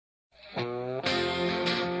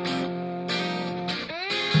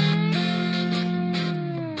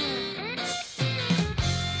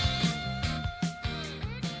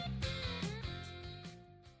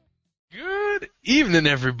Evening,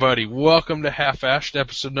 everybody. Welcome to Half-Ashed,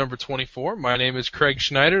 episode number 24. My name is Craig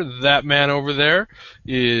Schneider. That man over there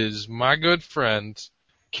is my good friend,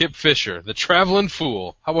 Kip Fisher, the traveling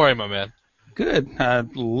fool. How are you, my man? Good.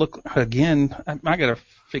 Look, again, I got to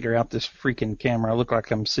figure out this freaking camera. I look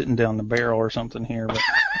like I'm sitting down the barrel or something here. But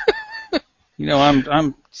you know,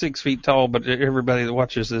 I'm 6 feet tall, but everybody that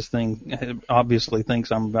watches this thing obviously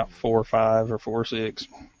thinks I'm about 4'5" or 4'6".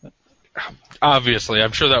 Obviously,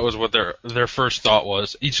 I'm sure that was what their first thought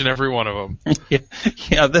was, each and every one of them.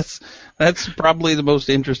 Yeah, that's probably the most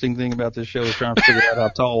interesting thing about this show is trying to figure out how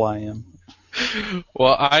tall I am.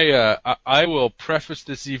 Well, I will preface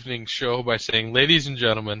this evening's show by saying, ladies and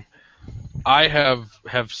gentlemen, I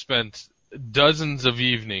have spent dozens of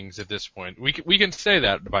evenings at this point. We can say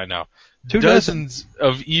that by now. Dozens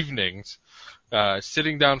of evenings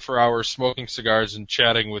sitting down for hours, smoking cigars, and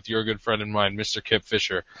chatting with your good friend and mine, Mr. Kip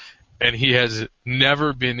Fisher. And he has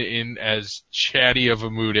never been in as chatty of a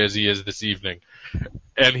mood as he is this evening.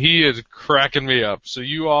 And he is cracking me up. So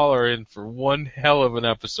you all are in for one hell of an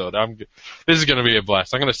episode. This is going to be a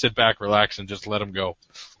blast. I'm going to sit back, relax, and just let him go.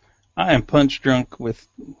 I am punch drunk with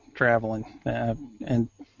traveling, and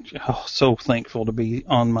so thankful to be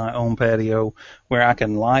on my own patio where I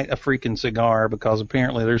can light a freaking cigar because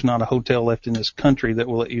apparently there's not a hotel left in this country that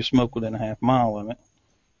will let you smoke within a half mile of it.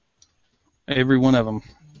 Every one of them.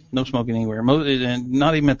 No smoking anywhere. And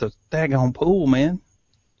not even at the daggone pool, man.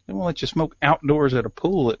 They won't let you smoke outdoors at a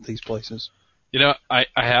pool at these places. You know, I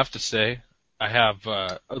have to say, I have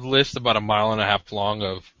a list about a mile and a half long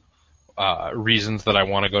of reasons that I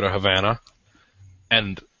want to go to Havana.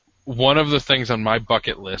 And one of the things on my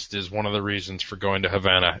bucket list is one of the reasons for going to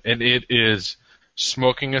Havana. And it is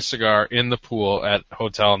smoking a cigar in the pool at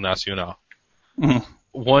Hotel Nacional. Mm-hmm.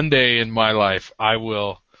 One day in my life, I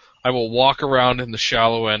will walk around in the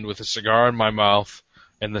shallow end with a cigar in my mouth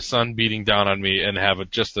and the sun beating down on me and have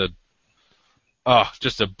just a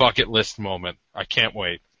bucket list moment. I can't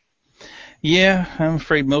wait. Yeah, I'm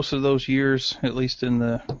afraid most of those years, at least in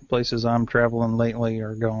the places I'm traveling lately,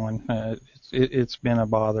 are gone. It's been a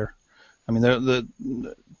bother. I mean, the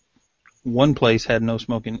one place had no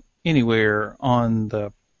smoking anywhere on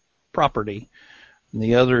the property. And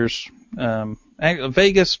the others,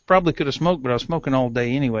 Vegas probably could have smoked, but I was smoking all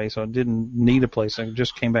day anyway, so I didn't need a place. I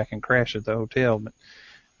just came back and crashed at the hotel. But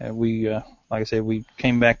we, like I said, we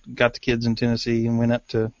came back, got the kids in Tennessee, and went up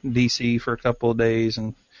to D.C. for a couple of days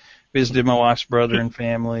and visited my wife's brother and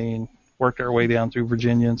family, and worked our way down through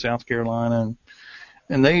Virginia and South Carolina,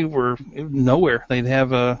 and they were nowhere. They'd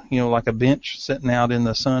have like a bench sitting out in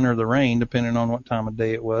the sun or the rain, depending on what time of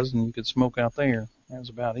day it was, and you could smoke out there. That was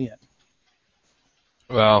about it.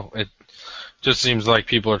 Well, it just seems like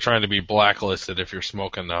people are trying to be blacklisted if you're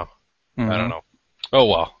smoking now. Mm-hmm. I don't know. Oh,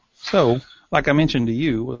 well. So, like I mentioned to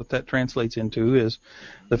you, what that translates into is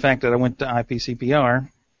the fact that I went to IPCPR,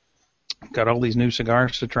 got all these new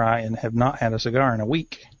cigars to try, and have not had a cigar in a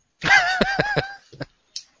week.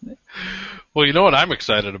 Well, you know what I'm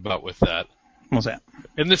excited about with that? What's that?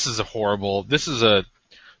 And this is a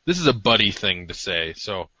buddy thing to say,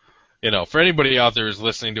 so... You know, for anybody out there who's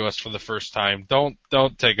listening to us for the first time, don't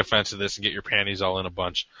take offense to this and get your panties all in a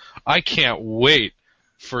bunch. I can't wait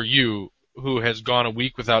for you, who has gone a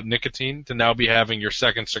week without nicotine, to now be having your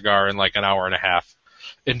second cigar in like an hour and a half,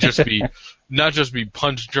 and just be not just be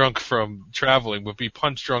punch drunk from traveling, but be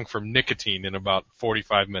punch drunk from nicotine in about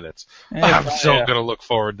 45 minutes. I'm so gonna look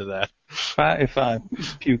forward to that. If I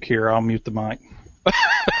puke here, I'll mute the mic.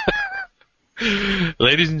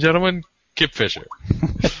 Ladies and gentlemen, Kip Fisher.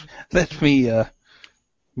 Let me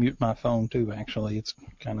mute my phone too. Actually, it's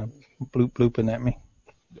kind of blooping at me.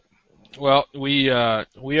 Well, we are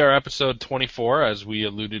episode 24, as we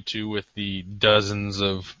alluded to with the dozens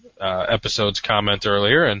of episodes comment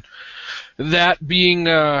earlier, and that being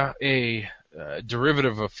a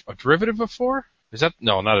derivative of 4? Is that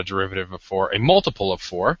no, not a derivative of 4? A multiple of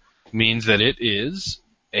 4 means that it is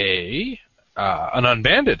an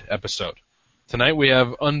unbanded episode. Tonight we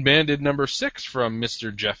have Unbanded number 6 from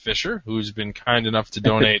Mr. Jeff Fisher, who's been kind enough to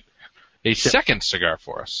donate a second cigar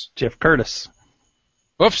for us. Jeff Curtis.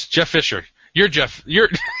 Oops, Jeff Fisher. You're Jeff.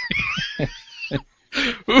 Who's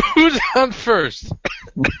on first?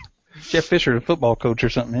 Jeff Fisher, the football coach or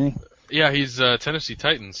something, ain't he? Yeah, he's Tennessee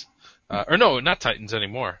Titans. Or no, not Titans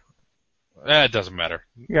anymore. It doesn't matter.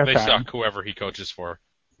 They suck, whoever he coaches for.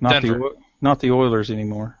 Not the Oilers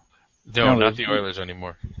anymore. No, not the Oilers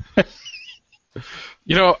anymore.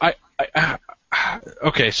 You know,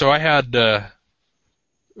 okay, so I had,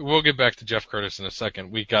 we'll get back to Jeff Curtis in a second.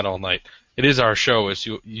 We got all night. It is our show, as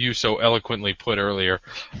you so eloquently put earlier.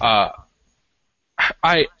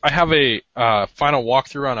 I have a final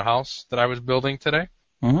walkthrough on a house that I was building today,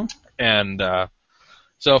 Mm-hmm. and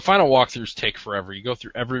so final walkthroughs take forever. You go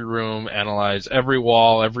through every room, analyze every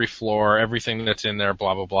wall, every floor, everything that's in there,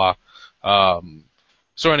 blah blah blah.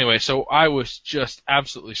 So anyway, so I was just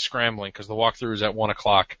absolutely scrambling because the walkthrough was at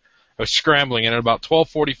 1:00. I was scrambling, and at about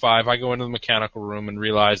 12:45, I go into the mechanical room and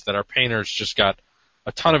realize that our painter's just got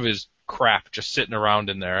a ton of his crap just sitting around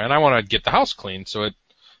in there, and I want to get the house clean so it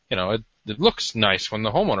looks nice when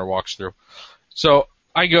the homeowner walks through. So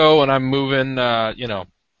I go and I'm moving,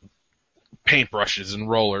 paintbrushes and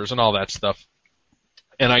rollers and all that stuff,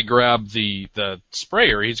 and I grab the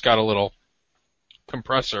sprayer. He's got a little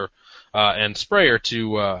compressor and sprayer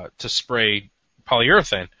to spray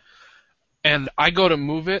polyurethane. And I go to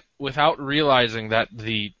move it without realizing that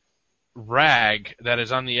the rag that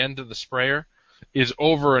is on the end of the sprayer is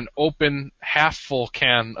over an open half-full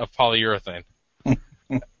can of polyurethane.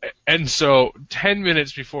 And so 10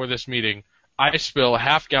 minutes before this meeting, I spill a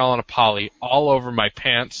half-gallon of poly all over my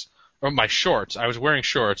pants, or my shorts. I was wearing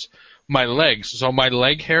shorts. My legs. So my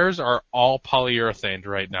leg hairs are all polyurethane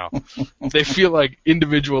right now. They feel like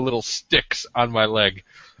individual little sticks on my leg.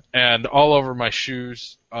 And all over my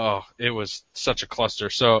shoes. Oh, it was such a cluster.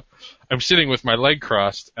 So I'm sitting with my leg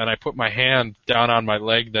crossed, and I put my hand down on my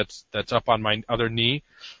leg that's up on my other knee,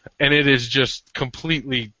 and it is just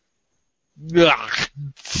completely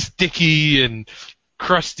sticky and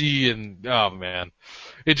crusty, and oh man,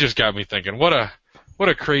 it just got me thinking. What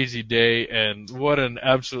a crazy day, and what an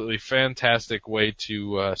absolutely fantastic way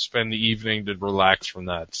to spend the evening to relax from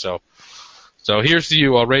that. So here's to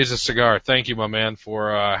you. I'll raise a cigar. Thank you, my man,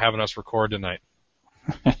 for having us record tonight.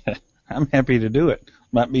 I'm happy to do it.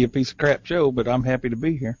 Might be a piece of crap show, but I'm happy to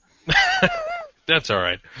be here. That's all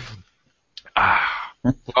right.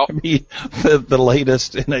 Well, be the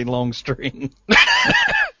latest in a long string.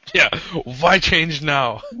 Yeah. Why change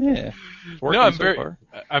now? Yeah. No,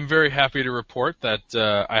 I'm very happy to report that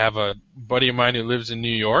I have a buddy of mine who lives in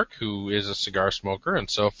New York who is a cigar smoker, and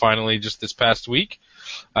so finally, just this past week,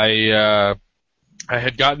 I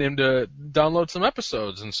had gotten him to download some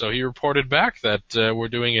episodes, and so he reported back that we're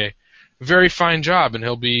doing a very fine job, and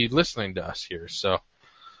he'll be listening to us here. So,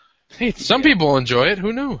 hey, some people enjoy it.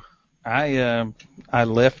 Who knew? I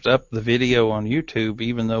left up the video on YouTube,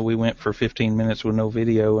 even though we went for 15 minutes with no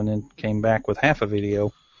video, and then came back with half a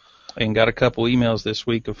video, and got a couple emails this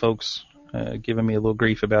week of folks giving me a little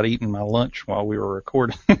grief about eating my lunch while we were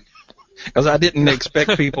recording. Because I didn't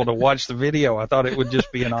expect people to watch the video. I thought it would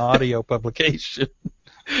just be an audio publication.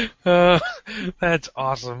 That's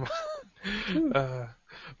awesome.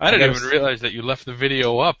 I didn't even realize that you left the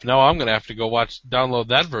video up. Now I'm going to have to go download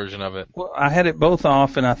that version of it. Well, I had it both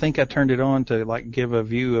off, and I think I turned it on to give a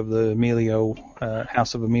view of the Emilio,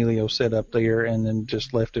 House of Emilio set up there, and then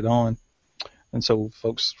just left it on. And so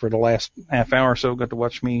folks, for the last half hour or so, got to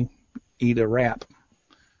watch me eat a wrap.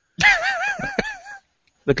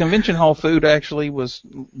 The convention hall food actually was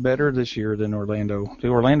better this year than Orlando. The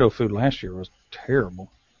Orlando food last year was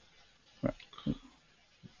terrible.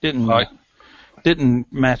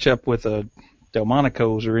 Didn't match up with a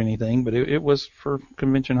Delmonico's or anything, but it was, for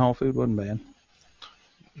convention hall food, wasn't bad.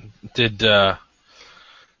 Did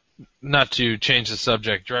not to change the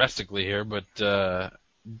subject drastically here, but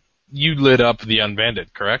you lit up the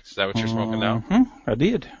Unbanded, correct? Is that what you're smoking now? I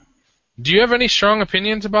did. Do you have any strong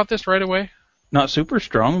opinions about this right away? Not super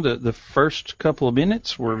strong. The first couple of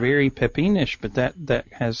minutes were very pepinish, but that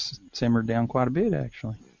has simmered down quite a bit,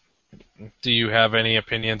 actually. Do you have any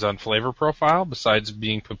opinions on flavor profile besides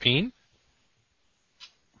being pepine?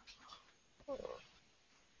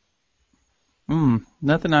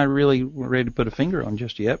 Nothing I really ready to put a finger on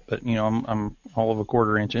just yet, but I'm all of a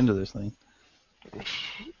quarter inch into this thing.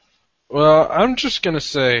 Well, I'm just gonna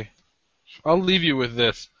say, I'll leave you with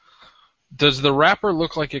this. Does the wrapper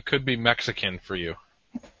look like it could be Mexican for you?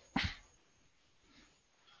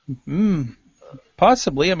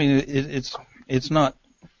 Possibly. I mean, it's not.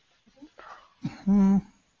 I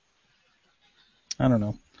don't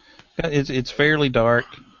know. It's fairly dark.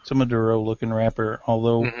 It's a Maduro looking wrapper,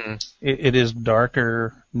 although it is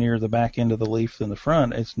darker near the back end of the leaf than the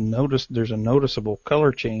front. There's a noticeable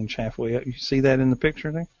color change halfway up. You see that in the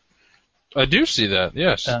picture there? I do see that,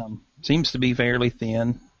 yes. Seems to be fairly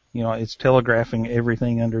thin. It's telegraphing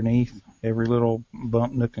everything underneath, every little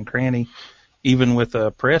bump, nook, and cranny, even with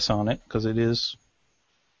a press on it, because it is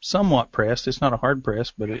somewhat pressed. It's not a hard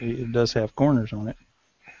press, but it does have corners on it.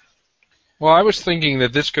 Well, I was thinking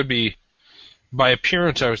that this could be, by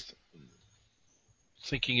appearance, I was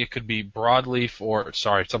thinking it could be broadleaf or,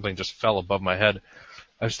 sorry, something just fell above my head.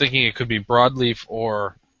 I was thinking it could be broadleaf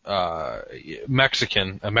or a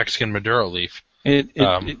Mexican Maduro leaf.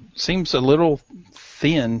 It seems a little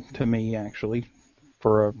thin to me, actually,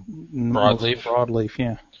 for a broadleaf,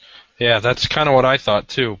 yeah. Yeah, that's kind of what I thought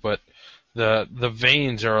too, but the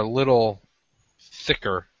veins are a little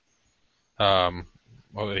thicker.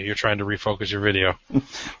 You're trying to refocus your video.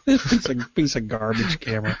 This piece of garbage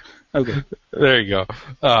camera. Okay. There you go.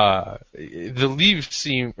 The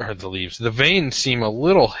veins seem a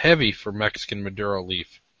little heavy for Mexican Maduro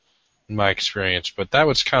leaf, in my experience, but that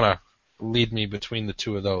was kind of lead me between the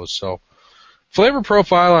two of those. So, flavor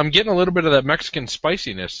profile, I'm getting a little bit of that Mexican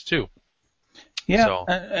spiciness too. Yeah, so.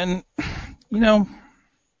 And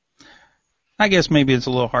I guess maybe it's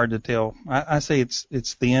a little hard to tell. I say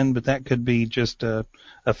it's thin, but that could be just a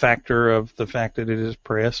factor of the fact that it is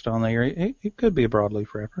pressed on there. It could be a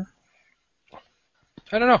broadleaf wrapper.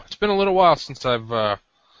 I don't know. It's been a little while since I've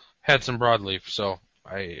had some broadleaf, so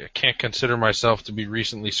I can't consider myself to be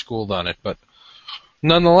recently schooled on it. But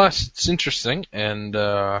nonetheless, it's interesting, and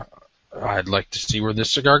I'd like to see where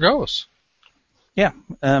this cigar goes. Yeah.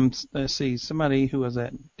 Let's see. Somebody who was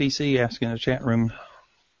at DC asking in the chat room,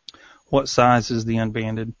 what size is the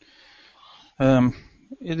Unbanded? It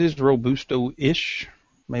is Robusto-ish.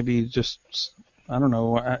 Maybe just, I don't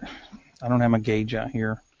know. I don't have my gauge out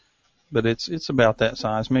here, but it's about that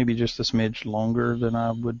size. Maybe just a smidge longer than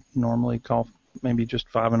I would normally call. Maybe just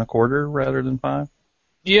 5 1/4 rather than 5.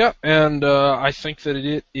 Yeah, and I think that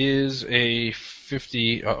it is a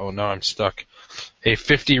 50. Now I'm stuck. A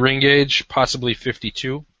 50 ring gauge, possibly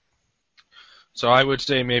 52. So I would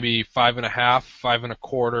say maybe 5 1/2, 5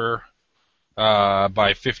 1/4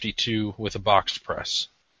 by 52 with a box press.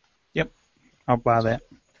 Yep, I'll buy that.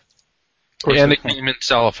 And it came in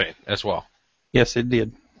cellophane as well. Yes, it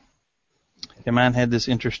did. And mine had this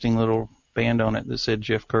interesting little band on it that said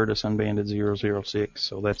Jeff Curtis Unbanded 006,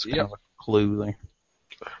 so that's kind of a clue there.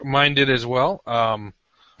 Mine did as well.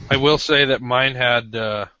 I will say that mine had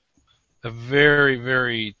a very,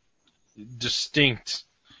 very distinct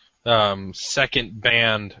second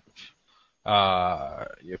band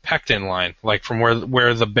pectin line, like from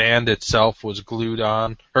where the band itself was glued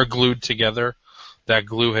together. That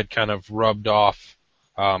glue had kind of rubbed off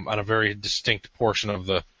on a very distinct portion of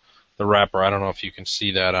the wrapper. I don't know if you can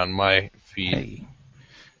see that on my feed,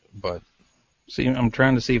 but see, I'm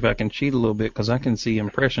trying to see if I can cheat a little bit because I can see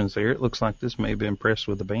impressions there. It looks like this may have been pressed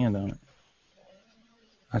with the band on it.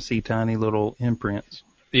 I see tiny little imprints.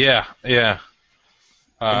 Yeah.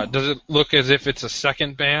 Does it look as if it's a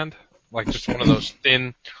second band? Like just one of those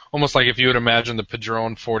thin, almost like if you would imagine the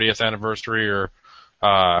Padron 40th anniversary or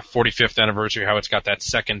 45th anniversary, how it's got that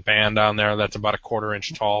second band on there that's about 1/4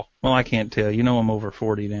 inch tall. Well, I can't tell. I'm over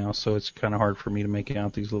 40 now, so it's kind of hard for me to make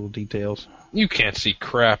out these little details. You can't see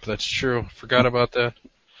crap. That's true. Forgot about that.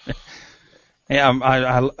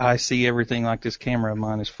 Yeah, I see everything like this camera of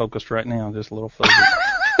mine is focused right now, just a little fuzzy.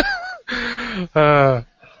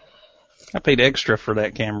 I paid extra for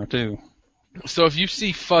that camera, too. So if you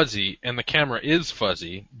see fuzzy and the camera is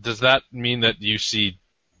fuzzy, does that mean that you see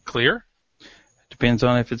clear? Depends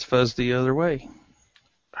on if it's fuzzed the other way.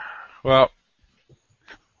 Well,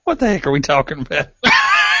 what the heck are we talking about?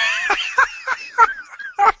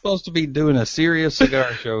 We're supposed to be doing a serious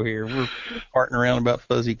cigar show here. We're farting around about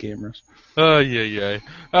fuzzy cameras. Yeah.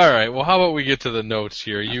 All right. Well, how about we get to the notes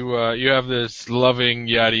here? You have this loving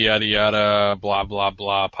yada yada yada blah blah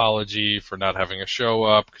blah apology for not having a show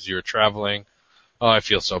up because you were traveling. Oh, I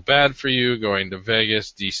feel so bad for you going to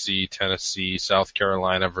Vegas, D.C., Tennessee, South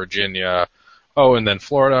Carolina, Virginia. Oh, and then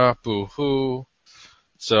Florida. Boo-hoo.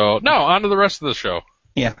 So, no, on to the rest of the show.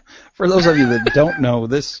 Yeah. For those of you that don't know,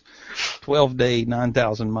 this 12-day,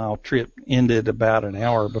 9,000-mile trip ended about an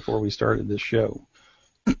hour before we started this show.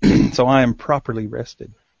 So I am properly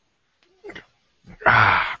rested.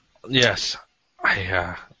 Yes.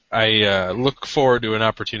 I look forward to an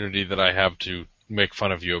opportunity that I have to make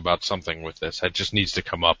fun of you about something with this. It just needs to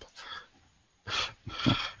come up.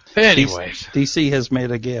 Anyways. DC has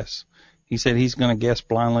made a guess. He said he's going to guess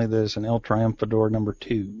blindly that it's an El Triunfador number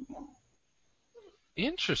 2.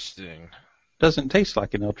 Interesting. Doesn't taste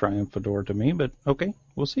like an El Triunfador to me, but okay,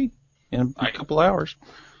 we'll see in a couple hours.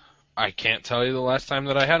 I can't tell you the last time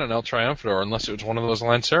that I had an El Triunfador unless it was one of those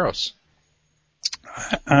Lanceros.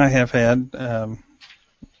 I have had a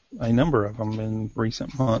number of them in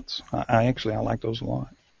recent months. I like those a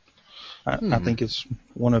lot. I think it's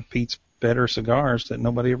one of Pete's better cigars that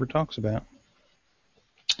nobody ever talks about.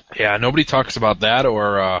 Yeah, nobody talks about that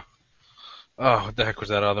or, what the heck was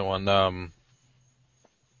that other one?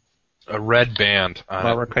 A red band.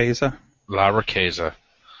 La Riqueza. La Riqueza.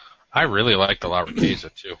 I really like the La Riqueza,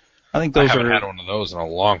 too. I think those haven't had one of those in a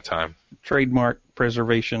long time. Trademark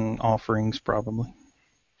preservation offerings, probably.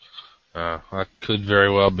 That could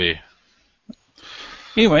very well be.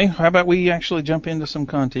 Anyway, how about we actually jump into some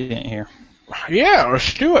content here? Yeah,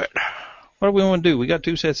 let's do it. What do we want to do? We got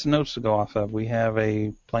two sets of notes to go off of. We have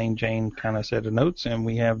a plain Jane kind of set of notes, and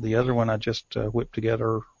we have the other one I just whipped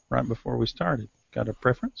together right before we started. Got a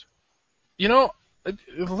preference?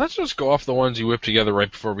 Let's just go off the ones you whipped together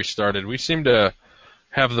right before we started. We seem to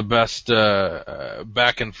have the best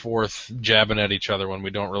back and forth jabbing at each other when we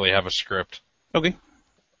don't really have a script. Okay.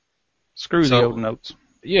 Screw the old notes.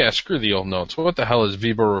 Yeah, screw the old notes. What the hell is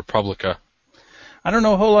Viva Republica? I don't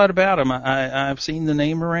know a whole lot about them. I've seen the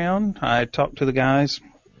name around. I talked to the guys.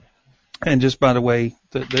 And just by the way,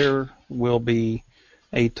 there will be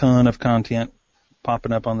a ton of content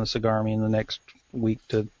popping up on the Cigar Me in the next week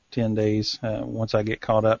to 10 days once I get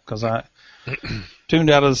caught up, because I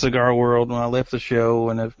tuned out of the cigar world when I left the show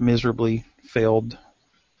and have miserably failed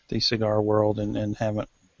the cigar world and haven't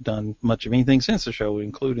done much of anything since the show,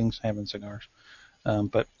 including having cigars.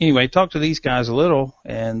 But anyway, talked to these guys a little,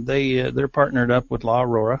 and they're partnered up with La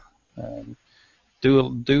Aurora,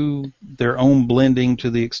 do their own blending to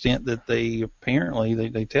the extent that they apparently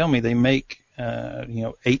they tell me they make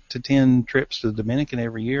 8 to 10 trips to the Dominican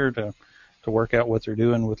every year to work out what they're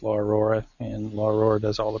doing with La Aurora, and La Aurora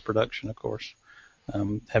does all the production, of course.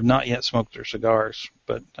 Have not yet smoked their cigars,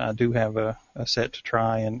 but I do have a set to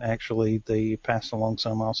try, and actually they passed along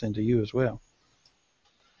some I'll send to you as well.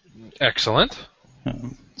 Excellent.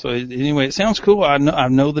 So anyway, it sounds cool. I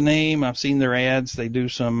know the name. I've seen their ads. They do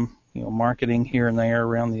some marketing here and there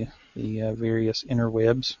around the various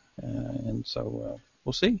interwebs, and so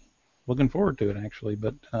we'll see. Looking forward to it, actually,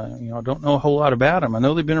 but I don't know a whole lot about them. I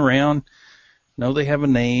know they've been around. I know they have a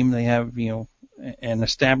name. They have an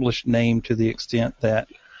established name to the extent that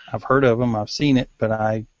I've heard of them. I've seen it, but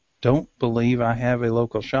I don't believe I have a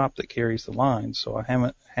local shop that carries the line, so I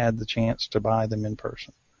haven't had the chance to buy them in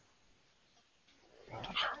person.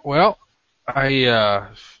 Well, I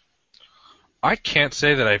can't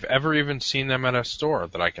say that I've ever even seen them at a store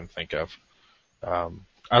that I can think of.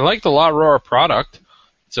 I like the La Aurora product,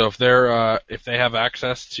 so if they have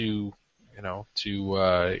access to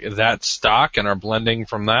that stock and are blending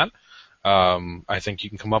from that, I think you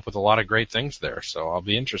can come up with a lot of great things there. So I'll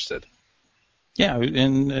be interested. Yeah,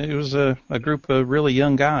 and it was a group of really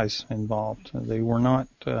young guys involved. They were not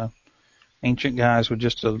ancient guys with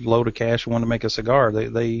just a load of cash who wanted to make a cigar.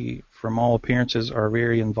 They, from all appearances, are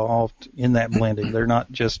very involved in that blending. They're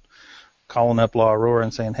not just calling up La Aurora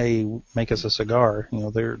and saying, "Hey, make us a cigar."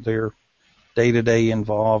 They're day-to-day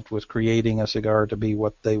involved with creating a cigar to be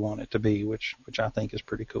what they want it to be, which I think is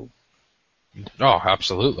pretty cool. Oh,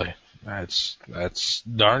 absolutely. That's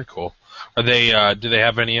darn cool. Are they? Do they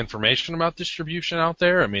have any information about distribution out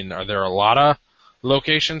there? I mean, are there a lot of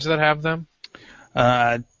locations that have them?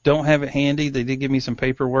 I don't have it handy. They did give me some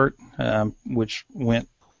paperwork, which went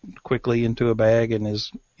quickly into a bag and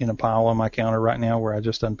is in a pile on my counter right now where I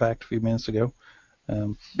just unpacked a few minutes ago.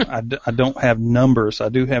 I don't have numbers. I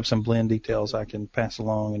do have some blend details I can pass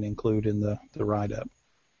along and include in the write-up.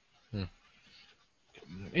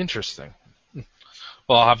 Interesting.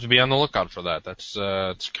 Well, I'll have to be on the lookout for that. That's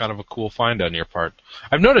it's kind of a cool find on your part.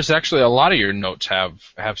 I've noticed actually a lot of your notes have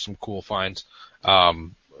some cool finds.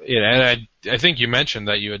 And I think you mentioned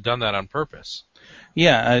that you had done that on purpose.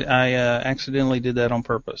 Yeah, I accidentally did that on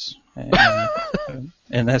purpose,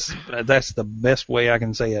 and that's the best way I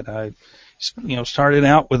can say it. I started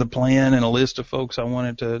out with a plan and a list of folks I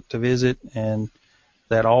wanted to visit, and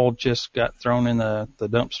that all just got thrown in the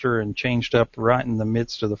dumpster and changed up right in the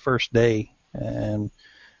midst of the first day. And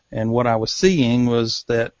what I was seeing was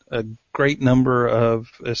that a great number of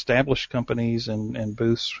established companies and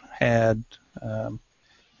booths had,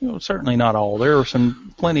 certainly not all. There are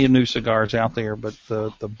plenty of new cigars out there, but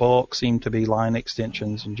the bulk seemed to be line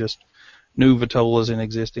extensions and just new Vitolas in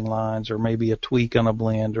existing lines, or maybe a tweak on a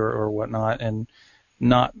blend or whatnot, and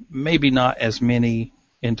maybe not as many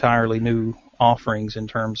entirely new offerings in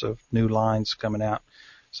terms of new lines coming out.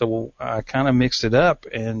 So I kind of mixed it up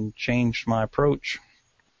and changed my approach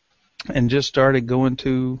and just started going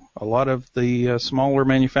to a lot of the smaller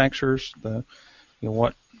manufacturers.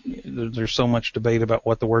 There's so much debate about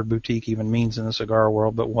what the word boutique even means in the cigar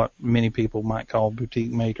world, but what many people might call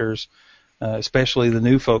boutique makers, especially the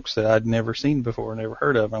new folks that I'd never seen before, never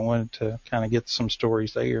heard of. I wanted to kind of get some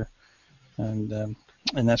stories there, and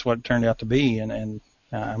that's what it turned out to be. And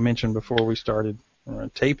I mentioned before we started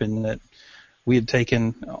taping that we had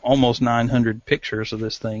taken almost 900 pictures of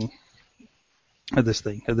this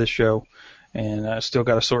show, and I still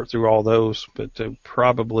got to sort through all those, but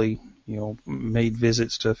probably, made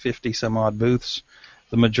visits to 50 some odd booths,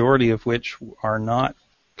 the majority of which are not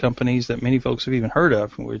companies that many folks have even heard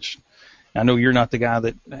of, which I know you're not the guy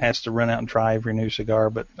that has to run out and try every new cigar,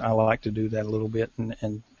 but I like to do that a little bit,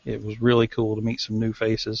 and it was really cool to meet some new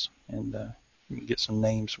faces and get some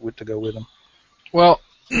names to go with them. Well,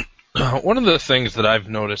 one of the things that I've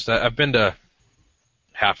noticed, I've been to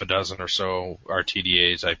half a dozen or so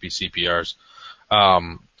RTDAs, IPCPRs.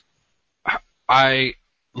 I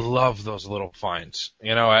love those little finds.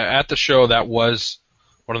 At the show, that was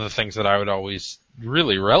one of the things that I would always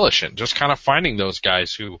really relish in, just kind of finding those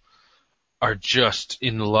guys who are just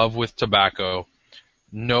in love with tobacco,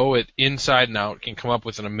 know it inside and out, can come up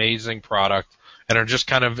with an amazing product, and are just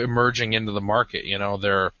kind of emerging into the market.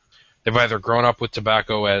 They've either grown up with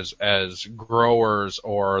tobacco as growers,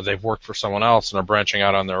 or they've worked for someone else and are branching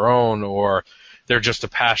out on their own, or they're just a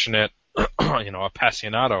passionate,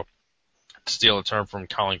 appassionado, to steal a term from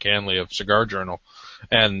Colin Canley of Cigar Journal,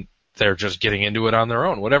 and they're just getting into it on their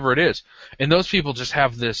own, whatever it is. And those people just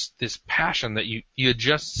have this passion that you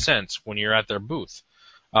just sense when you're at their booth.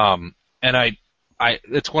 And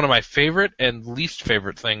it's one of my favorite and least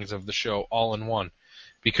favorite things of the show all in one,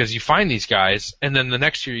 because you find these guys, and then the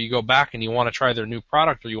next year you go back and you want to try their new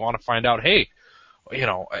product, or you want to find out, hey,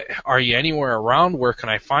 are you anywhere around? Where can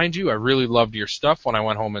I find you? I really loved your stuff when I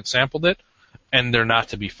went home and sampled it, and they're not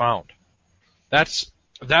to be found. That's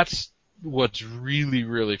what's really,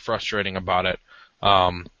 really frustrating about it.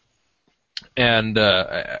 I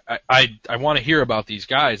want to hear about these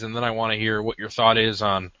guys, and then I want to hear what your thought is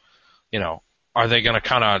on, are they going to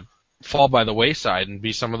kind of fall by the wayside and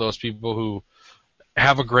be some of those people who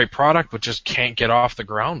have a great product but just can't get off the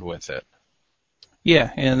ground with it?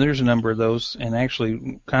 Yeah, and there's a number of those, and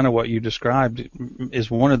actually kind of what you described is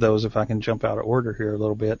one of those, if I can jump out of order here a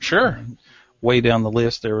little bit. Sure. Way down the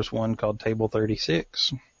list, there was one called Table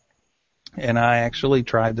 36. And I actually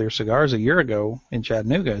tried their cigars a year ago in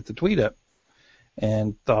Chattanooga at the Tweed Up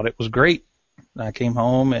and thought it was great. I came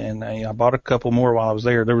home and I bought a couple more while I was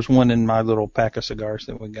there. There was one in my little pack of cigars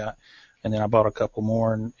that we got. And then I bought a couple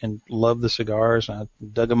more and loved the cigars. I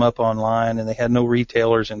dug them up online, and they had no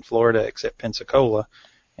retailers in Florida except Pensacola.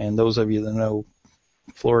 And those of you that know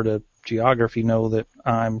Florida geography know that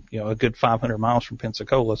I'm, a good 500 miles from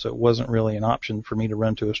Pensacola, so it wasn't really an option for me to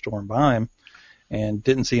run to a store and buy them, and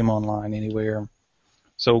didn't see them online anywhere.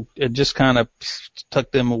 So it just kind of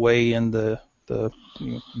tucked them away in the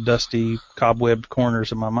dusty, cobwebbed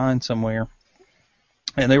corners of my mind somewhere.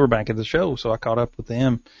 And they were back at the show, so I caught up with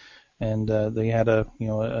them. And they had a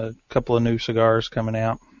couple of new cigars coming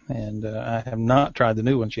out, and I have not tried the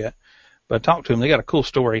new ones yet. But I talked to them. They got a cool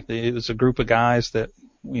story. It was a group of guys that,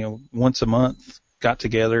 once a month got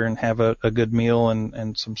together and have a good meal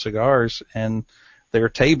and some cigars, and their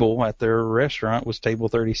table at their restaurant was Table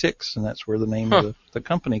 36, and that's where the name of the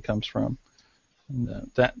company comes from. And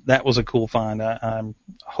that was a cool find. I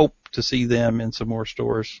hope to see them in some more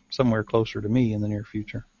stores somewhere closer to me in the near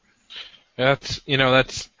future. That's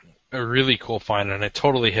a really cool find, and it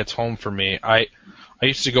totally hits home for me. I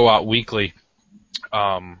used to go out weekly.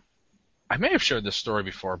 I may have shared this story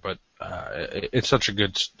before, but it's such a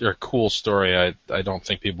good or cool story. I don't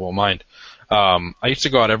think people will mind. I used to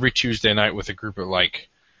go out every Tuesday night with a group of like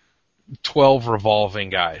 12 revolving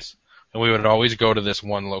guys, and we would always go to this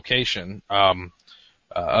one location.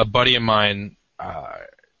 A buddy of mine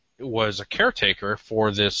was a caretaker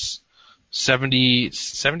for this 60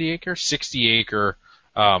 acre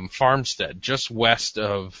farmstead just west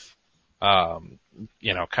of kind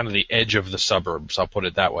of the edge of the suburbs, I'll put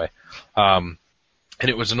it that way. And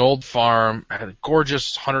it was an old farm, had a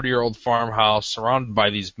gorgeous 100-year-old farmhouse surrounded by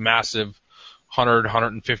these massive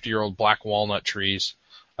 150-year-old black walnut trees.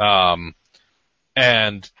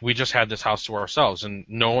 And we just had this house to ourselves, and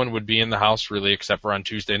no one would be in the house really except for on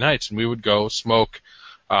Tuesday nights. And we would go smoke.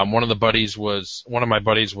 One of my buddies was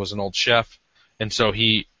an old chef, and so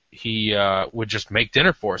he would just make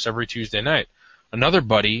dinner for us every Tuesday night. Another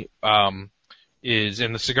buddy is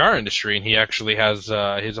in the cigar industry, and he actually has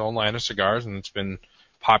his own line of cigars, and it's been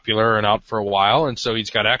popular and out for a while, and so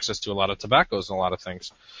he's got access to a lot of tobaccos and a lot of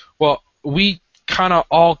things. Well, we kind of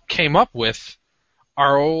all came up with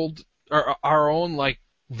our own like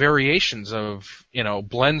variations of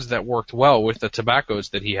blends that worked well with the tobaccos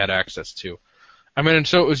that he had access to. I mean, and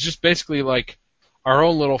so it was just basically like our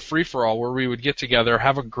own little free-for-all where we would get together,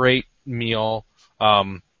 have a great meal,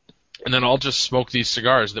 and then all just smoke these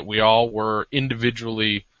cigars that we all were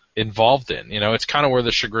individually involved in. It's kind of where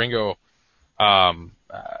the Chagringo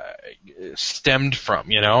stemmed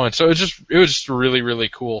from, and so it was just a really, really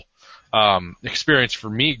cool experience for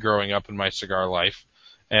me growing up in my cigar life.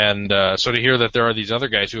 And so to hear that there are these other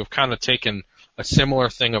guys who have kind of taken a similar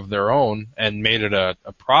thing of their own and made it a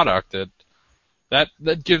product that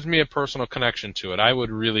That gives me a personal connection to it. I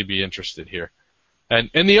would really be interested here. And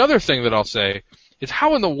the other thing that I'll say is,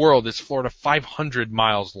 how in the world is Florida 500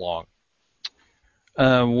 miles long?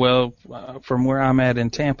 From where I'm at in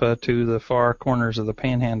Tampa to the far corners of the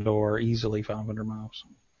Panhandle are easily 500 miles.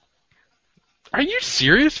 Are you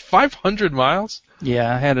serious? 500 miles?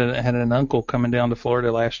 Yeah, I had an uncle coming down to Florida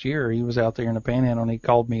last year. He was out there in the Panhandle, and he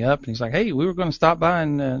called me up, and he's like, "Hey, we were going to stop by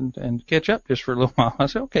and catch up just for a little while." I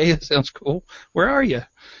said, "Okay, that sounds cool. Where are you?"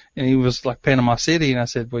 And he was like, "Panama City," and I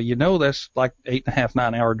said, "Well, that's like 8.5,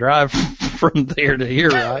 9-hour drive from there to here,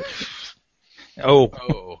 right?"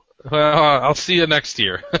 Oh. Well, I'll see you next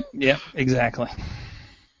year. Yeah, exactly.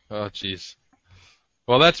 Oh, jeez.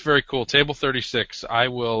 Well, that's very cool. Table 36. I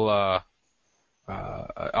will.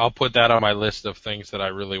 I'll put that on my list of things that I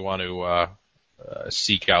really want to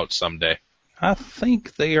seek out someday. I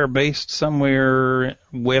think they are based somewhere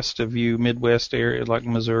west of you, Midwest area, like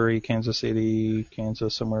Missouri, Kansas City,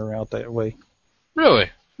 Kansas, somewhere out that way.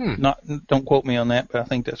 Really? Don't quote me on that, but I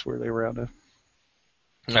think that's where they were out of.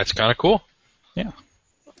 That's kind of cool. Yeah.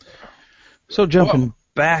 So jumping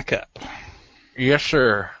back up. Yes,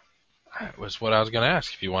 sir. That was what I was going to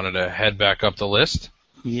ask, if you wanted to head back up the list.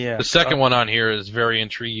 Yeah. The second one on here is very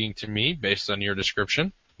intriguing to me, based on your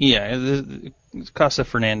description. Yeah, Casa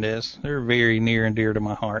Fernandez. They're very near and dear to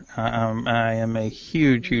my heart. I am a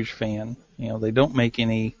huge, huge fan. They don't make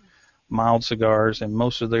any mild cigars, and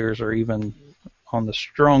most of theirs are even on the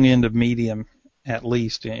strong end of medium, at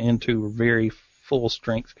least, into very full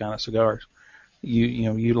strength kind of cigars.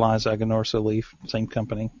 Utilize Aganorsa leaf, same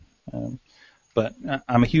company. But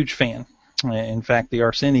I'm a huge fan. In fact, the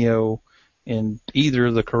Arsenio in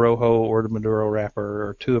either the Corojo or the Maduro wrapper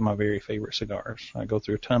are two of my very favorite cigars. I go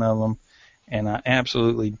through a ton of them, and I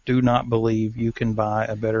absolutely do not believe you can buy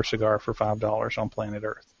a better cigar for $5 on planet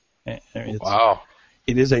Earth. Wow.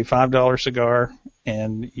 It is a $5 cigar,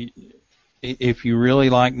 and if you really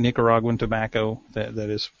like Nicaraguan tobacco that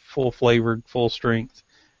is full flavored, full strength,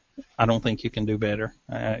 I don't think you can do better.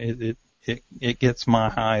 It gets my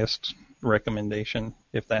highest recommendation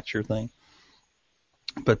if that's your thing.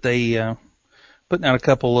 But they putting out a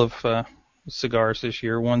couple of cigars this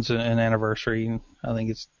year. One's an anniversary. I think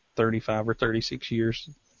it's 35 or 36 years.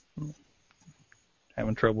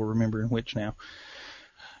 Having trouble remembering which now.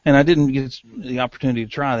 And I didn't get the opportunity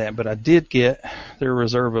to try that, but I did get their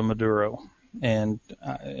Reserva Maduro. And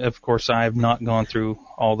of course, I have not gone through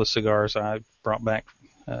all the cigars I brought back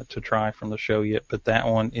to try from the show yet, but that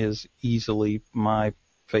one is easily my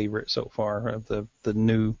favorite so far of the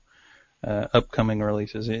new upcoming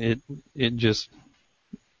releases. It just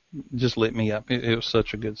lit me up. It was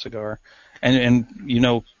such a good cigar.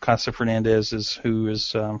 And Casa Fernandez who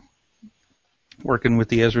is working with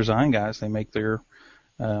the Ezra Zine guys. They make their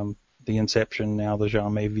the Inception, now the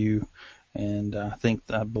Jamais Vu, and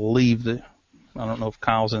I believe that, I don't know if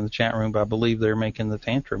Kyle's in the chat room, but I believe they're making the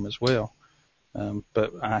Tantrum as well.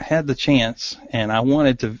 But I had the chance, and I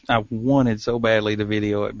wanted so badly to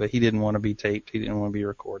video it, but he didn't want to be taped. He didn't want to be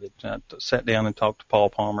recorded. I sat down and talked to Paul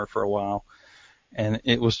Palmer for a while, and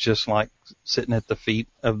it was just like sitting at the feet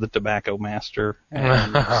of the tobacco master,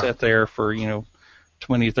 and sat there for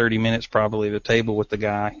 20, 30 minutes probably at a table with the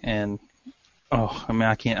guy, and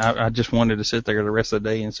I can't. I just wanted to sit there the rest of the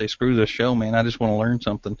day and say, screw this show, man. I just want to learn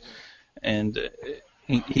something. And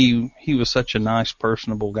he was such a nice,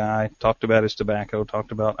 personable guy. Talked about his tobacco,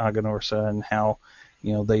 talked about Aganorsa, and how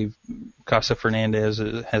Casa Fernandez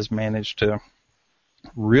has managed to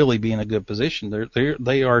really be in a good position.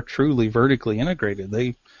 They are truly vertically integrated.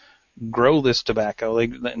 They grow this tobacco. They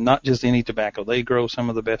not just any tobacco. They grow some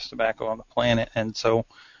of the best tobacco on the planet, and so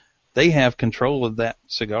they have control of that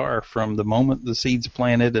cigar from the moment the seed's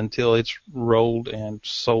planted until it's rolled and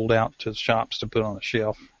sold out to shops to put on a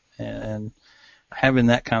shelf. And having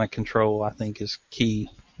that kind of control, I think, is key.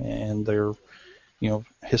 And they're,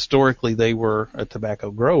 historically they were a tobacco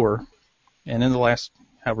grower, and in the last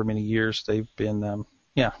however many years they've been,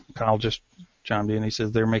 Kyle just chimed in. He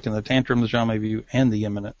says they're making the Tantrum, the Jamais Vu, and the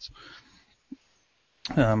Eminence.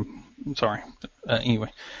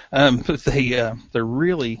 Anyway, but they're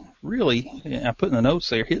really, I put in the notes,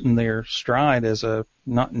 they're hitting their stride as a,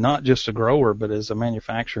 not just a grower, but as a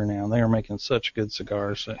manufacturer now. And they are making such good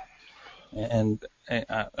cigars. And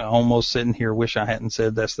I almost sitting here wish I hadn't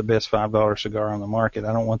said that's the best $5 cigar on the market.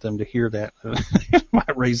 I don't want them to hear that. It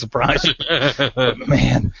might raise the price. But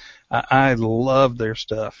man, I love their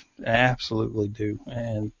stuff. I absolutely do.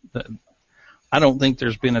 And I don't think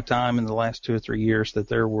there's been a time in the last 2 or 3 years that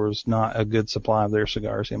there was not a good supply of their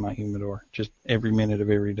cigars in my humidor. Just every minute of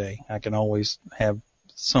every day. I can always have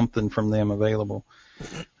something from them available.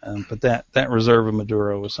 But that Reserva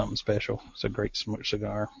Maduro is something special. It's a great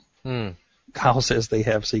cigar. Kyle says they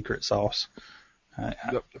have secret sauce. I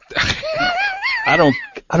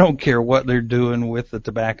don't care what they're doing with the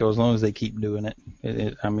tobacco as long as they keep doing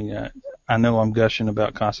it. I know I'm gushing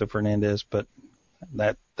about Casa Fernandez, but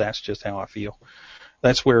that's just how I feel.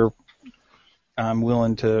 That's where I'm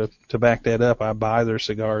willing to back that up. I buy their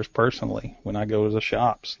cigars personally when I go to the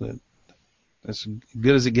shops. That's as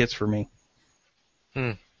good as it gets for me.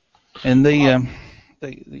 And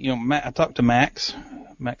I talked to Max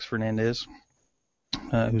Fernandez,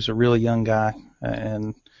 who's a really young guy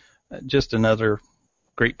and just another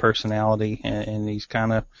great personality, and he's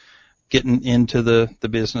kind of getting into the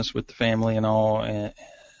business with the family and all,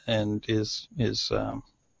 and is he's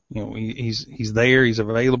there, he's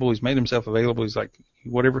available, he's made himself available. He's like,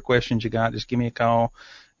 whatever questions you got, just give me a call.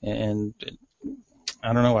 And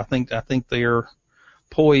I don't know, I think they're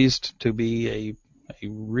poised to be a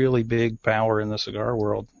really big power in the cigar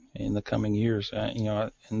world in the coming years.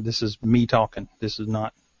 And this is me talking. This is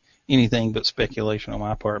not anything but speculation on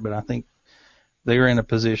my part, but I think they're in a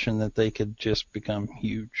position that they could just become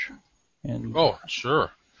huge. And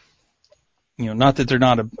sure. Not that they're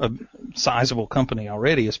not a sizable company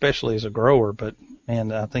already, especially as a grower, but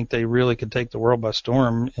man, I think they really could take the world by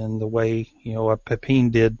storm in the way, a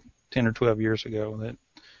Pepin did 10 or 12 years ago.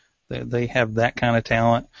 That they have that kind of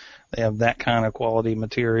talent, they have that kind of quality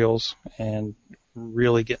materials, and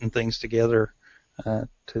really getting things together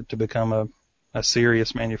to become a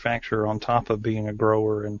serious manufacturer on top of being a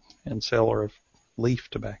grower and seller of leaf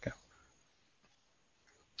tobacco.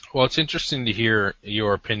 Well, it's interesting to hear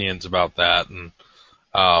your opinions about that, and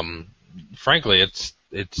frankly, it's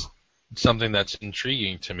something that's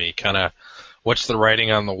intriguing to me. Kind of, what's the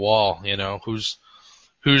writing on the wall? Who's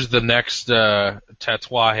the next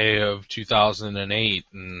Tatuaje of 2008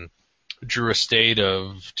 and Drew Estate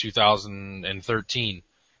of 2013?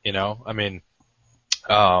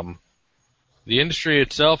 The industry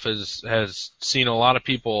itself has seen a lot of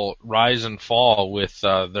people rise and fall with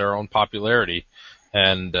their own popularity.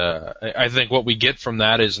 And I think what we get from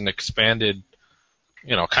that is an expanded,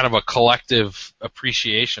 kind of a collective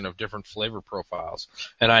appreciation of different flavor profiles.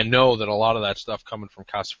 And I know that a lot of that stuff coming from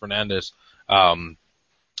Casa Fernandez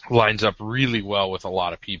lines up really well with a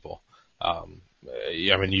lot of people.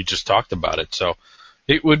 You just talked about it. So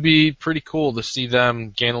it would be pretty cool to see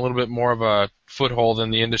them gain a little bit more of a foothold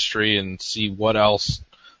in the industry and see what else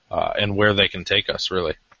and where they can take us,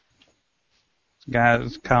 really.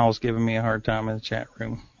 Guys, Kyle's giving me a hard time in the chat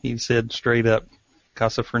room. He said straight up,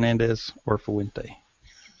 Casa Fernandez or Fuente.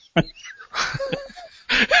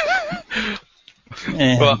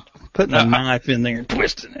 And putting a knife in there and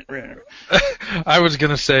twisting it. I was going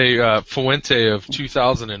to say Fuente of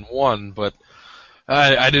 2001, but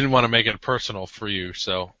I didn't want to make it personal for you,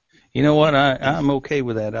 so. You know what? I'm okay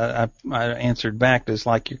with that. I answered back, it's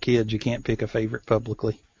like your kids. You can't pick a favorite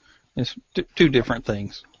publicly. It's two different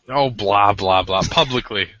things. Oh, blah, blah, blah.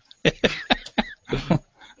 Publicly.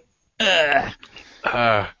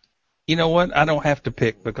 You know what? I don't have to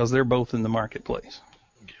pick because they're both in the marketplace.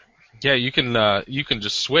 Yeah, you can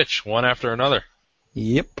just switch one after another.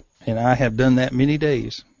 Yep, and I have done that many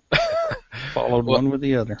days. Followed one with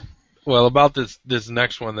the other. Well, about this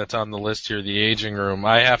next one that's on the list here, the aging room,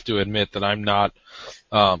 I have to admit that I'm not,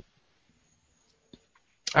 I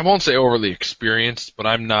won't say overly experienced, but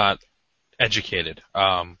I'm not educated.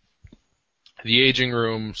 The aging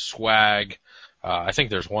room, swag, I think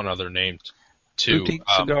there's one other name too. Boutique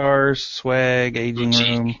cigars, swag, aging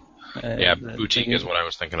boutique. Room. Boutique is what I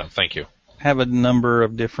was thinking of. Thank you. Have a number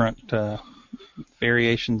of different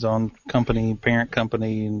variations on parent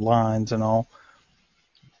company lines and all.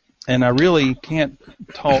 And I really can't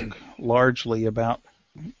talk largely about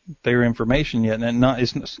their information yet. And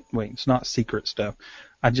it's not secret stuff.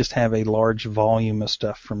 I just have a large volume of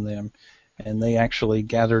stuff from them. And they actually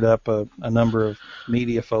gathered up a number of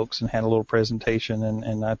media folks and had a little presentation.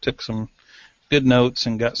 And I took some good notes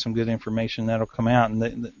and got some good information that'll come out.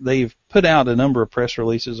 And they've put out a number of press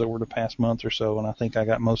releases over the past month or so, and I think I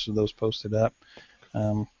got most of those posted up.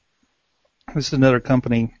 This is another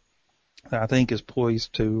company that I think is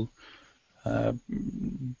poised to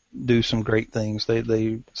do some great things.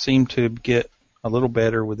 They seem to get a little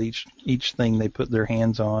better with each thing they put their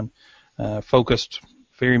hands on, focused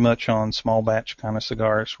very much on small batch kind of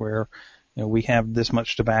cigars where we have this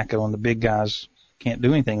much tobacco and the big guys can't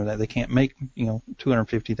do anything with that. They can't make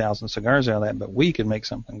 250,000 cigars out of that, but we can make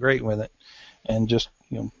something great with it and just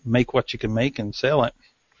make what you can make and sell it.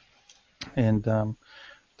 And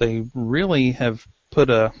they really have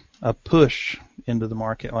put a push into the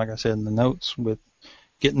market, like I said in the notes, with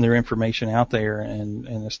getting their information out there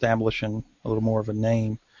and establishing a little more of a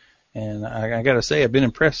name. And I got to say, I've been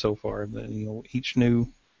impressed so far. Each new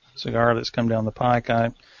cigar that's come down the pike,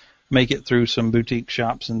 I make it through some boutique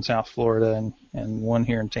shops in South Florida and one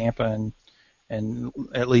here in Tampa, and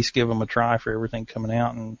at least give them a try for everything coming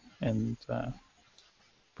out, and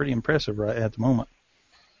pretty impressive right at the moment.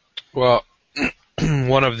 Well,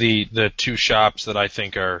 one of the two shops that I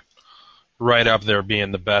think are right up there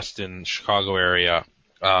being the best in the Chicago area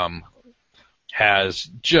has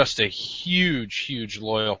just a huge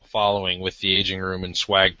loyal following with the Aging Room and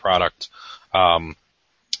Swag product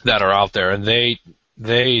that are out there, and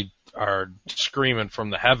they are screaming from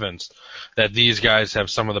the heavens that these guys have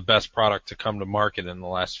some of the best product to come to market in the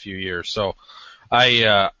last few years. So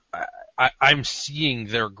I'm seeing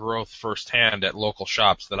their growth firsthand at local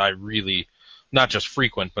shops that I really not just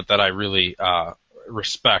frequent, but that I really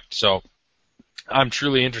respect. So I'm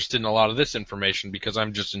truly interested in a lot of this information because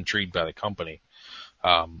I'm just intrigued by the company,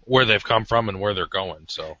 where they've come from and where they're going.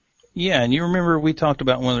 So yeah, and you remember we talked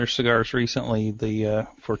about one of their cigars recently, the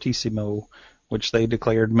Fortissimo, which they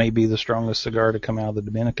declared may be the strongest cigar to come out of the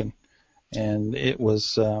Dominican, and it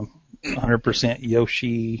was 100%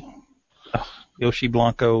 Yoshi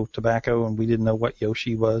Blanco tobacco, and we didn't know what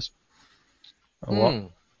Yoshi was.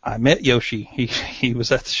 Well, I met Yoshi. He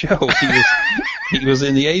was at the show. He was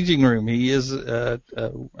in the Aging Room. He is a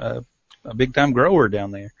big time grower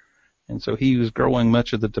down there, and so he was growing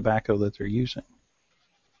much of the tobacco that they're using.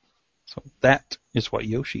 So that is what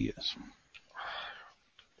Yoshi is.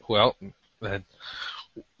 Well,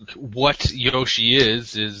 what Yoshi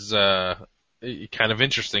is kind of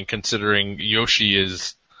interesting, considering Yoshi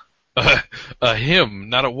is a him,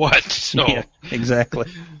 not a what. So yeah, exactly.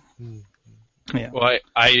 Yeah. Well,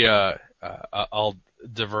 I'll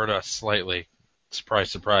divert us slightly.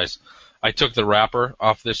 Surprise. I took the wrapper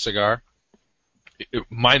off this cigar.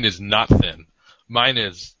 Mine is not thin. Mine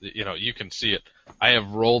is, you can see it. I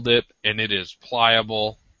have rolled it, and it is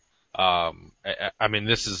pliable. I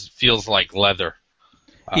mean, feels like leather.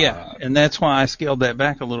 Yeah, and that's why I scaled that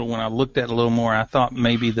back a little. When I looked at it a little more, I thought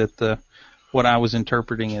maybe that what I was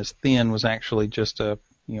interpreting as thin was actually just a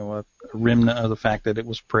remnant of the fact that it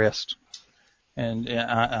was pressed. And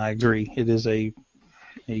I agree. It is a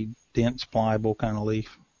dense, pliable kind of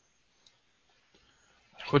leaf.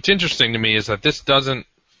 What's interesting to me is that this doesn't.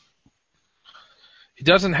 It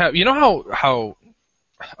doesn't have. You know how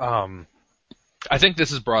I think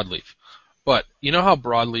this is broadleaf, but you know how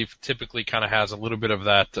broadleaf typically kind of has a little bit of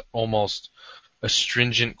that almost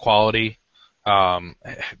astringent quality. Not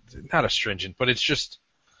astringent, but it's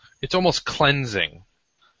almost cleansing.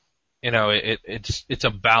 It's a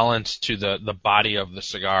balance to the body of the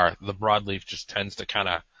cigar. The broadleaf just tends to kind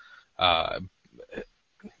of, I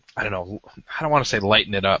don't know, I don't want to say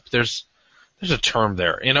lighten it up. There's a term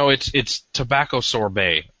there. It's tobacco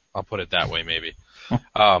sorbet. I'll put it that way, maybe.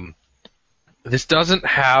 This doesn't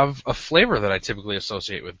have a flavor that I typically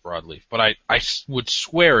associate with broadleaf, but I would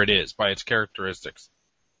swear it is by its characteristics.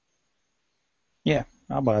 Yeah,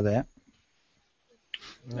 I'll buy that.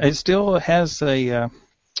 It still has a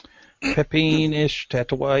pepine-ish,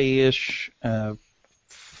 Tatuai-ish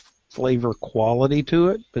flavor quality to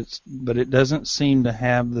it, but it doesn't seem to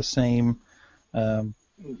have the same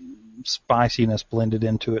spiciness blended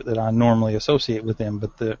into it that I normally associate with them.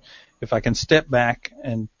 But if I can step back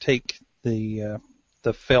and take the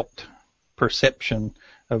felt perception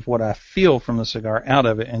of what I feel from the cigar out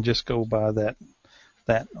of it and just go by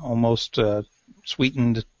that almost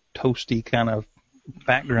sweetened, toasty kind of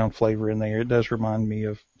background flavor in there, it does remind me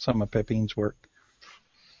of some of Pepine's work.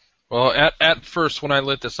 Well, at first when I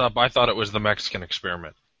lit this up, I thought it was the Mexican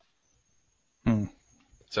experiment.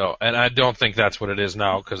 So, and I don't think that's what it is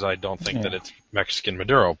now, because I don't think that it's Mexican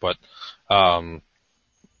Maduro, but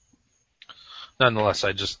nonetheless,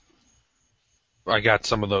 I got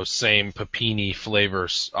some of those same pepini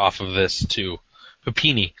flavors off of this too.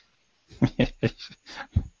 Pepini.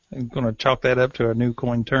 I'm going to chalk that up to a new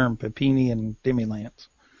coin term, Pepini and Demi-Lance.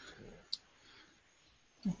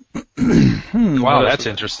 Wow, that's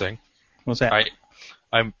interesting. What's that?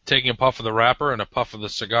 I'm taking a puff of the wrapper and a puff of the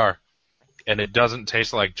cigar, and it doesn't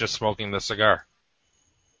taste like just smoking the cigar.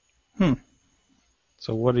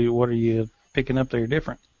 So what are you picking up there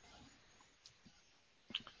different?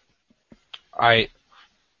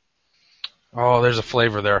 There's a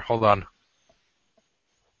flavor there. Hold on.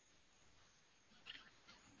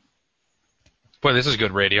 Boy, this is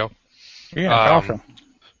good radio. Yeah, awesome.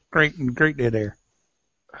 Great dead air.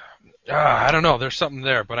 I don't know. There's something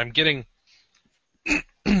there, but I'm getting.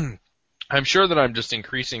 I'm sure that I'm just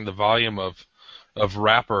increasing the volume of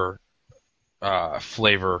wrapper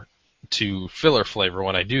flavor to filler flavor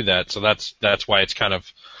when I do that. So that's why it's kind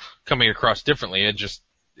of coming across differently.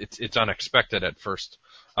 It's unexpected at first.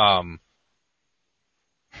 I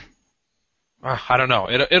don't know.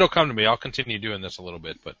 It'll come to me. I'll continue doing this a little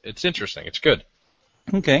bit, but it's interesting. It's good.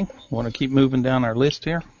 Okay. Want to keep moving down our list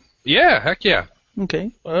here? Yeah, heck yeah.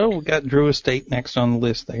 Okay. Well, we got Drew Estate next on the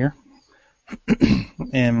list there.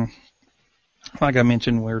 And like I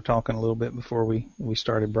mentioned, we were talking a little bit before we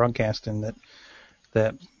started broadcasting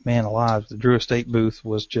that man alive, the Drew Estate booth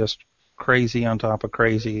was just crazy on top of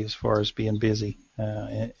crazy as far as being busy.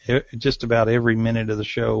 Just about every minute of the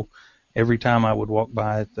show, every time I would walk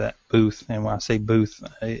by that booth, and when I say booth,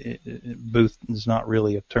 booth is not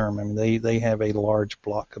really a term. I mean, they have a large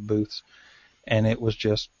block of booths, and it was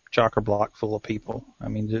just chock-a-block full of people. I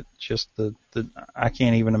mean, just I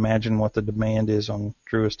can't even imagine what the demand is on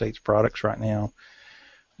Drew Estate's products right now.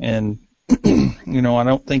 And, you know, I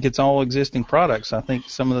don't think it's all existing products. I think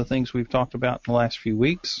some of the things we've talked about in the last few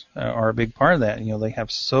weeks are a big part of that. You know, they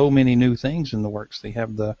have so many new things in the works. They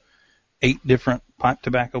have the 8 different pipe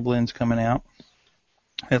tobacco blends coming out,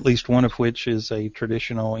 at least one of which is a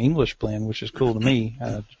traditional English blend, which is cool to me.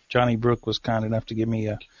 Johnny Brook was kind enough to give me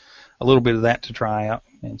a little bit of that to try out,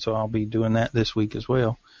 and so I'll be doing that this week as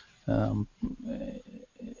well. It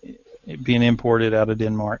being imported out of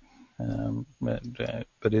Denmark,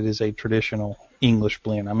 but it is a traditional English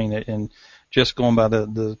blend. I mean, and just going by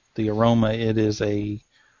the aroma, it is a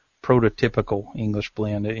prototypical English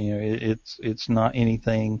blend. It's not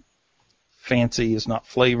anything fancy. It's not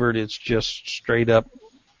flavored. It's just straight up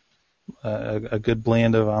a good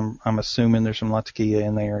blend of. I'm assuming there's some Latakia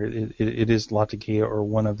in there. It is Latakia or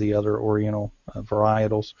one of the other Oriental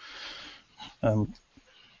varietals.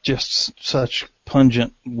 Just such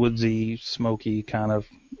pungent, woodsy, smoky kind of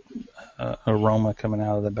aroma coming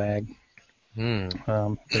out of the bag. They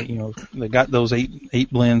got those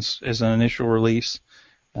eight blends as an initial release.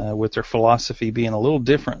 With their philosophy being a little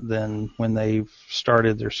different than when they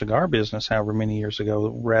started their cigar business however many years ago,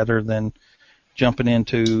 rather than jumping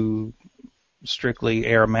into strictly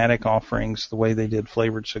aromatic offerings the way they did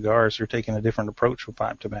flavored cigars. They're taking a different approach with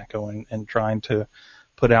pipe tobacco and trying to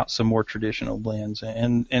put out some more traditional blends.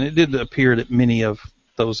 And it did appear that many of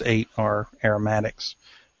those 8 are aromatics,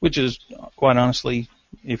 which is quite honestly,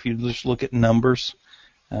 if you just look at numbers,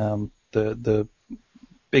 the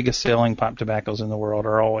biggest selling pipe tobaccos in the world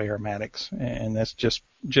are all aromatics, and that's just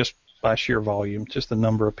by sheer volume, just the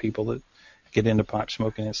number of people that get into pipe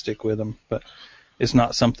smoking and stick with them. But it's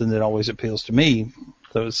not something that always appeals to me,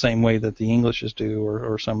 the same way that the Englishes do,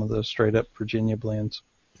 or some of the straight up Virginia blends.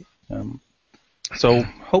 So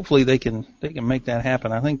hopefully they can make that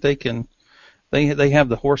happen. I think they can. They have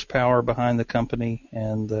the horsepower behind the company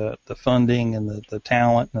and the funding and the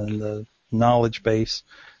talent and the knowledge base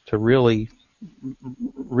to really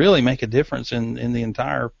make a difference in the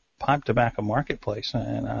entire pipe tobacco marketplace.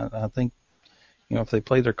 And I think, you know, if they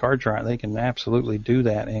play their cards right, they can absolutely do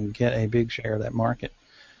that and get a big share of that market.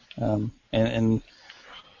 And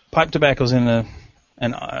pipe tobacco's in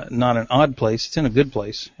not an odd place. It's in a good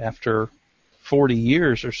place. After 40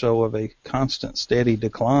 years or so of a constant, steady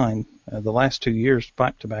decline, the last 2 years,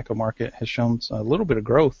 pipe tobacco market has shown a little bit of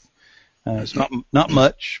growth. It's not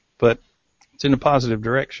much, but it's in a positive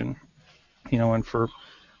direction. You know, and for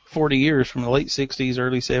 40 years, from the late 60s,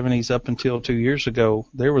 early 70s up until 2 years ago,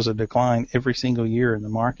 there was a decline every single year in the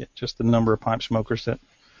market. Just the number of pipe smokers that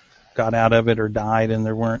got out of it or died, and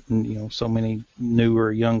there weren't, you know, so many new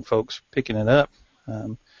or young folks picking it up.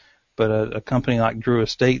 But a company like Drew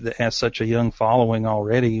Estate that has such a young following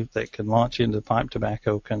already that can launch into pipe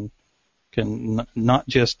tobacco can not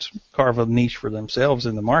just carve a niche for themselves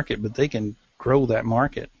in the market, but they can grow that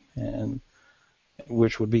market, and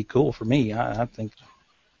which would be cool for me. I think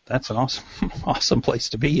that's an awesome place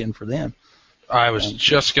to be in for them. I was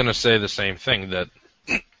just going to say the same thing, that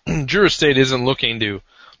Drew Estate isn't looking to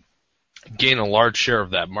gain a large share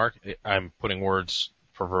of that market. I'm putting words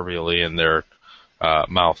proverbially in their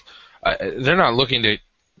mouth. They're not looking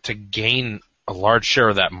to gain a large share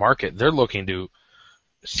of that market. They're looking to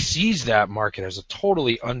seize that market as a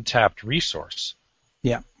totally untapped resource.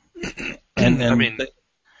 Yeah. And I mean,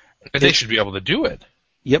 they should be able to do it.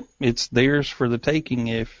 Yep, it's theirs for the taking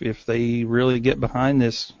if they really get behind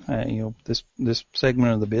this, this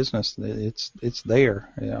segment of the business. It's there.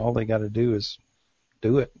 All they got to do is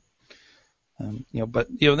do it.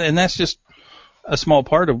 And that's just a small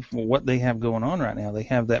part of what they have going on right now. They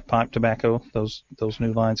have that pipe tobacco, those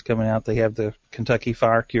new lines coming out. They have the Kentucky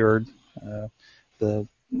Fire Cured,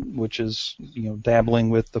 which is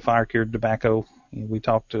dabbling with the fire cured tobacco.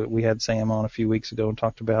 We had Sam on a few weeks ago and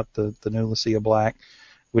talked about the new Lucia Black.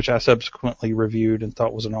 which I subsequently reviewed and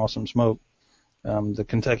thought was an awesome smoke. The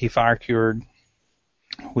Kentucky Fire Cured,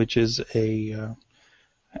 which is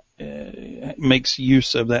makes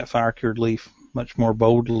use of that fire cured leaf much more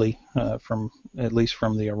boldly, at least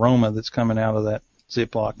from the aroma that's coming out of that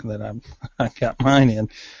Ziploc that I got mine in.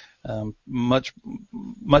 Much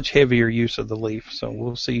heavier use of the leaf. So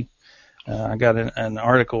we'll see. I got an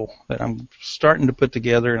article that I'm starting to put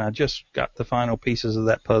together, and I just got the final pieces of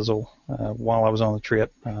that puzzle while I was on the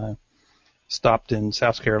trip. I stopped in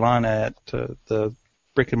South Carolina at the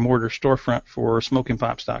brick and mortar storefront for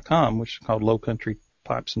smokingpipes.com, which is called Low Country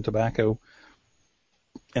Pipes and Tobacco.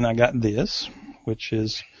 And I got this, which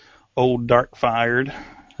is Old Dark Fired.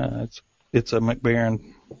 It's a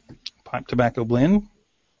McBaron pipe tobacco blend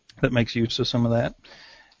that makes use of some of that.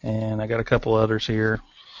 And I got a couple others here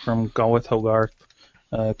from Galwith Hogarth,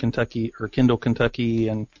 Kentucky, or Kendall, Kentucky,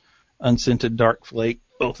 and Unscented Dark Flake.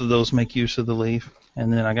 Both of those make use of the leaf.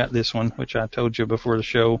 And then I got this one, which I told you before the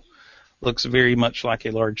show, looks very much like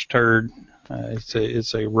a large turd.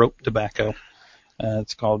 It's a rope tobacco.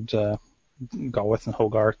 It's called Galwith and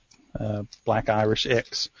Hogarth Black Irish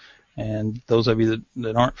X. And those of you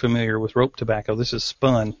that aren't familiar with rope tobacco, this is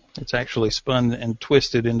spun. It's actually spun and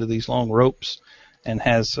twisted into these long ropes, and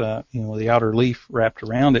has the outer leaf wrapped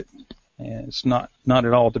around it. And it's not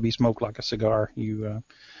at all to be smoked like a cigar. You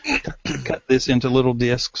cut this into little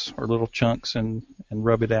discs or little chunks and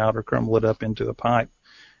rub it out or crumble it up into a pipe.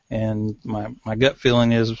 And my gut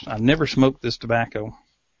feeling is I've never smoked this tobacco,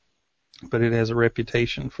 but it has a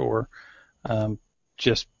reputation for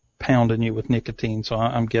just pounding you with nicotine. So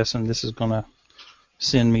I'm guessing this is going to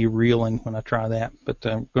send me reeling when I try that. But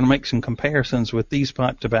I'm going to make some comparisons with these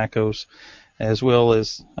pipe tobaccos, as well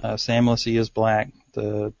as Sam Lucia's Black,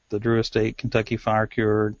 the Drew Estate Kentucky Fire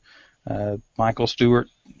Cured. Michael Stewart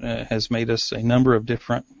has made us a number of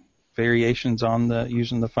different variations on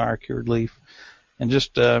using the fire cured leaf, and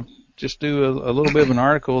just do a little bit of an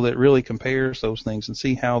article that really compares those things and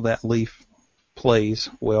see how that leaf plays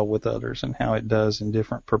well with others and how it does in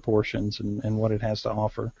different proportions and what it has to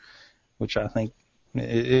offer, which I think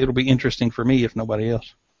it'll be interesting for me if nobody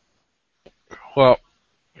else. Well,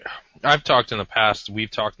 I've talked in the past, we've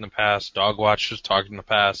talked in the past, Dogwatch has talked in the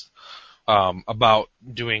past about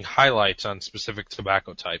doing highlights on specific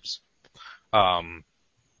tobacco types. Be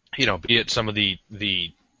it some of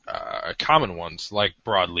the common ones like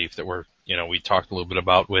broadleaf that we talked a little bit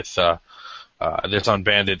about with this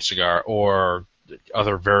Unbanded cigar, or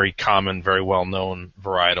other very common, very well-known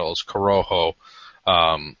varietals, Corojo,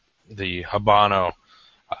 the Habano,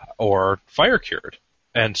 or fire cured.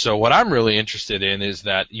 And so what I'm really interested in is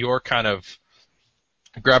that you're kind of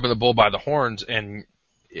grabbing the bull by the horns and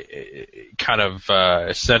kind of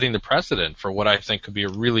setting the precedent for what I think could be a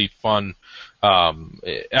really fun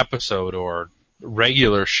episode or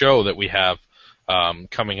regular show that we have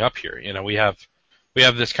coming up here. We have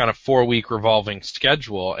this kind of 4-week revolving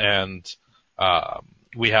schedule, and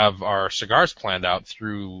we have our cigars planned out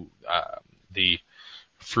through the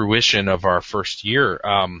fruition of our first year.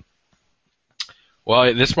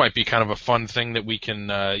 Well, this might be kind of a fun thing that we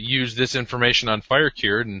can use this information on fire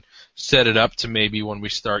cured and set it up to maybe when we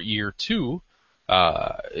start year 2,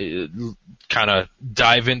 kind of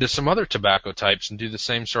dive into some other tobacco types and do the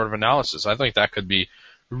same sort of analysis. I think that could be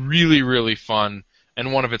really, really fun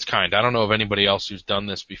and one of its kind. I don't know of anybody else who's done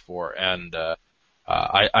this before, and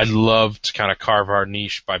I'd love to kind of carve our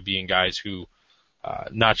niche by being guys who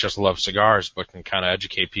not just love cigars, but can kind of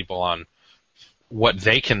educate people on what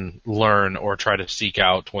they can learn or try to seek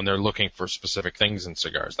out when they're looking for specific things in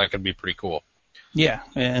cigars. That could be pretty cool. Yeah,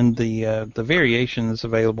 and the variations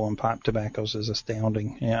available in pipe tobaccos is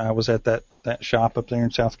astounding. Yeah, I was at that shop up there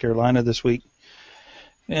in South Carolina this week,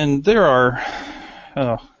 and there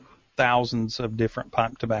are thousands of different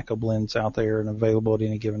pipe tobacco blends out there and available at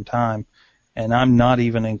any given time. And I'm not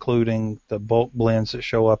even including the bulk blends that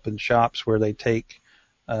show up in shops where they take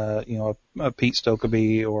a Pete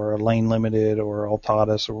Stokeby or a Lane Limited or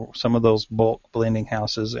Altadas or some of those bulk blending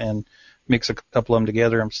houses and mix a couple of them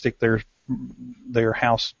together and stick their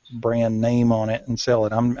house brand name on it and sell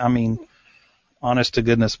it. I mean, honest to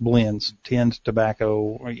goodness blends, tinned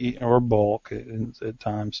tobacco or bulk at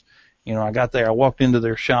times. I got there, I walked into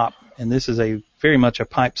their shop, and this is very much a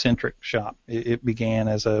pipe-centric shop. It began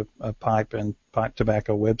as a pipe and pipe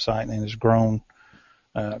tobacco website and has grown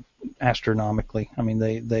astronomically. I mean,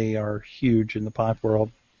 they are huge in the pipe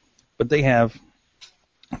world. But they have,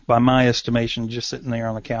 by my estimation, just sitting there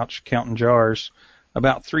on the couch counting jars,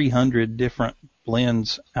 about 300 different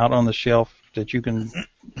blends out on the shelf that you can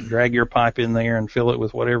drag your pipe in there and fill it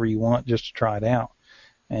with whatever you want just to try it out.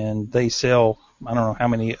 And they sell I don't know how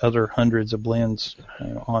many other hundreds of blends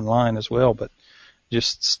online as well, but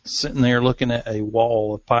just sitting there looking at a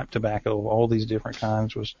wall of pipe tobacco of all these different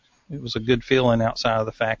kinds it was a good feeling outside of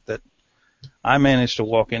the fact that I managed to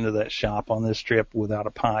walk into that shop on this trip without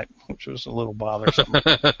a pipe, which was a little bothersome.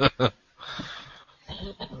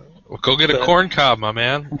 Well, go get a corn cob, my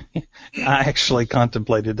man. I actually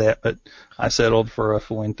contemplated that, but I settled for a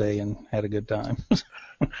Fuente and had a good time.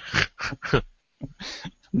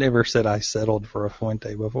 Never said I settled for a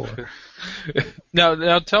Fuente before.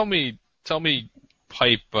 Now tell me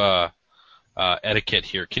pipe etiquette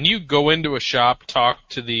here. Can you go into a shop, talk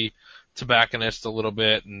to the tobacconist a little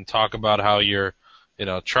bit, and talk about how you're,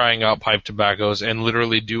 trying out pipe tobaccos, and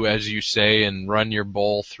literally do as you say and run your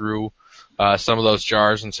bowl through some of those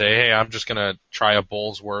jars and say, hey, I'm just gonna try a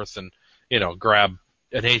bowl's worth and grab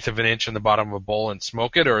an eighth of an inch in the bottom of a bowl and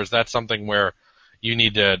smoke it, or is that something where you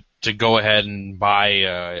need to go ahead and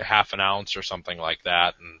buy half an ounce or something like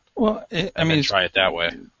that and try it that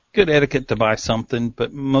way? Good etiquette to buy something,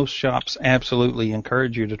 but most shops absolutely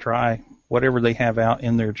encourage you to try whatever they have out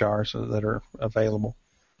in their jars that are available.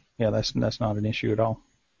 Yeah, that's not an issue at all.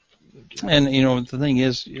 And the thing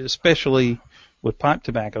is, especially with pipe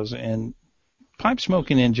tobaccos and pipe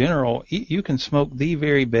smoking in general, you can smoke the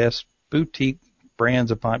very best boutique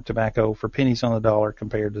brands of pipe tobacco for pennies on the dollar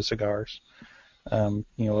compared to cigars.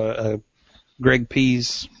 Greg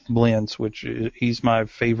P's blends, which he's my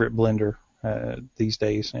favorite blender these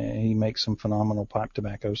days, and he makes some phenomenal pipe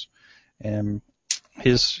tobaccos. And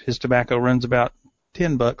his tobacco runs about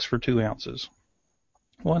 $10 for 2 ounces.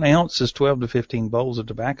 1 ounce is 12 to 15 bowls of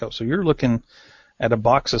tobacco, so you're looking at a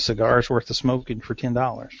box of cigars worth of smoking for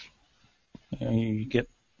 $10. You get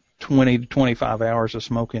 20 to 25 hours of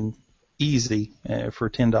smoking easy for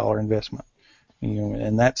a $10 investment.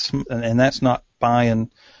 And that's not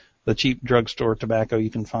buying the cheap drugstore tobacco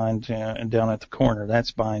you can find down at the corner.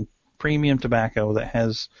 That's buying premium tobacco that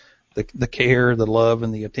has the care, the love,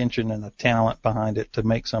 and the attention and the talent behind it to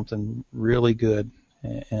make something really good.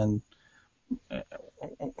 And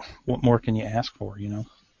what more can you ask for,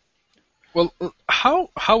 Well,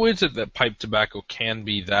 how is it that pipe tobacco can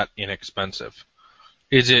be that inexpensive?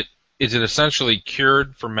 Is it essentially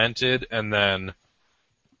cured, fermented, and then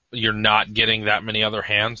you're not getting that many other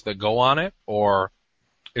hands that go on it, or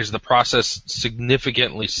is the process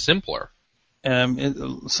significantly simpler?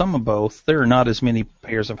 Some of both. There are not as many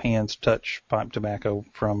pairs of hands touch pipe tobacco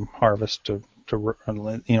from harvest to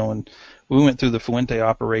and we went through the Fuente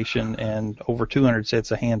operation, and over 200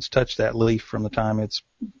 sets of hands touch that leaf from the time it's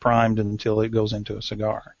primed until it goes into a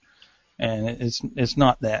cigar. And it's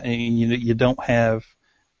not that. You don't have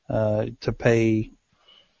to pay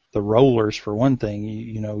the rollers for one thing.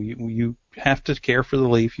 You have to care for the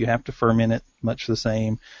leaf. You have to ferment it much the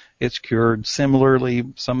same. It's cured similarly,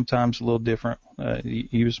 sometimes a little different. You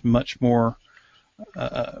use much more.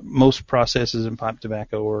 Most processes in pipe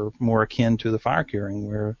tobacco are more akin to the fire curing,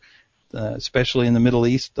 where, especially in the Middle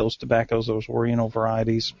East, those tobaccos, those Oriental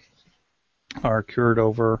varieties, are cured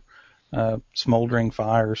over smoldering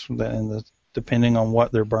fires, and depending on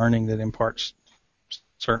what they're burning, that imparts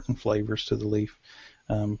certain flavors to the leaf.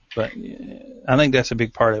 But I think that's a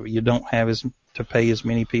big part of it. You don't have to pay as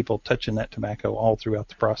many people touching that tobacco all throughout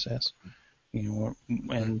the process.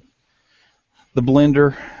 And the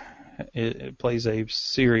blender, it plays a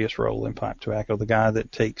serious role in pipe tobacco. The guy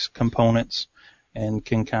that takes components and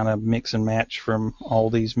can kind of mix and match from all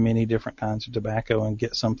these many different kinds of tobacco and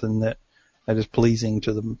get something that is pleasing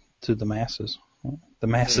to the masses. The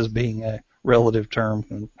masses being a relative term,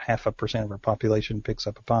 and 0.5% of our population picks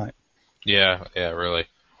up a pipe. Yeah, really.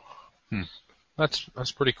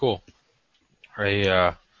 That's pretty cool.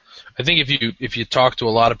 I think if you talk to a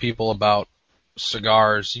lot of people about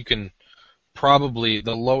cigars, you can probably,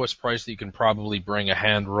 the lowest price that you can probably bring a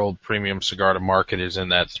hand-rolled premium cigar to market is in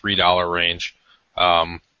that $3 range.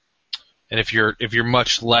 And if you're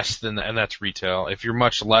much less than that, and that's retail, if you're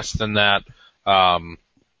much less than that,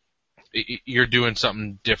 you're doing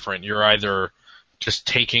something different. You're either just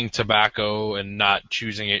taking tobacco and not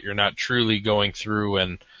choosing it. You're not truly going through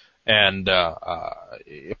and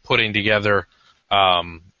putting together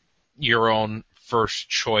your own first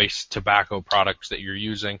choice tobacco products that you're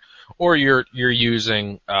using, or you're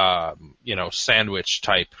using sandwich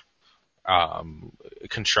type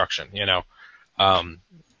construction.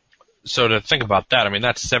 So to think about that, I mean,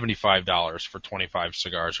 that's $75 for 25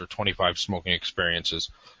 cigars or 25 smoking experiences,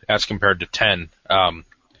 as compared to 10.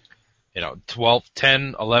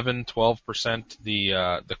 10, 11, 12%.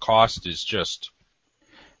 The cost is just,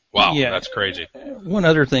 wow, yeah. That's crazy. One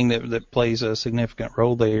other thing that plays a significant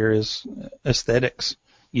role there is aesthetics.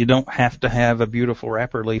 you don't have to have a beautiful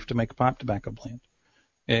wrapper leaf to make a pipe tobacco blend.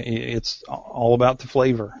 It's all about the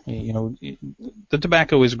flavor. You know, the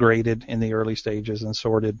tobacco is graded in the early stages and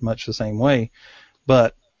sorted much the same way,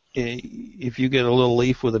 but if you get a little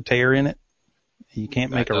leaf with a tear in it, you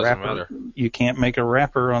can't make a wrapper. Matter. You can't make a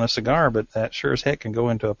wrapper on a cigar, but that sure as heck can go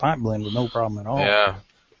into a pipe blend with no problem at all.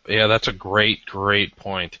 Yeah, that's a great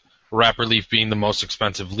point. Wrapper leaf being the most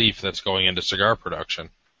expensive leaf that's going into cigar production.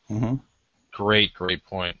 Mm-hmm. Great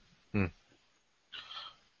point.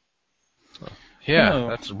 Yeah,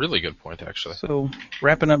 that's a really good point, actually. So,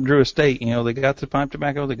 wrapping up Drew Estate, you know, they got the pipe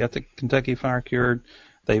tobacco, they got the Kentucky Fire Cured,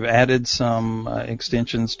 they've added some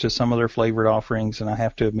extensions to some of their flavored offerings, and I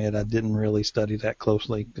have to admit I didn't really study that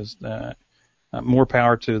closely because more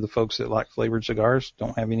power to the folks that like flavored cigars.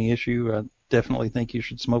 Don't have any issue. I definitely think you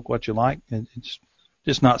should smoke what you like. It's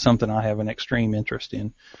just not something I have an extreme interest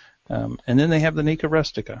in. And then they have the Nica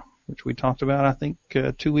Rustica, which we talked about, I think,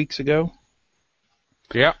 2 weeks ago.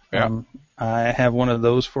 Yeah. I have one of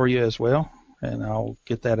those for you as well, and I'll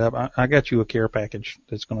get that up. I got you a care package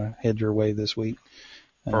that's going to head your way this week.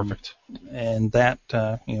 Perfect. And that,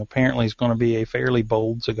 apparently is going to be a fairly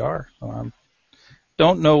bold cigar.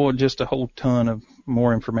 Don't know just a whole ton of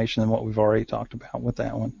more information than what we've already talked about with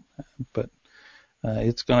that one, but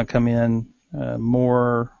it's going to come in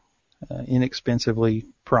more inexpensively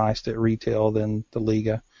priced at retail than the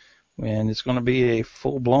Liga. And it's going to be a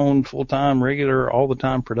full-blown, full-time, regular,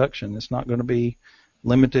 all-the-time production. It's not going to be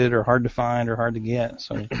limited or hard to find or hard to get.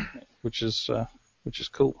 So, which is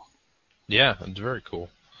cool. Yeah, it's very cool.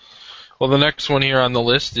 Well, the next one here on the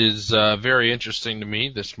list is very interesting to me.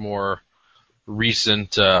 This more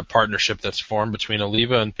recent partnership that's formed between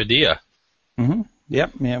Oliva and Padilla. Mm-hmm.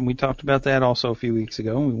 Yep. Yeah, we talked about that also a few weeks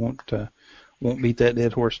ago. We won't beat that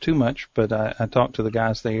dead horse too much, but I talked to the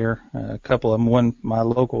guys there, a couple of them. One, my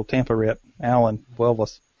local Tampa rep, Alan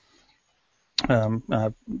Welveth.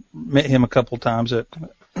 I met him a couple times at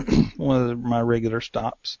one of my regular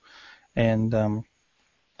stops, and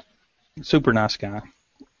super nice guy.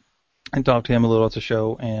 I talked to him a little at the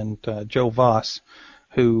show, and Joe Voss,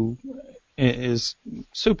 who is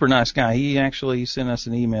super nice guy. He actually sent us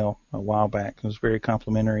an email a while back. It was very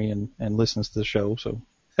complimentary and listens to the show, so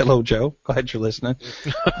hello, Joe. Glad you're listening.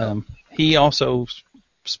 He also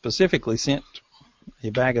specifically sent a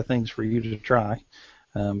bag of things for you to try.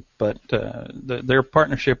 But their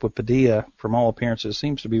partnership with Padilla, from all appearances,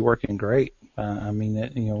 seems to be working great.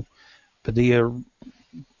 Padilla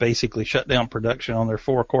basically shut down production on their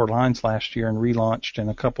 4 core lines last year and relaunched, and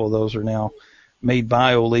a couple of those are now made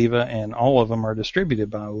by Oliva, and all of them are distributed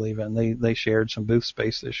by Oliva, and they shared some booth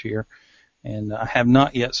space this year. And I have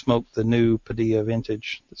not yet smoked the new Padilla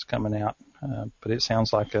Vintage that's coming out, but it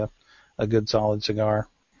sounds like a good solid cigar.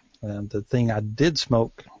 The thing I did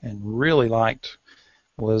smoke and really liked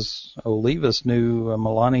was Oliva's new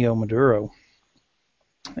Melanio Maduro.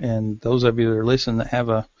 And those of you that are listening that have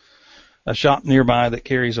a shop nearby that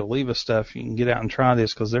carries Oliva stuff, you can get out and try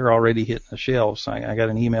this because they're already hitting the shelves. I got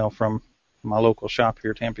an email from my local shop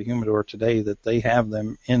here, Tampa Humidor, today that they have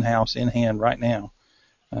them in-house, in hand right now.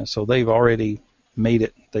 So they've already made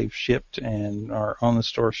it. They've shipped and are on the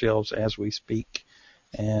store shelves as we speak.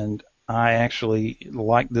 And I actually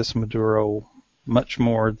like this Maduro much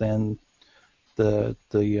more than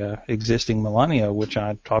the existing Melanio, which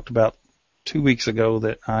I talked about 2 weeks ago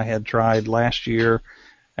that I had tried last year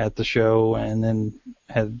at the show and then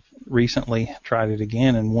had recently tried it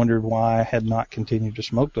again and wondered why I had not continued to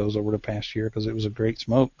smoke those over the past year because it was a great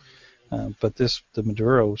smoke. But the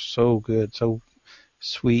Maduro is so good, so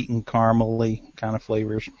sweet and caramely kind of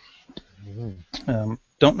flavors.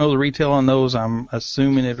 Don't know the retail on those. I'm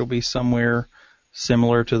assuming it'll be somewhere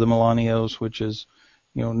similar to the Melanios, which is,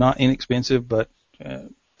 not inexpensive, but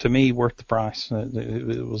to me worth the price.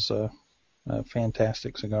 It was a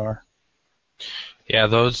fantastic cigar. Yeah,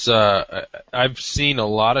 those I've seen a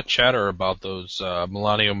lot of chatter about those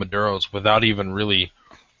Melanio Maduros without even really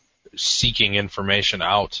seeking information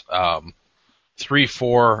out.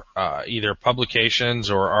 3-4 either publications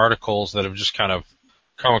or articles that have just kind of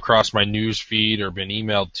come across my news feed or been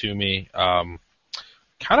emailed to me.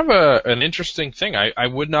 Kind of an interesting thing. I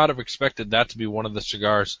would not have expected that to be one of the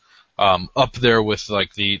cigars up there with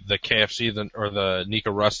like the KFC or the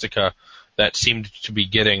Nica Rustica that seemed to be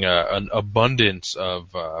getting an abundance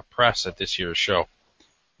of press at this year's show.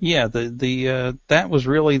 Yeah, that was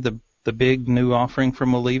really the big new offering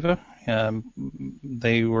from Oliva.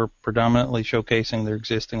 They were predominantly showcasing their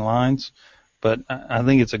existing lines, but I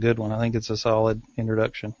think it's a good one. I think it's a solid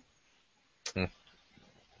introduction.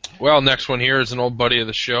 Well, next one here is an old buddy of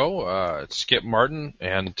the show. It's Skip Martin,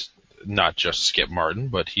 and not just Skip Martin,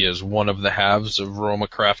 but he is one of the halves of Roma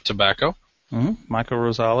Craft Tobacco. Mm-hmm. Michael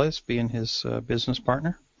Rosales being his business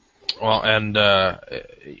partner. Well, and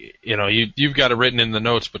you've got it written in the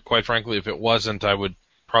notes, but quite frankly, if it wasn't, I would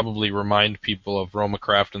probably remind people of Roma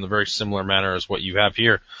Craft in the very similar manner as what you have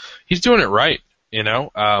here. He's doing it right,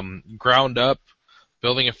 ground up,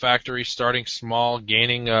 building a factory, starting small,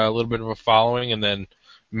 gaining a little bit of a following, and then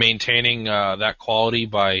maintaining that quality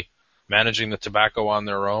by managing the tobacco on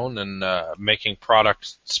their own and making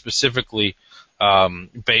products specifically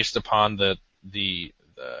based upon the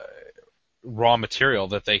raw material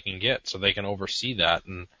that they can get, so they can oversee that.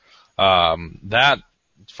 And that,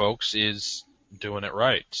 folks, is doing it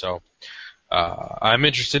right. So I'm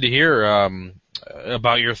interested to hear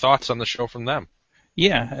about your thoughts on the show from them.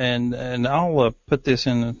 Yeah, and I'll put this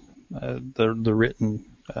in the written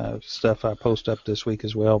stuff I post up this week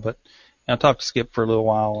as well. But I talked to Skip for a little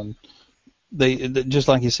while, and they just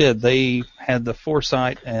like you said, they had the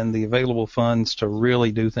foresight and the available funds to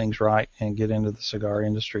really do things right and get into the cigar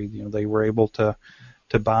industry. They were able to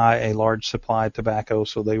buy a large supply of tobacco,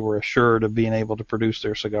 so they were assured of being able to produce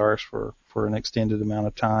their cigars for an extended amount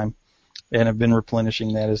of time, and have been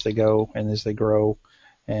replenishing that as they go and as they grow.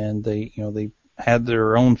 And they had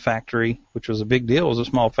their own factory, which was a big deal. It was a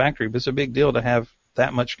small factory, but it's a big deal to have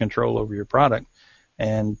that much control over your product.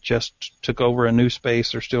 And just took over a new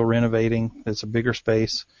space. They're still renovating. It's a bigger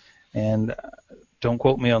space. And don't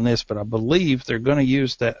quote me on this, but I believe they're going to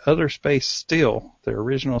use that other space still, their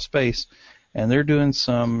original space, and they're doing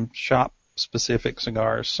some shop-specific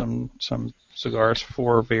cigars, some cigars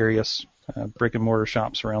for various brick-and-mortar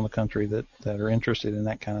shops around the country that are interested in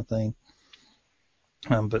that kind of thing.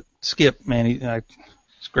 But Skip, man, he's a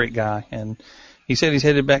great guy, and he said he's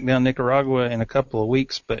headed back down Nicaragua in a couple of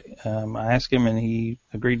weeks, but I asked him, and he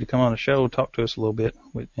agreed to come on the show, talk to us a little bit,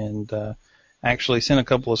 and actually sent a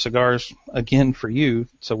couple of cigars again for you,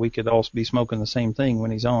 so we could all be smoking the same thing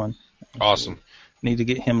when he's on. Awesome. So need to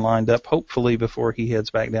get him lined up, hopefully before he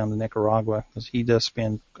heads back down to Nicaragua, because he does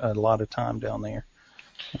spend a lot of time down there.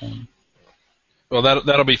 Well,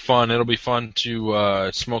 that'll be fun. It'll be fun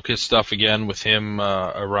to smoke his stuff again with him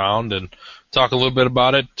around and talk a little bit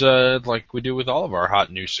about it, like we do with all of our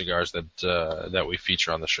hot new cigars that we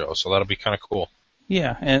feature on the show. So that'll be kind of cool.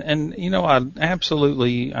 Yeah, and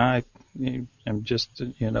I am just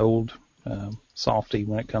an old softy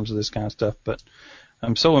when it comes to this kind of stuff, but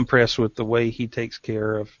I'm so impressed with the way he takes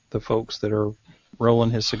care of the folks that are rolling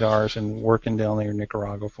his cigars and working down there in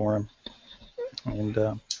Nicaragua for him.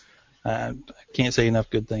 And I can't say enough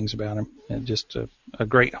good things about him. Just a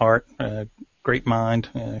great heart, a great mind,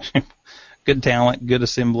 good talent, good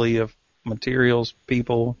assembly of materials,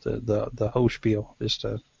 people, the whole spiel. Just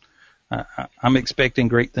I'm expecting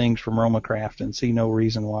great things from Roma Craft and see no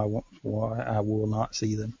reason why I will not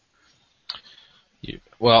see them.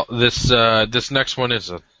 Well, this next one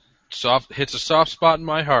hits a soft spot in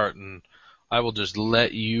my heart, and I will just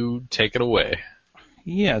let you take it away.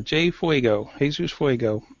 Yeah, Jesus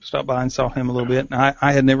Fuego. Stopped by and saw him a little bit. And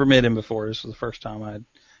I had never met him before. This was the first time I'd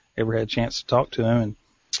ever had a chance to talk to him.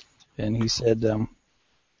 And he said,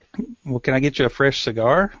 well, can I get you a fresh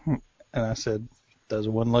cigar? And I said, does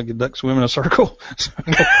a one-legged duck swim in a circle?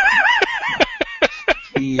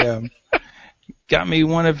 He got me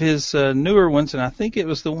one of his newer ones, and I think it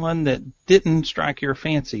was the one that didn't strike your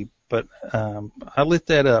fancy. But I lit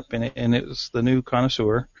that up, and it was the new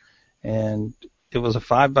Connoisseur. And it was a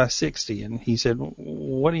 5x60, and he said,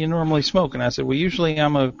 what do you normally smoke? And I said, well, usually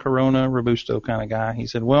I'm a Corona Robusto kind of guy. He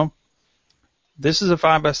said, well, this is a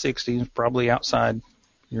 5x60, it's probably outside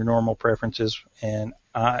your normal preferences, and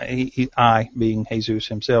I, being Jesus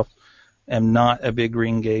himself, am not a big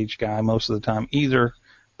green gauge guy most of the time either,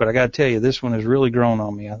 but I got to tell you, this one has really grown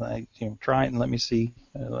on me. I think, try it and let me see,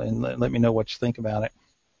 and let me know what you think about it.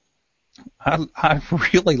 I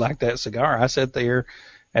really like that cigar. I sat there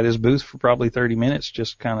at his booth for probably 30 minutes,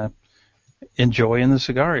 just kind of enjoying the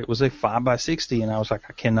cigar. It was a 5x60, and I was like,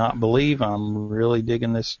 I cannot believe I'm really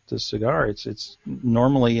digging this cigar. It's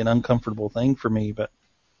normally an uncomfortable thing for me, but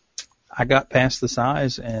I got past the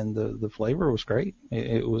size, and the flavor was great.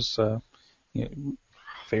 It was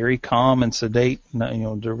very calm and sedate.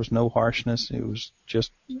 There was no harshness. It was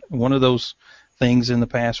just one of those things in the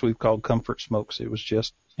past we've called comfort smokes. It was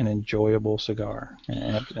just an enjoyable cigar,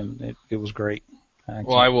 and it was great.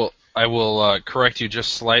 Well, I will correct you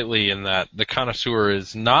just slightly in that the Connoisseur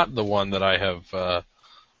is not the one that I have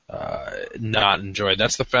not enjoyed.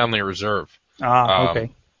 That's the Family Reserve.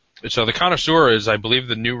 Okay. So the Connoisseur is, I believe,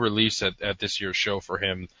 the new release at this year's show for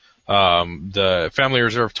him. The Family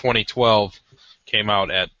Reserve 2012 came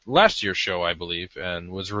out at last year's show, I believe, and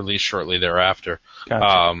was released shortly thereafter.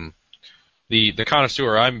 Gotcha. the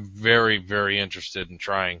connoisseur, I'm very, very interested in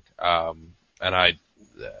trying. And I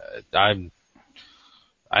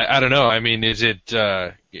don't know. I mean, is it?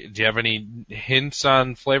 Do you have any hints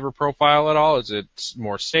on flavor profile at all? Is it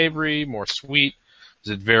more savory, more sweet?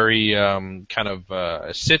 Is it very kind of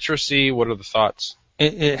citrusy? What are the thoughts?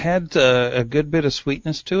 It had a good bit of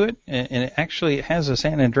sweetness to it, and it has a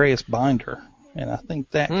San Andreas binder, and I think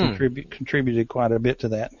that contributed quite a bit to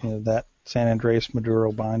that. That San Andreas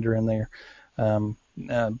Maduro binder in there. I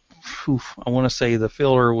want to say the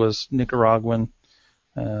filler was Nicaraguan,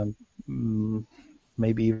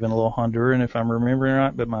 maybe even a little Honduran if I'm remembering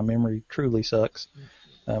right, but my memory truly sucks.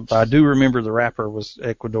 But I do remember the wrapper was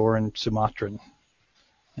Ecuadorian Sumatran.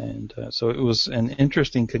 And so it was an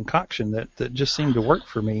interesting concoction that just seemed to work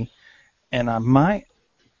for me. And I might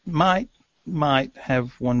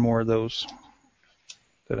have one more of those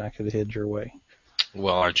that I could head your way.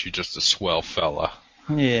 Well, aren't you just a swell fella?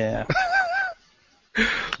 Yeah.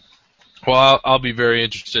 Well, I'll be very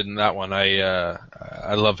interested in that one. I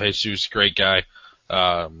love Jesus, great guy,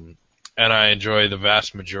 and I enjoy the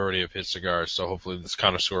vast majority of his cigars. So hopefully this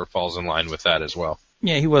connoisseur falls in line with that as well.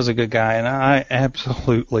 Yeah, he was a good guy, and I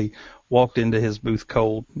absolutely walked into his booth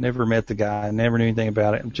cold. Never met the guy, never knew anything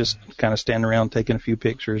about it. Just kind of standing around taking a few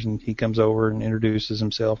pictures, and he comes over and introduces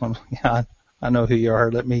himself. I'm like, yeah, I know who you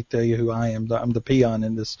are. Let me tell you who I am. I'm the peon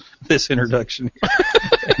in this introduction.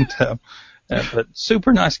 But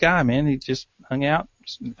super nice guy, man. He just hung out,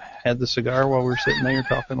 had the cigar while we were sitting there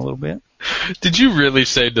talking a little bit. Did you really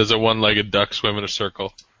say, does a one-legged duck swim in a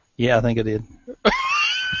circle? Yeah, I think I did.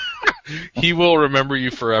 He will remember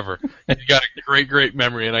you forever. You got a great, great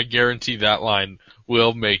memory, and I guarantee that line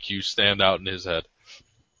will make you stand out in his head.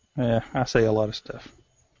 Yeah, I say a lot of stuff.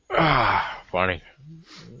 Funny.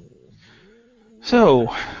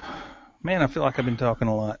 So, man, I feel like I've been talking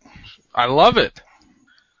a lot. I love it.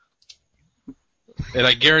 And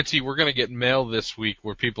I guarantee we're going to get mail this week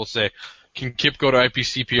where people say, can Kip go to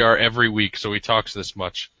IPCPR every week so he talks this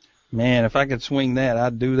much? Man, if I could swing that,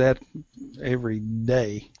 I'd do that every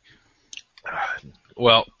day.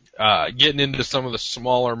 Well, getting into some of the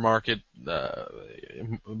smaller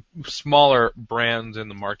brands in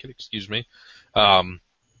the market, excuse me.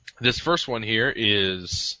 This first one here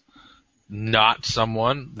is not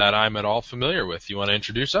someone that I'm at all familiar with. You want to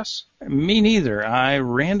introduce us? Me neither. I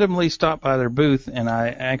randomly stopped by their booth, and I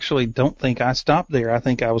actually don't think I stopped there. I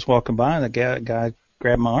think I was walking by, and the guy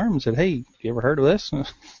grabbed my arm and said, "Hey, you ever heard of this?"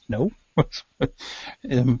 No.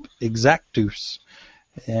 Exactus.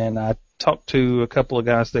 And I talked to a couple of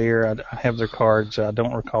guys there. I have their cards. I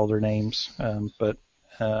don't recall their names, but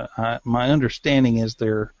my understanding is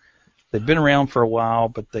they've been around for a while,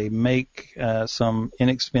 but they make some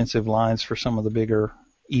inexpensive lines for some of the bigger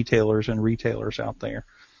e-tailers and retailers out there.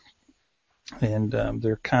 And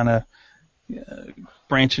they're kind of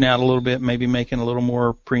branching out a little bit, maybe making a little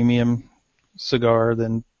more premium cigar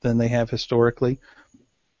than they have historically.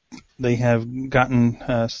 They have gotten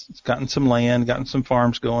some land, gotten some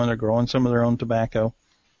farms going. They're growing some of their own tobacco.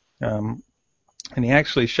 And he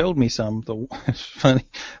actually showed me some. It's funny.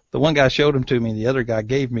 The one guy showed them to me, and the other guy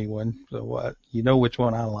gave me one. So you know which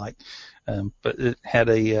one I like. But it had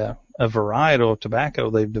a varietal of tobacco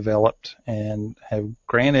they've developed and have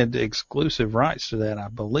granted exclusive rights to that, I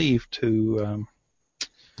believe, to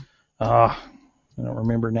I don't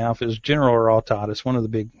remember now if it was General or Autot. It's one of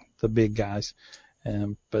the big guys.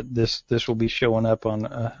 But this will be showing up on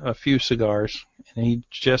a few cigars, and he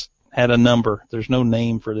just had a number. There's no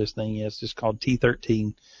name for this thing yet. It's just called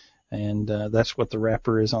T13, and that's what the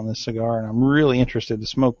wrapper is on this cigar. And I'm really interested to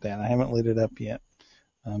smoke that. I haven't lit it up yet,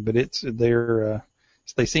 but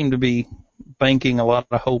they seem to be banking a lot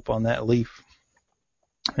of hope on that leaf,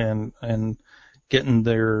 and getting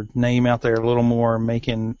their name out there a little more,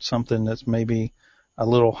 making something that's maybe a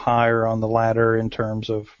little higher on the ladder in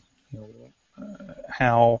terms of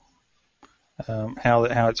how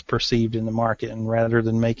it's perceived in the market, and rather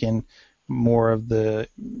than making more of the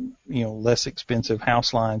less expensive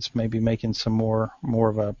house lines, maybe making some more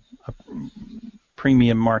of a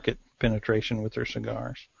premium market penetration with their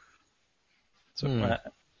cigars. So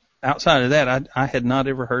outside of that, I had not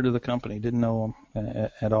ever heard of the company, didn't know them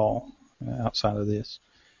at all outside of this.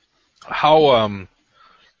 How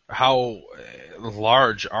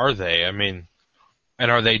large are they? I mean, and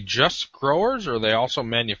are they just growers, or are they also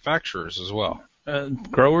manufacturers as well?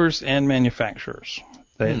 Growers and manufacturers.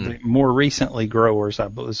 They more recently growers, I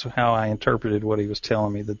believe, is how I interpreted what he was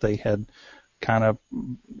telling me, that they had kind of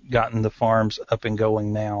gotten the farms up and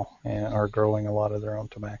going now and are growing a lot of their own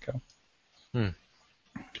tobacco.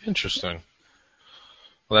 Interesting.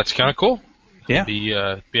 Well, that's kind of cool. Yeah.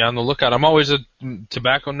 Be on the lookout. I'm always a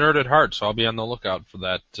tobacco nerd at heart, so I'll be on the lookout for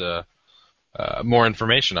that. More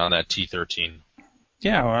information on that T13.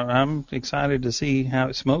 Yeah, I'm excited to see how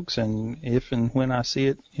it smokes and if and when I see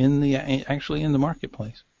it actually in the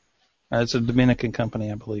marketplace. It's a Dominican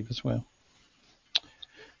company, I believe, as well.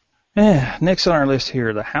 Yeah, next on our list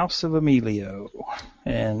here, the House of Emilio.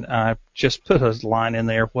 And I just put a line in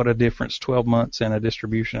there, what a difference 12 months and a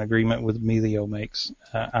distribution agreement with Emilio makes.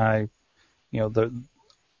 All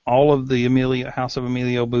of the House of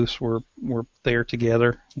Emilio booths were there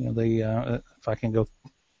together. If I can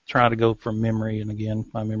try to go from memory, and again,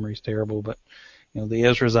 my memory's terrible, but the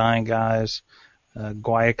Ezra Zion guys,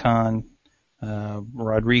 Guayacon,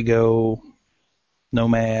 Rodrigo,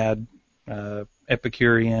 Nomad,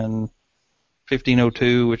 Epicurean,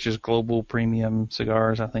 1502, which is Global Premium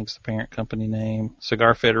Cigars, I think is the parent company name,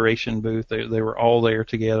 Cigar Federation booth. They were all there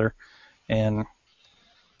together and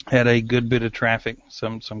had a good bit of traffic.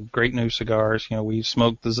 Some great new cigars. We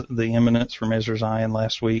smoked the Eminence from Ezra Zion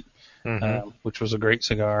last week, which was a great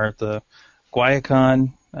cigar. The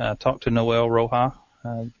Guayacon, talked to Noel Roja,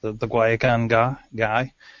 the Guayacon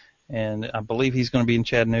guy, and I believe he's going to be in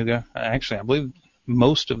Chattanooga. Actually, I believe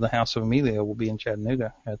most of the House of Emilio will be in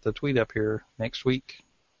Chattanooga at the Tweet Up here next week.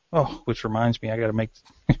 Oh, which reminds me, I got to make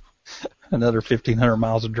another 1,500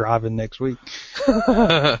 miles of driving next week.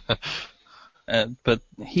 But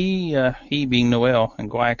he being Noel and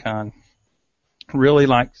Guayacon, really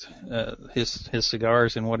liked his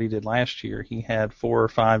cigars and what he did last year. He had 4 or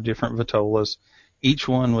 5 different Vitolas. Each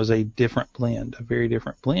one was a different blend, a very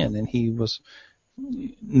different blend, and he was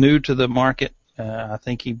new to the market. I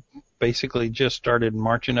think he basically just started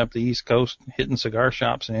marching up the East Coast, hitting cigar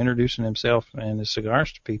shops and introducing himself and his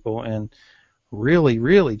cigars to people, and really,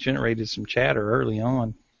 really generated some chatter early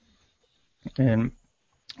on. And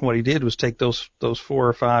what he did was take those 4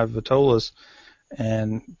 or 5 Vitolas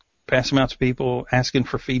and pass them out to people, asking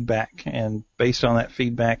for feedback. And based on that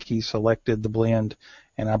feedback, he selected the blend.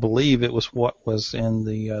 And I believe it was what was in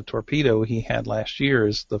the Torpedo he had last year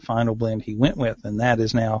is the final blend he went with. And that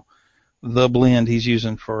is now the blend he's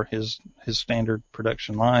using for his standard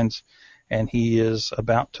production lines. And he is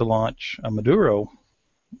about to launch a Maduro.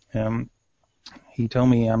 He told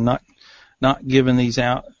me, I'm not giving these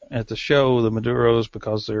out at the show, the Maduros,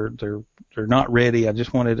 because they're not ready. I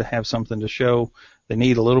just wanted to have something to show. They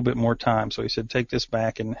need a little bit more time. So he said, take this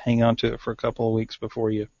back and hang on to it for a couple of weeks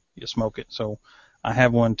before you smoke it. So I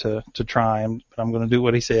have one to try, but I'm going to do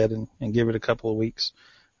what he said and give it a couple of weeks.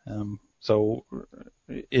 So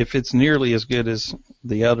if it's nearly as good as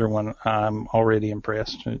the other one, I'm already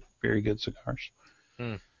impressed. Very good cigars.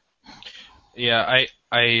 Yeah,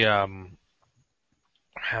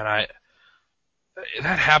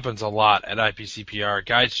 that happens a lot at IPCPR.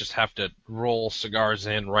 Guys just have to roll cigars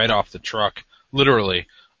in right off the truck, literally.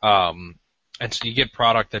 And so you get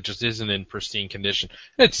product that just isn't in pristine condition.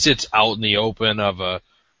 It sits out in the open of a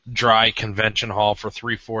dry convention hall for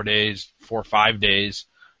 3-4 days, 4 or 5 days.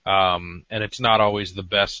 And it's not always the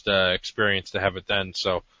best experience to have it then.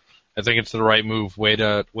 So I think it's the right move. Wait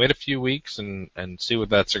a few weeks and see what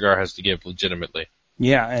that cigar has to give legitimately.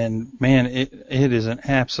 Yeah, and man, it is an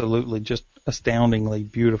absolutely just astoundingly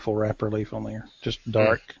beautiful wrapper leaf on there. Just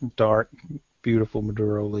dark, beautiful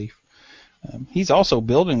Maduro leaf. He's also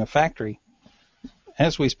building a factory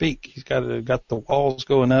as we speak. He's got the walls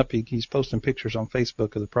going up. He's posting pictures on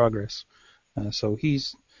Facebook of the progress. So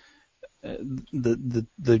he's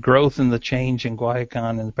the growth and the change in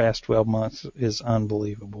Guayacon in the past 12 months is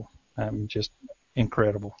unbelievable. Just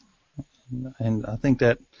incredible. And I think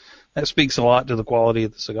that speaks a lot to the quality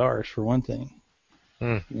of the cigars, for one thing.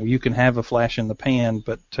 You can have a flash in the pan,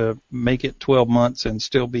 but to make it 12 months and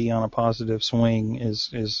still be on a positive swing is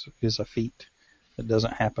a feat. It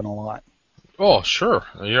doesn't happen a lot. Oh, sure.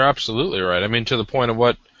 You're absolutely right. I mean, to the point of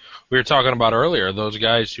what we were talking about earlier, those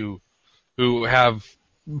guys who have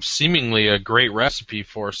seemingly a great recipe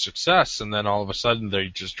for success, and then all of a sudden they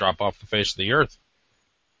just drop off the face of the earth.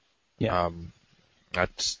 Yeah.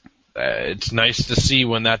 It's nice to see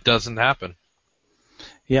when that doesn't happen.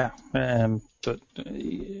 Yeah, but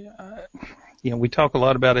we talk a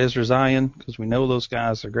lot about Ezra Zion because we know those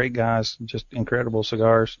guys. They're great guys, just incredible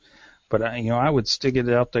cigars. But I would stick it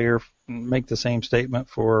out there, make the same statement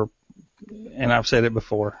and I've said it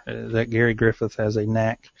before, that Gary Griffith has a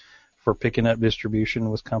knack for picking up distribution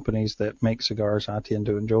with companies that make cigars I tend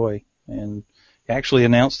to enjoy. And he actually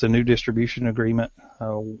announced a new distribution agreement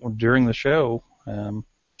during the show. I'm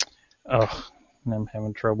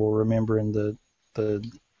having trouble remembering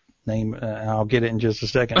the name. I'll get it in just a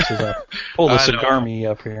second since I pull the Cigar Me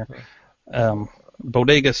up here.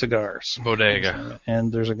 Bodega Cigars. Bodega.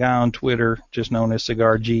 And there's a guy on Twitter just known as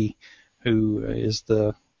Cigar G, who is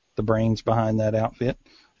the brains behind that outfit.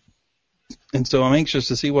 And so I'm anxious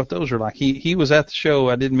to see what those are like. He was at the show.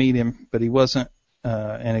 I did meet him, but he wasn't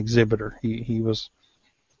an exhibitor. He was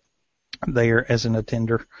there as an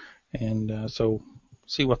attender. And so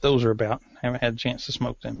see what those are about. Haven't had a chance to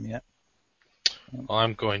smoke them yet. Well,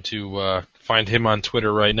 I'm going to find him on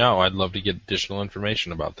Twitter right now. I'd love to get additional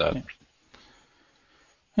information about that.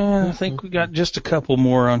 I think we got just a couple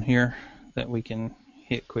more on here that we can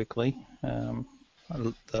hit quickly. The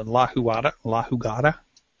La Jugada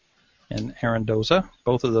and Arandosa.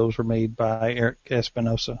 Both of those were made by Eric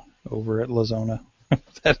Espinosa over at La Zona.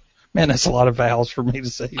 That's a lot of vowels for me to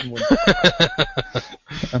say.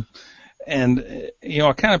 And,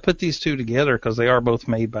 I kind of put these two together because they are both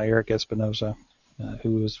made by Eric Espinosa,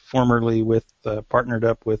 who was formerly partnered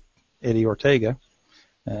up with Eddie Ortega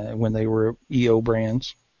when they were EO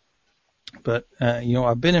brands. But,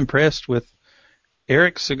 I've been impressed with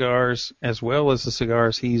Eric's cigars as well as the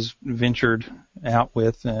cigars he's ventured out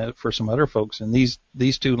with for some other folks. And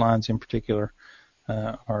these two lines in particular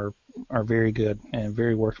are very good and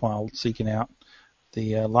very worthwhile seeking out.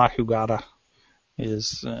 The La Jugada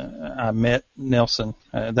is I met Nelson.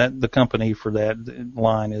 The company for that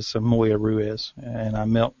line is Moya Ruiz, and I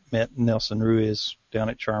met Nelson Ruiz down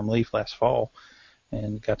at Charm Leaf last fall,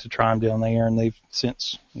 and got to try them down there. And they've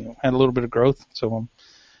since had a little bit of growth, so I'm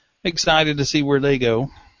excited to see where they go.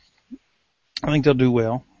 I think they'll do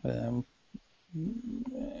well,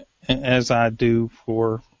 as I do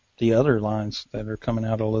for the other lines that are coming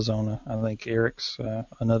out of La Zona. I think Eric's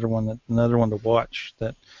another one to watch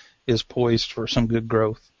that is poised for some good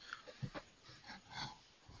growth.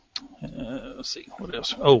 Let's see, what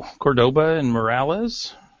else? Oh, Cordoba and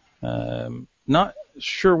Morales. Not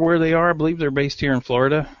sure where they are. I believe they're based here in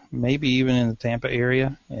Florida, maybe even in the Tampa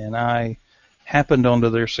area. And I happened onto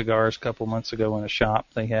their cigars a couple months ago in a shop.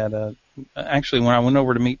 They had actually when I went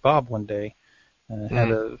over to meet Bob one day,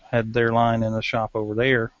 had their line in the shop over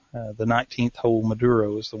there. The 19th hole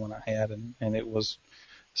Maduro is the one I had, and it was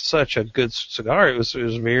such a good cigar. It was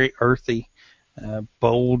very earthy,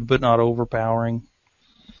 bold but not overpowering,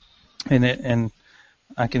 and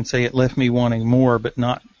I can say it left me wanting more, but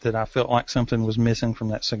not that I felt like something was missing from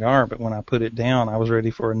that cigar. But when I put it down, I was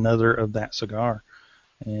ready for another of that cigar,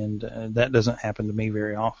 and that doesn't happen to me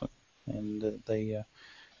very often. And they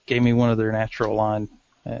gave me one of their natural line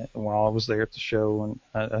while I was there at the show,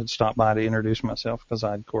 and I'd stopped by to introduce myself because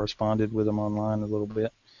I'd corresponded with them online a little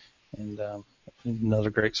bit. And another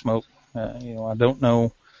great smoke. I don't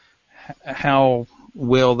know how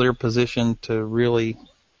well they're positioned to really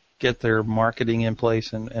get their marketing in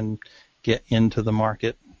place and get into the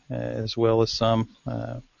market as well as some.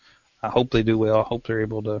 I hope they do well. I hope they're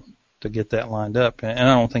able to get that lined up. And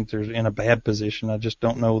I don't think they're in a bad position. I just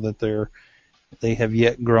don't know that they have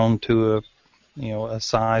yet grown to a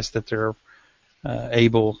size that they're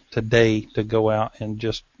able today to go out and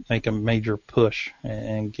just make a major push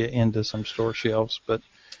and get into some store shelves. But,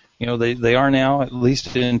 they are now, at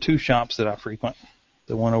least in two shops that I frequent.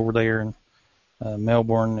 The one over there in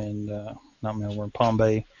Melbourne and, not Melbourne, Palm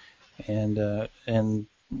Bay, and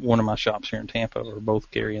one of my shops here in Tampa are both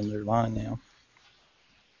carrying their line now.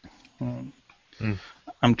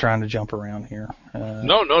 I'm trying to jump around here.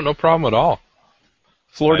 No problem at all.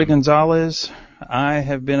 Florida Gonzalez. I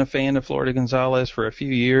have been a fan of Florida Gonzalez for a few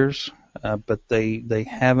years, but they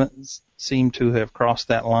haven't seemed to have crossed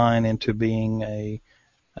that line into being a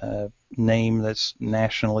name that's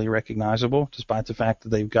nationally recognizable, despite the fact that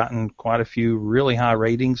they've gotten quite a few really high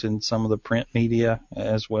ratings in some of the print media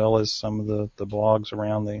as well as some of the blogs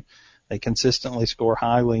around. They consistently score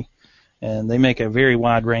highly, and they make a very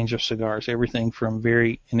wide range of cigars, everything from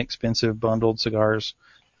very inexpensive bundled cigars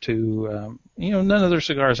to, none of their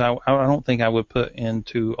cigars I don't think I would put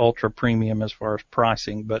into ultra premium as far as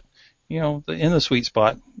pricing, but, in the sweet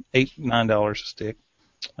spot, $8, $9 a stick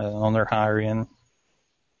on their higher end.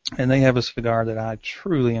 And they have a cigar that I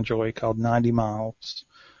truly enjoy called 90 Miles.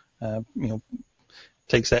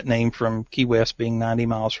 Takes that name from Key West being 90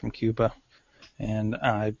 miles from Cuba. And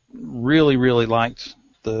I really, really liked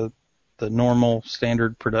the normal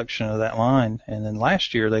standard production of that line. And then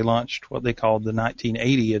last year they launched what they called the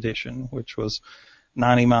 1980 edition, which was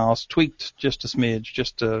 90 miles tweaked just a smidge,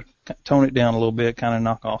 just to tone it down a little bit, kind of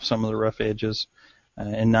knock off some of the rough edges.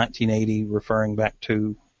 In 1980, referring back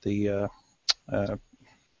to the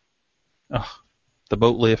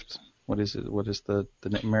boat lift. What is it? What is the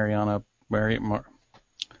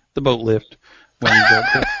boat lift when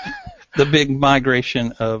the big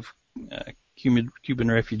migration of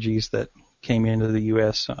Cuban refugees that came into the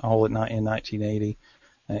U.S. all in 1980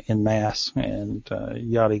 in mass, and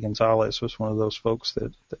Yadi Gonzalez was one of those folks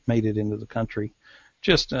that made it into the country.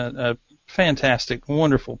 Just a fantastic,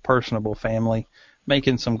 wonderful, personable family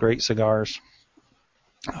making some great cigars.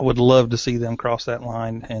 I would love to see them cross that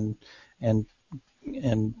line and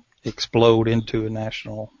explode into a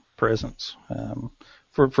national presence.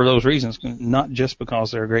 For those reasons, not just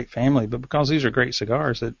because they're a great family, but because these are great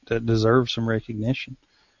cigars that deserve some recognition.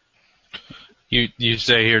 You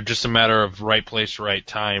say here just a matter of right place, right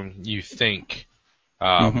time. You think,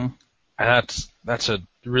 and that's a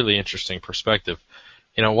really interesting perspective.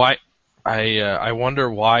 You know why? I wonder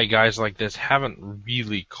why guys like this haven't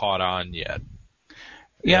really caught on yet.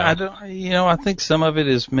 Yeah, I don't. I think some of it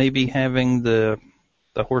is maybe having the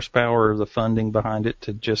horsepower or the funding behind it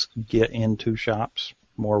to just get into shops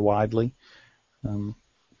more widely. And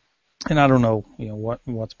I don't know,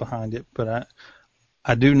 what's behind it, but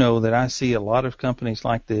I do know that I see a lot of companies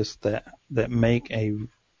like this that make a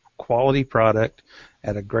quality product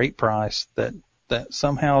at a great price that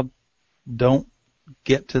somehow don't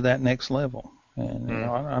get to that next level. And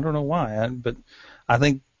I don't know why, but I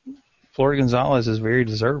think Flora Gonzalez is very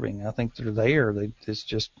deserving. I think they're there. It's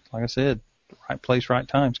just, like I said, right place, right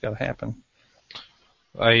time's got to happen.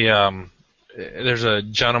 There's a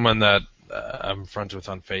gentleman that I'm friends with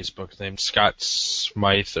on Facebook named Scott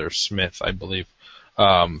Smythe or Smith, I believe,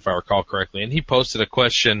 if I recall correctly, and he posted a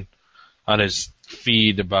question on his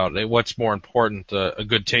feed about what's more important, a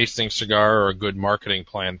good tasting cigar or a good marketing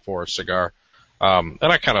plan for a cigar. And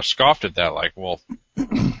I kind of scoffed at that, like, well,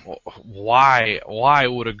 why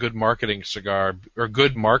would a good marketing cigar or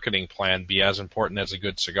good marketing plan be as important as a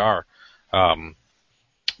good cigar?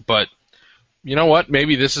 But you know what?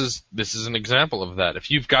 Maybe this is an example of that. If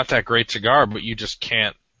you've got that great cigar, but you just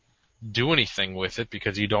can't do anything with it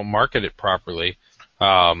because you don't market it properly,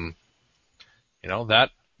 that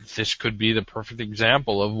this could be the perfect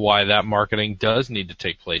example of why that marketing does need to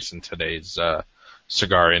take place in today's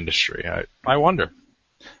cigar industry. I wonder.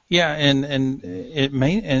 Yeah, and it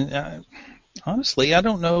may, and honestly, I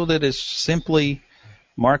don't know that it's simply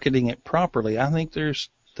marketing it properly. I think there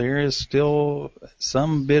is still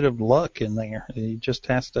some bit of luck in there. It just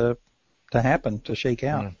has to happen, to shake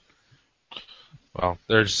out. Well,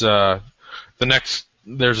 there's a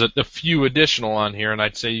few additional on here, and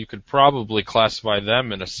I'd say you could probably classify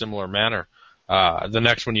them in a similar manner. The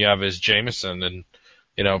next one you have is Jameson, and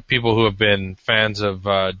people who have been fans of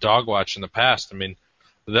Dogwatch in the past, I mean,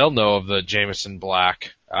 they'll know of the Jameson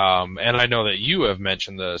Black, and I know that you have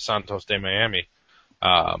mentioned the Santos de Miami,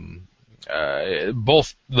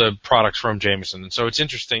 both the products from Jameson. And so it's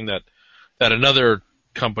interesting that another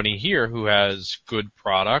company here who has good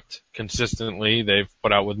product consistently, they've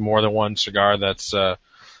put out with more than one cigar that's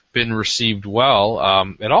been received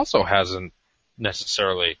well, it also hasn't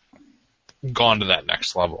necessarily gone to that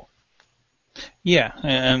next level. Yeah,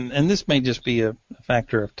 and this may just be a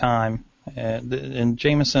factor of time. And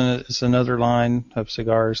Jameson is another line of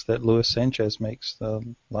cigars that Luis Sanchez makes, the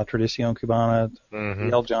La Tradición Cubana,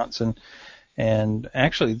 T.L. Johnson. And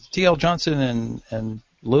actually, T.L. Johnson and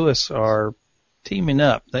Luis are teaming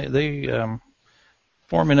up. They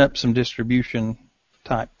forming up some distribution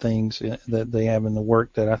type things that they have in the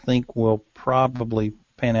work that I think will probably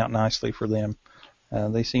pan out nicely for them.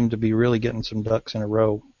 They seem to be really getting some ducks in a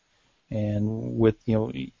row. And with,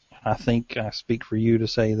 I think I speak for you to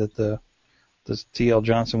say that the T.L.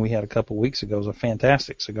 Johnson we had a couple of weeks ago is a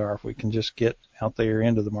fantastic cigar if we can just get out there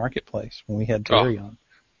into the marketplace when we had Terry on.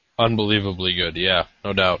 Unbelievably good, yeah,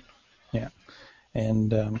 no doubt. Yeah.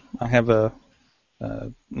 And I have a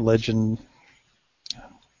Legend,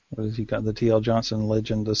 what has he got? The T.L. Johnson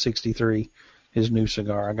Legend, the 63, his new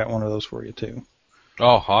cigar. I got one of those for you, too.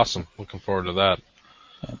 Oh, awesome. Looking forward to that.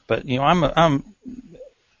 But, I'm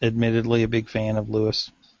admittedly a big fan of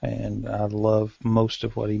Luis, and I love most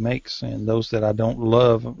of what he makes. And those that I don't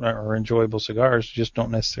love or enjoyable cigars just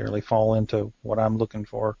don't necessarily fall into what I'm looking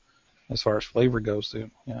for as far as flavor goes.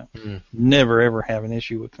 Never, ever have an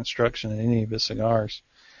issue with construction in any of his cigars.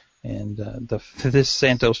 And this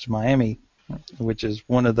Santos de Miami, which is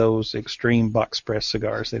one of those extreme box press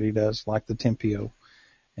cigars that he does, like the Tempio,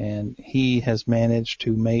 and he has managed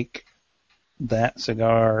to make that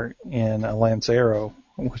cigar in a Lancero,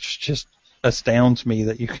 which just astounds me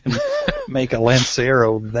that you can make a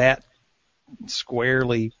Lancero that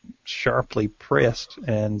squarely, sharply pressed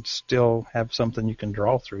and still have something you can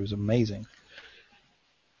draw through. Is amazing.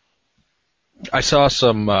 I saw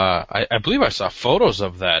some, I believe I saw photos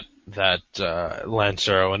of that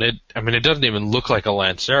Lancero, and it doesn't even look like a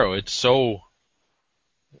Lancero. It's so,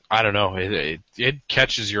 I don't know, it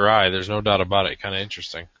catches your eye. There's no doubt about it. Kind of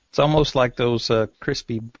interesting. It's almost like those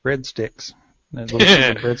crispy breadsticks, little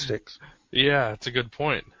cigar breadsticks. Yeah, it's a good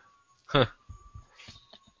point. Huh.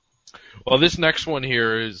 Well, this next one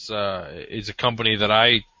here is a company that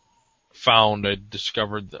I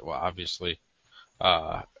discovered that, well, obviously,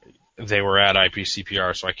 they were at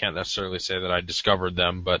IPCPR, so I can't necessarily say that I discovered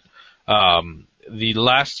them, but the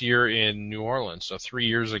last year in New Orleans, so 3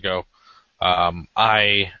 years ago,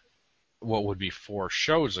 what would be 4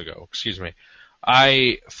 shows ago, excuse me,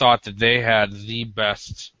 I thought that they had the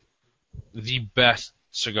best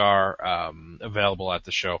cigar available at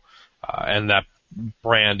the show, and that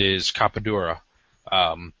brand is Capadura.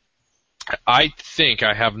 I think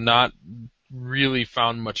I have not really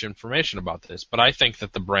found much information about this, but I think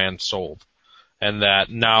that the brand sold, and that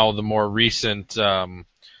now the more recent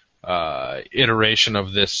iteration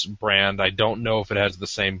of this brand, I don't know if it has the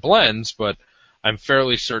same blends, but I'm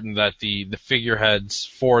fairly certain that the figureheads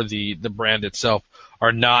for the brand itself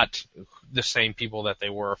are not the same people that they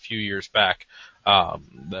were a few years back.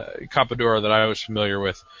 The Capadura that I was familiar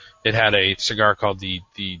with, it had a cigar called the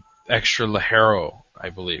Extra Ligero, I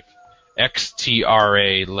believe.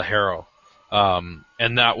 XTRA Ligero.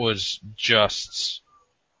 And that was just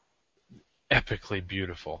epically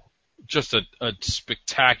beautiful. Just a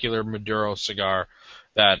spectacular Maduro cigar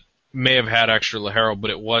that may have had extra Ligero,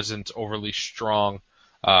 but it wasn't overly strong,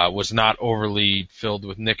 was not overly filled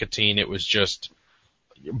with nicotine. It was just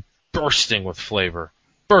bursting with flavor.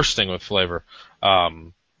 And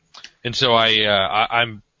so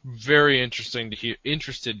I'm very interested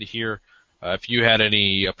to hear if you had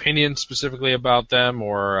any opinions specifically about them,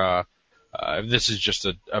 or if this is just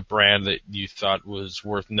a brand that you thought was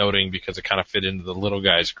worth noting because it kind of fit into the little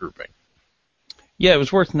guys grouping. Yeah, it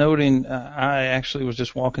was worth noting. I actually was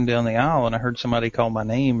just walking down the aisle and I heard somebody call my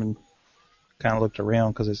name and kind of looked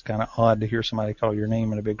around because it's kind of odd to hear somebody call your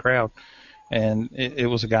name in a big crowd. And it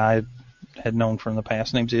was a guy I had known from the past.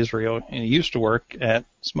 His name's Israel, and he used to work at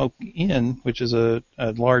Smoke Inn, which is a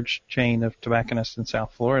large chain of tobacconists in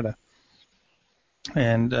South Florida.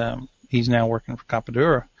 And he's now working for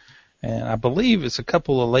Capadura. And I believe it's a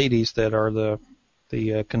couple of ladies that are the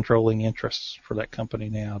controlling interests for that company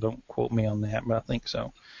now. Don't quote me on that, but I think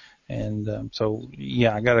so. And so,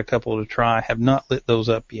 yeah, I got a couple to try. I have not lit those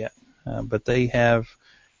up yet, but they have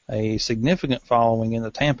a significant following in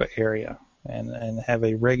the Tampa area and have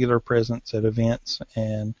a regular presence at events.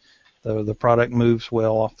 And the product moves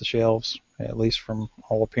well off the shelves, at least from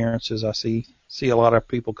all appearances. I see a lot of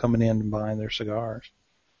people coming in and buying their cigars.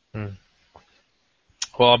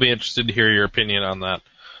 Well, I'll be interested to hear your opinion on that.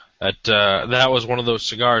 That was one of those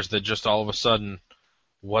cigars that just all of a sudden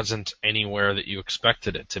wasn't anywhere that you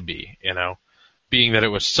expected it to be, you know. Being that it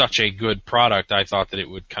was such a good product, I thought that it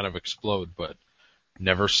would kind of explode, but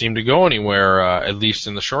never seemed to go anywhere, at least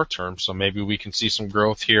in the short term. So maybe we can see some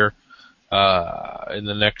growth here in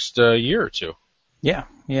the next year or two. Yeah.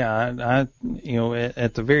 I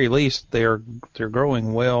at the very least, they're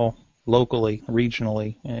growing well locally,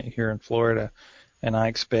 regionally here in Florida. And I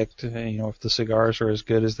expect, if the cigars are as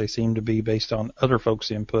good as they seem to be based on other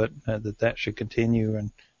folks' input, that should continue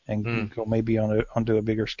and go maybe onto a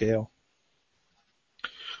bigger scale.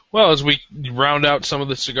 Well, as we round out some of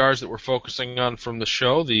the cigars that we're focusing on from the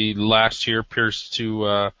show, the last here appears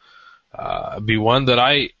to be one that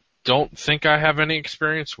I don't think I have any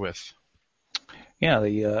experience with. Yeah,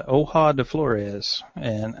 the Hoja de Flores,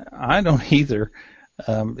 and I don't either.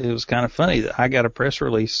 It was kind of funny that I got a press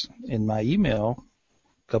release in my email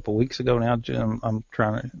couple weeks ago now. I'm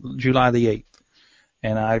July the 8th,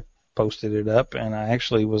 and I posted it up, and I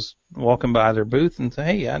actually was walking by their booth and said,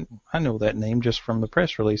 hey, I know that name just from the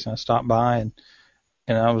press release. And I stopped by and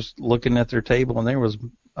I was looking at their table, and there was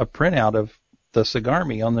a printout of the Cigar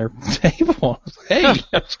Me on their table. I was like, hey,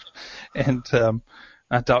 and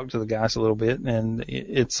I talked to the guys a little bit, and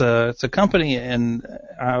it's a company, and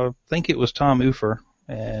I think it was Tom Ufer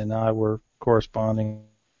and I were corresponding,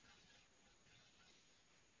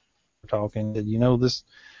 talking. This was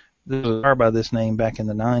a cigar by this name back in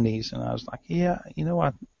the 90s, and I was like, yeah,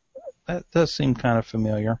 that does seem kind of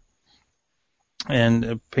familiar. And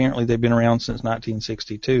apparently they've been around since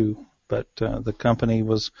 1962, but the company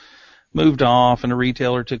was moved off, and a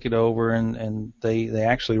retailer took it over, and they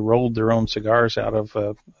actually rolled their own cigars out of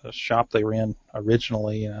a shop they ran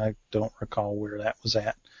originally, and I don't recall where that was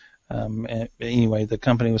at. And anyway, the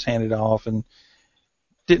company was handed off and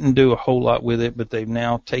didn't do a whole lot with it, but they've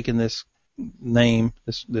now taken this name,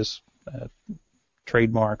 this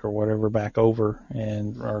trademark or whatever, back over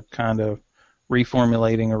and are kind of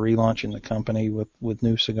reformulating or relaunching the company with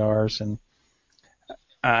new cigars. And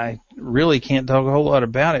I really can't talk a whole lot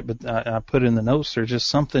about it, but I put in the notes, there's just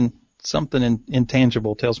something something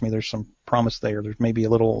intangible tells me there's some promise there. There's maybe a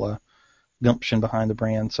little gumption behind the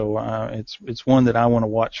brand. So it's one that I want to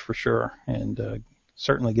watch for sure, and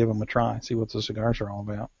certainly give them a try, see what the cigars are all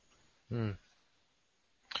about.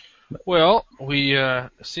 Well, we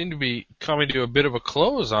seem to be coming to a bit of a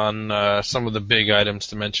close on some of the big items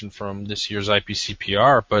to mention from this year's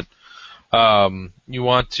IPCPR, but you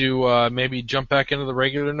want to maybe jump back into the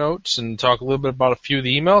regular notes and talk a little bit about a few of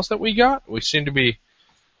the emails that we got? We seem to be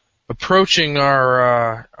approaching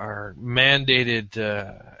our mandated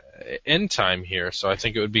end time here, so I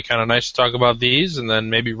think it would be kind of nice to talk about these and then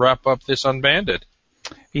maybe wrap up this Unbanded.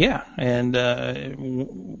 Yeah, and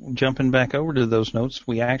jumping back over to those notes,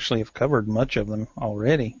 we actually have covered much of them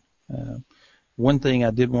already. One thing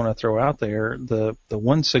I did want to throw out there, the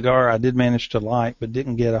one cigar I did manage to light but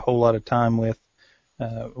didn't get a whole lot of time with,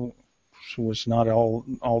 was not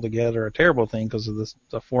altogether a terrible thing because of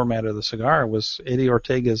the format of the cigar, was Eddie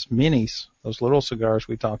Ortega's Minis, those little cigars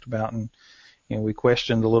we talked about, and we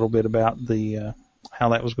questioned a little bit about the how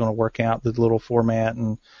that was going to work out, the little format,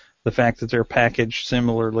 and the fact that they're packaged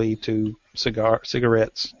similarly to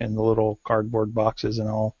cigarettes in the little cardboard boxes and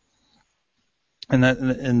all. And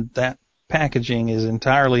that packaging is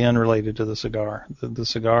entirely unrelated to the cigar. The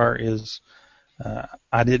cigar is,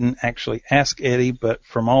 I didn't actually ask Eddie, but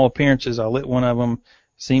from all appearances, I lit one of them.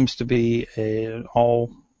 Seems to be an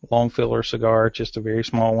all long filler cigar, just a very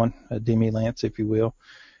small one, a demi-lance, if you will.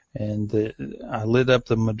 And I lit up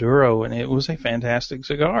the Maduro, and it was a fantastic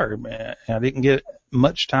cigar. I didn't get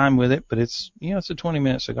much time with it, but it's a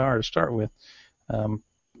 20-minute cigar to start with.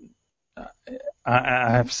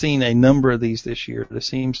 I've seen a number of these this year. There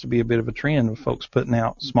seems to be a bit of a trend of folks putting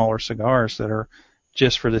out smaller cigars that are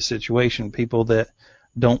just for this situation. People that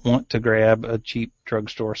don't want to grab a cheap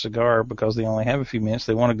drugstore cigar because they only have a few minutes.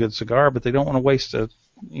 They want a good cigar, but they don't want to waste a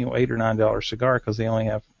 $8 or $9 cigar because they only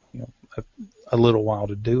have a little while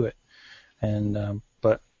to do it. And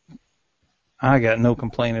but I got no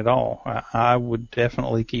complaint at all. I would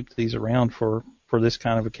definitely keep these around for this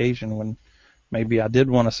kind of occasion when maybe I did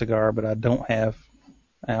want a cigar, but I don't have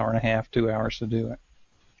an hour and a half, 2 hours to do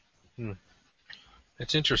it.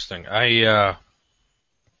 It's interesting. I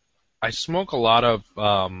smoke a lot of,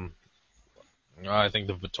 I think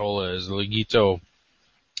the Vitola is Leguito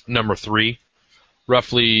number 3,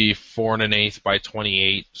 roughly 4 1/8 by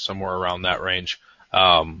 28, somewhere around that range.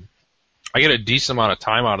 I get a decent amount of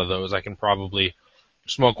time out of those. I can probably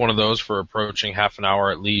smoke one of those for approaching half an hour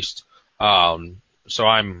at least. So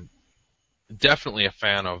I'm definitely a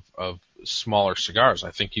fan of smaller cigars.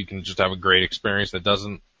 I think you can just have a great experience that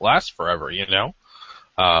doesn't last forever,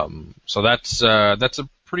 So that's a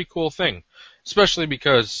pretty cool thing, especially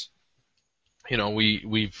because,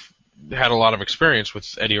 we've had a lot of experience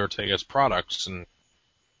with Eddie Ortega's products and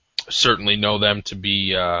certainly know them to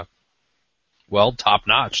be, top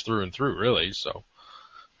notch through and through, really. So,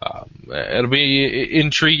 it'll be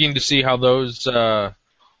intriguing to see how those,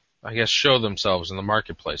 show themselves in the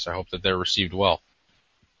marketplace. I hope that they're received well.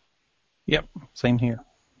 Yep, same here.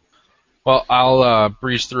 Well, I'll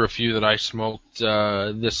breeze through a few that I smoked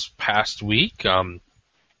this past week,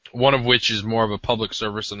 one of which is more of a public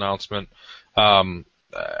service announcement.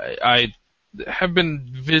 I have been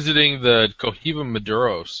visiting the Cohiba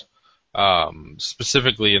Maduros,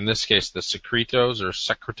 specifically in this case the Secretos or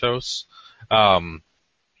Secretos.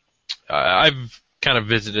 I've kind of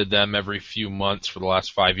visited them every few months for the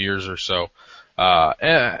last 5 years or so. And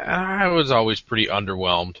I was always pretty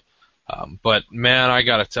underwhelmed. But man, I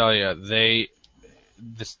gotta tell you,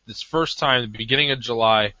 this first time, the beginning of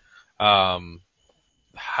July,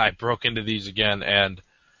 I broke into these again, and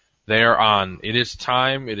they are on. It is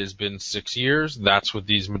time. It has been 6 years. That's what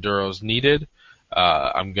these Maduros needed.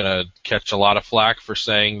 I'm gonna catch a lot of flack for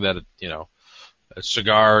saying that, a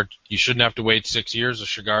cigar, you shouldn't have to wait 6 years.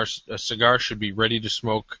 A cigar should be ready to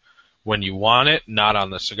smoke when you want it, not on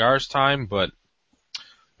the cigar's time, but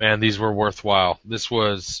man, these were worthwhile. This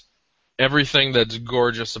was everything that's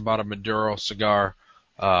gorgeous about a Maduro cigar,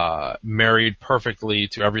 married perfectly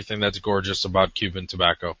to everything that's gorgeous about Cuban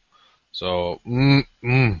tobacco. So,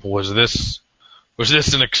 was this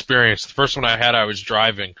an experience? The first one I had, I was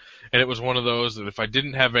driving, and it was one of those that if I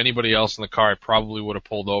didn't have anybody else in the car, I probably would have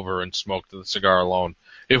pulled over and smoked the cigar alone.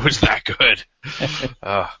 It was that good.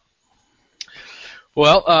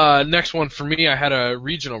 Next one for me, I had a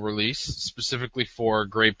regional release specifically for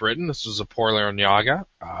Great Britain. This was a Por Larrañaga,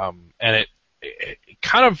 and it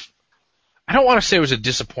kind of, I don't want to say it was a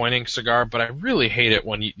disappointing cigar, but I really hate it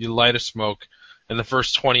when you light a smoke and the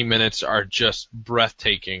first 20 minutes are just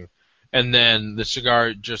breathtaking, and then the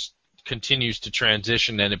cigar just continues to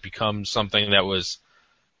transition and it becomes something that was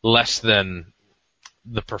less than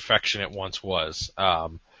the perfection it once was.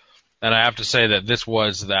 And I have to say that this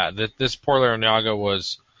was that. This Por Larrañaga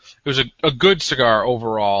was a good cigar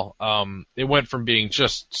overall. It went from being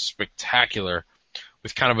just spectacular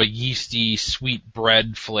with kind of a yeasty, sweet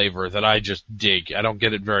bread flavor that I just dig. I don't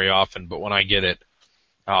get it very often, but when I get it,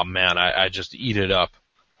 oh man, I just eat it up.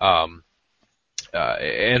 And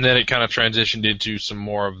then it kind of transitioned into some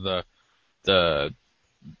more of the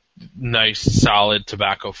nice, solid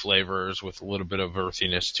tobacco flavors with a little bit of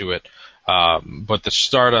earthiness to it. But the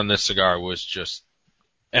start on this cigar was just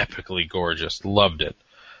epically gorgeous. Loved it.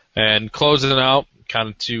 And closing it out, kind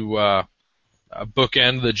of to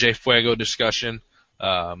bookend the J Fuego discussion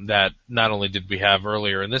that not only did we have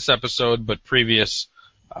earlier in this episode, but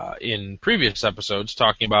in previous episodes,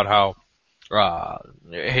 talking about how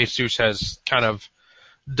Jesus has kind of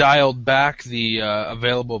dialed back the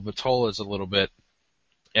available Vitolas a little bit.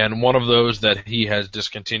 And one of those that he has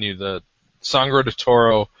discontinued, the Sangre de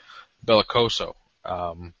Toro Bellicoso.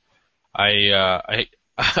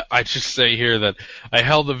 I just say here that I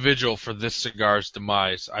held a vigil for this cigar's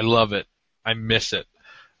demise. I love it. I miss it.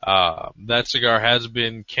 That cigar has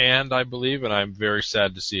been canned, I believe, and I'm very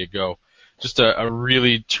sad to see it go. Just a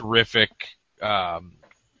really terrific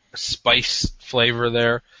spice flavor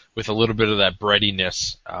there with a little bit of that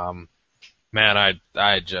breadiness. Man, I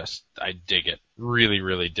dig it. Really,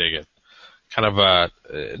 really dig it. Kind of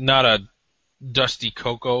not a dusty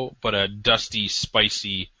cocoa, but a dusty,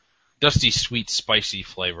 sweet, spicy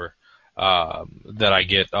flavor that I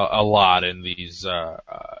get a lot in these, the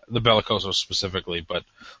Bellicoso specifically, but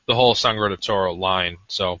the whole Sangre de Toro line.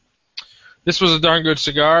 So this was a darn good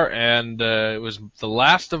cigar, and it was the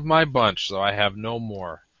last of my bunch, so I have no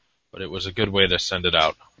more. But it was a good way to send it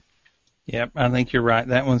out. Yep, I think you're right.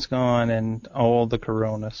 That one's gone, and all the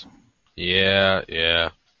Coronas. Yeah.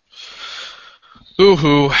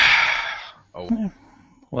 Ooh-hoo. Oh. Yeah.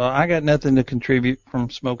 Well, I got nothing to contribute from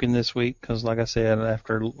smoking this week because, like I said,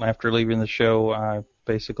 after leaving the show, I've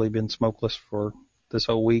basically been smokeless for this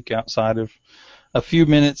whole week outside of a few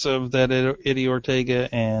minutes of that Eddie Ortega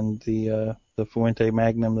and the Fuente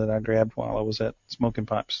Magnum that I grabbed while I was at Smoking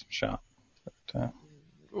Pipes shop. But,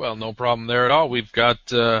 well, no problem there at all. We've got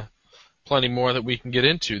plenty more that we can get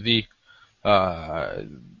into. The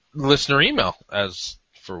listener email, as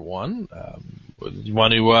for one. You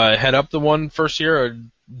want to head up the one first here,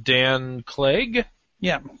 Dan Clegg?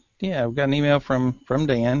 Yeah, I've got an email from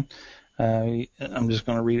Dan. I'm just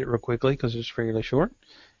going to read it real quickly because it's fairly short.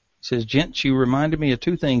 It says, "Gents, you reminded me of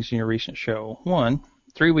two things in your recent show. One,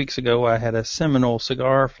 3 weeks ago I had a seminal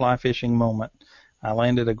cigar fly fishing moment. I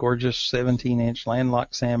landed a gorgeous 17-inch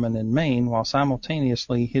landlocked salmon in Maine while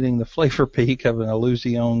simultaneously hitting the flavor peak of an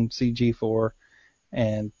Illusion CG4.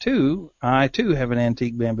 And two, I too have an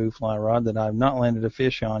antique bamboo fly rod that I've not landed a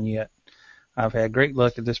fish on yet. I've had great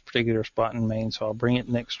luck at this particular spot in Maine, so I'll bring it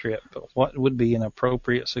next trip. But what would be an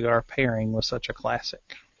appropriate cigar pairing with such a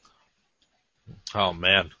classic?" Oh,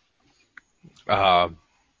 man. I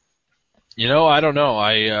don't know.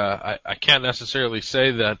 I can't necessarily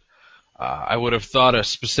say that I would have thought a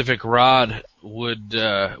specific rod would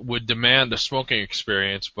demand a smoking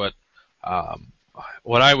experience, but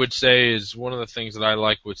what I would say is one of the things that I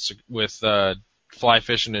like with fly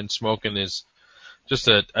fishing and smoking is just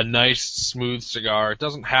a nice, smooth cigar. It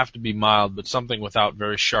doesn't have to be mild, but something without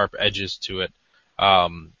very sharp edges to it.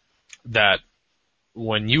 That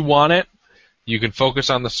when you want it, you can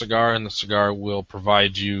focus on the cigar, and the cigar will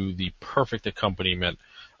provide you the perfect accompaniment.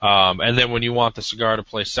 And then when you want the cigar to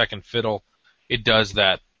play second fiddle, it does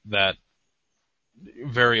that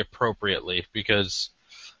very appropriately because,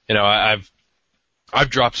 I've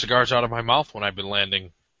dropped cigars out of my mouth when I've been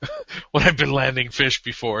landing fish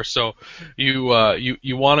before. So you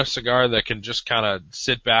want a cigar that can just kind of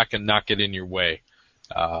sit back and not get in your way.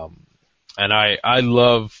 And I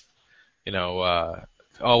love,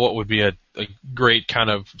 what would be a great kind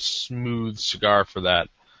of smooth cigar for that.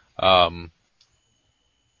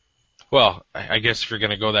 Well, I guess if you're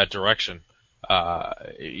going to go that direction,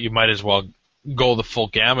 you might as well go the full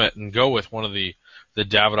gamut and go with one of the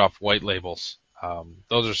Davidoff white labels.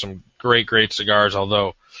 Those are some great cigars,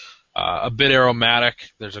 although a bit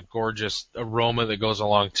aromatic. There's a gorgeous aroma that goes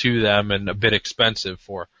along to them and a bit expensive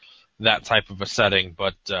for that type of a setting.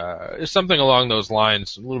 But something along those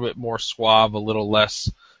lines, a little bit more suave, a little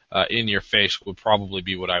less in your face would probably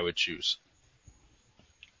be what I would choose.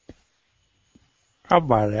 I'll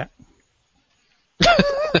buy that.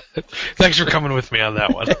 Thanks for coming with me on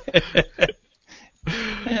that one.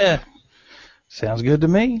 Yeah, sounds good to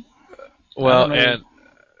me. Well,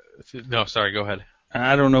 no, sorry, go ahead.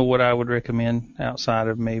 I don't know what I would recommend outside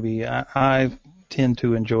of maybe I tend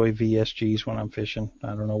to enjoy VSGs when I'm fishing. I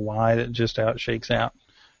don't know why. It just how it shakes out.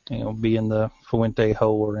 Being the Fuente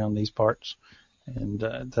hole around these parts. And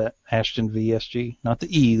that Ashton VSG, not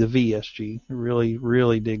the E, the VSG. Really,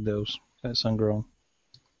 really dig those. That sun-grown.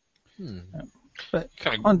 But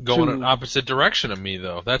kind of going in opposite direction of me,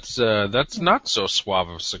 though. That's not so suave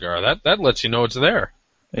of a cigar. That lets you know it's there.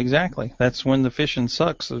 Exactly. That's when the fishing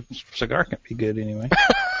sucks. The cigar can be good anyway.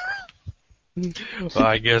 Well,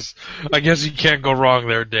 I guess you can't go wrong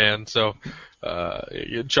there, Dan. So,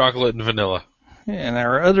 chocolate and vanilla. And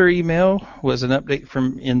our other email was an update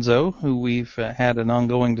from Enzo, who we've had an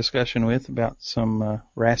ongoing discussion with about some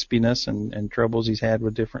raspiness and troubles he's had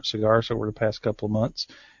with different cigars over the past couple of months.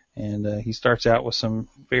 And he starts out with some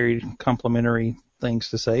very complimentary things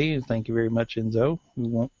to say. Thank you very much, Enzo. We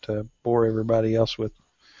won't bore everybody else with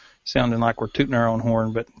sounding like we're tooting our own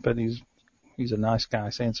horn, but he's a nice guy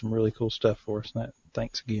saying some really cool stuff for us. And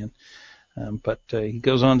thanks again. But he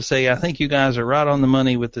goes on to say, I think you guys are right on the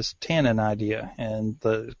money with this tannin idea. And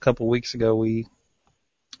a couple of weeks ago, we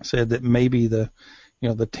said that maybe the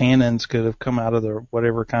tannins could have come out of the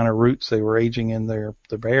whatever kind of roots they were aging in the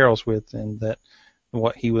barrels with, and that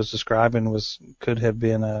what he was describing could have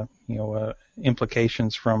been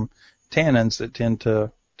implications from tannins that tend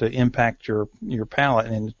to impact your palate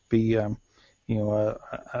and be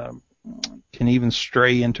can even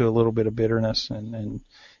stray into a little bit of bitterness. And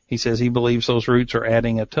he says he believes those roots are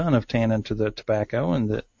adding a ton of tannin to the tobacco,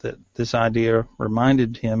 and that this idea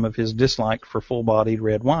reminded him of his dislike for full-bodied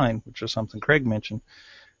red wine, which is something Craig mentioned.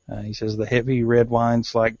 He says the heavy red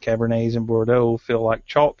wines like Cabernets and Bordeaux feel like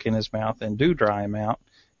chalk in his mouth and do dry him out,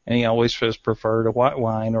 and he always has preferred a white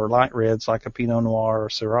wine or light reds like a Pinot Noir or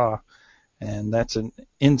Syrah, and that's an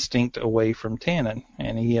instinct away from tannin,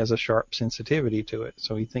 and he has a sharp sensitivity to it,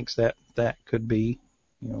 so he thinks that could be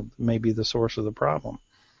maybe the source of the problem.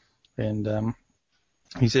 And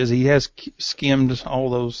he says he has skimmed all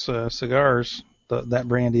those cigars, that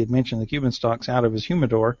brand he had mentioned, the Cuban stocks, out of his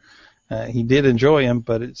humidor. He did enjoy them,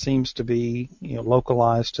 but it seems to be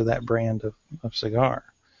localized to that brand of cigar.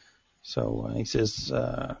 So he says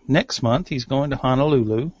next month he's going to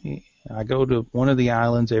Honolulu. I go to one of the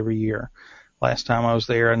islands every year. Last time I was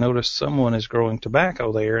there, I noticed someone is growing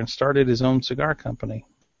tobacco there and started his own cigar company.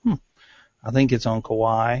 I think it's on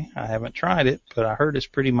Kauai. I haven't tried it, but I heard it's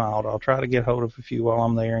pretty mild. I'll try to get hold of a few while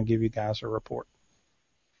I'm there and give you guys a report.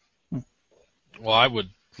 Well, I would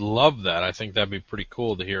love that. I think that'd be pretty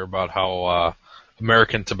cool to hear about how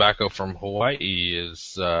American tobacco from Hawaii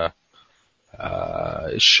is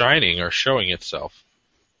shining or showing itself.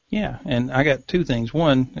 Yeah, and I got two things.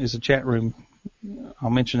 One is a chat room. I'll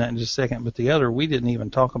mention that in just a second. But the other, we didn't even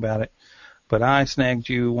talk about it. But I snagged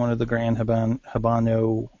you one of the Gran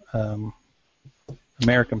Habano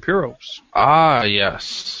American Puros. Ah,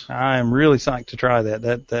 yes. I am really psyched to try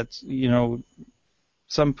that. That's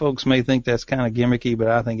some folks may think that's kind of gimmicky, but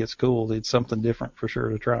I think it's cool. It's something different for sure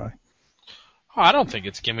to try. Oh, I don't think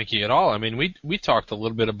it's gimmicky at all. I mean, we talked a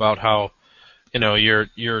little bit about how,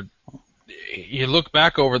 you look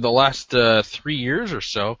back over the last 3 years or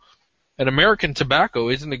so, and American tobacco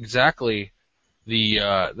isn't exactly the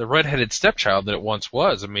redheaded stepchild that it once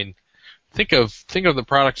was. I mean, think of the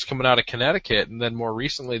products coming out of Connecticut, and then more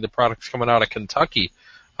recently the products coming out of Kentucky.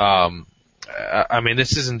 I mean,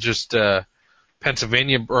 this isn't just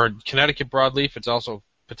Pennsylvania or Connecticut broadleaf. It's also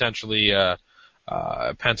potentially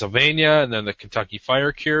Pennsylvania, and then the Kentucky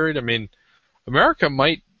fire cured. I mean, America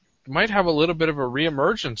might have a little bit of a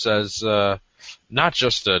reemergence as not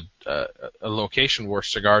just a location where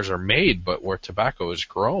cigars are made, but where tobacco is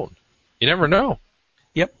grown. You never know.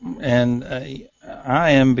 Yep, and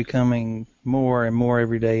I am becoming more and more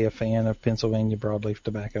every day a fan of Pennsylvania broadleaf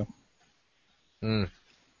tobacco.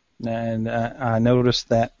 And I noticed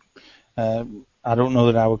that, I don't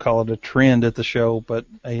know that I would call it a trend at the show, but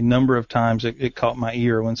a number of times it caught my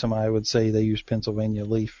ear when somebody would say they use Pennsylvania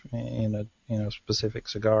leaf in a specific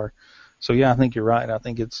cigar. So yeah, I think you're right. I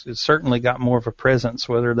think it's certainly got more of a presence,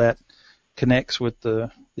 whether that connects with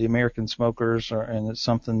the American smokers and it's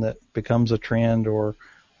something that becomes a trend or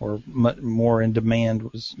more in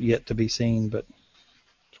demand was yet to be seen, but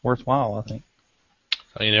it's worthwhile, I think.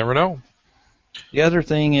 You never know. The other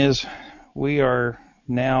thing is we are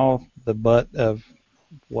now the butt of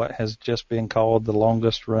what has just been called the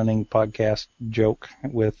longest running podcast joke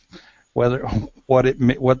with what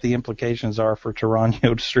the implications are for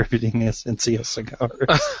Toronto distributing Essencia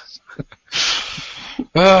cigars.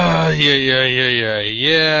 Yeah.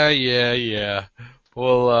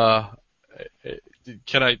 Well,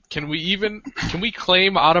 can we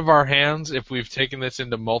claim out of our hands if we've taken this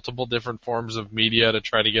into multiple different forms of media to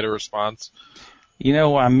try to get a response? You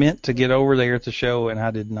know, I meant to get over there at the show, and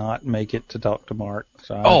I did not make it to talk to Mark.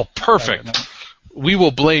 So Oh, perfect. We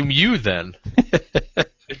will blame you then.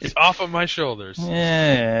 It's off of my shoulders.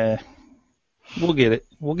 Yeah. We'll get it.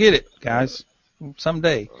 We'll get it, guys.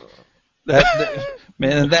 Someday.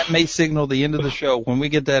 Man, that may signal the end of the show. When we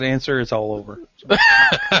get that answer, it's all over.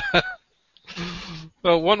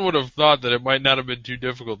 Well, one would have thought that it might not have been too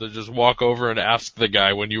difficult to just walk over and ask the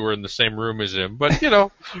guy when you were in the same room as him. But, you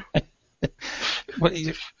know.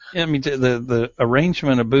 I mean, the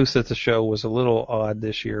arrangement of booths at the show was a little odd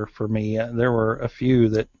this year for me. There were a few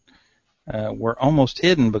that were almost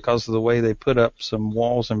hidden because of the way they put up some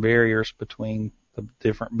walls and barriers between the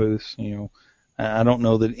different booths. You know, I don't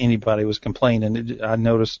know that anybody was complaining. I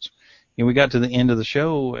noticed, you know, we got to the end of the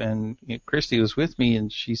show, and Christy was with me,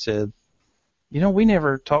 and she said, you know, we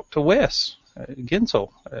never talked to Wes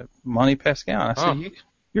Gensel, Monty Pascal. I said,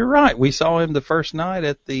 you're right. We saw him the first night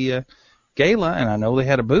at the gala, and I know they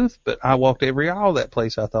had a booth, but I walked every aisle of that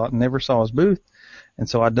place, I thought, and never saw his booth. And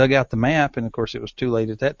so I dug out the map, and of course it was too late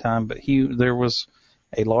at that time, but there was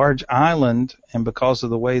a large island, and because of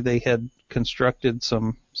the way they had constructed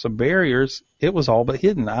some barriers, it was all but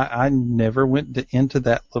hidden. I never went into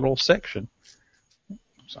that little section.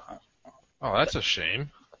 So, oh, that's a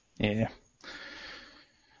shame. Yeah.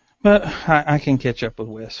 But I can catch up with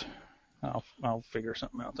Wes. I'll figure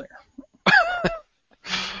something out there.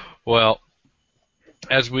 Well,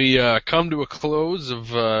 as we come to a close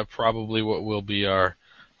of probably what will be our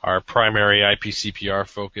primary IPCPR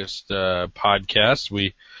focused podcast,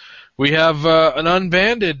 we have an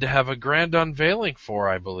Unbanded to have a grand unveiling for,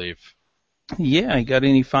 I believe. Yeah, you got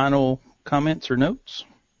any final comments or notes?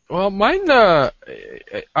 Well, mine,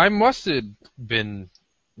 I must have been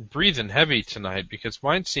breathing heavy tonight because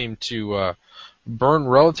mine seemed to burn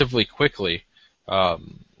relatively quickly.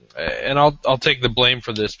 And I'll take the blame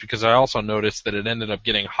for this because I also noticed that it ended up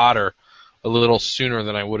getting hotter a little sooner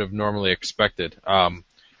than I would have normally expected. I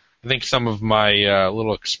think some of my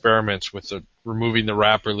little experiments with removing the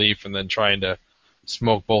wrapper leaf and then trying to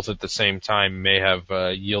smoke both at the same time may have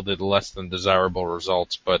yielded less than desirable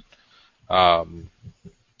results. But I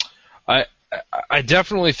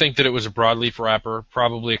definitely think that it was a broadleaf wrapper,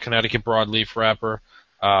 probably a Connecticut broadleaf wrapper.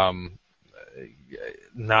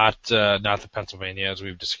 Not the Pennsylvania, as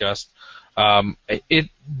we've discussed. It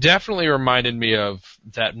definitely reminded me of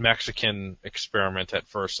that Mexican experiment at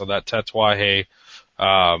first, so that Tatuaje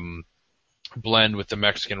blend with the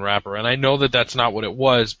Mexican wrapper. And I know that that's not what it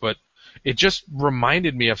was, but it just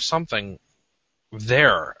reminded me of something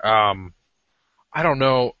there. I don't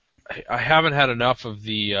know. I haven't had enough of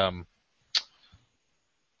the.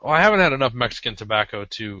 I haven't had enough Mexican tobacco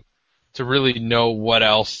to really know what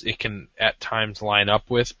else it can at times line up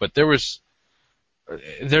with, but there's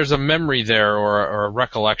a memory there or a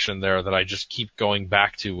recollection there that I just keep going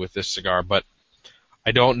back to with this cigar, but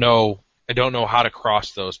I don't know how to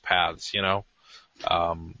cross those paths, you know?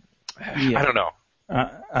 Yeah. I don't know.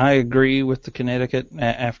 I agree with the Connecticut.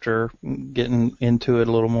 After getting into it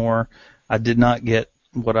a little more, I did not get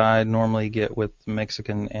what I normally get with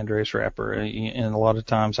Mexican Andres wrapper, and a lot of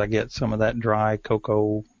times I get some of that dry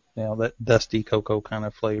cocoa, you know, that dusty cocoa kind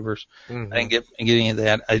of flavors. Mm-hmm. I didn't get any of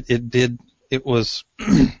that. It was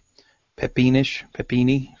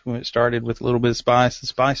pepini when it started with a little bit of spice. The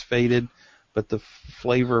spice faded, but the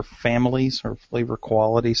flavor families or flavor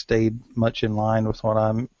quality stayed much in line with what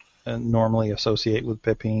I normally associate with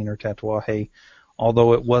pepin or tatuaje,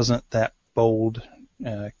 although it wasn't that bold,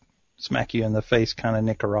 smack you in the face kind of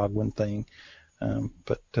Nicaraguan thing.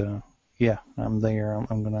 But yeah, I'm there.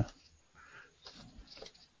 I'm gonna.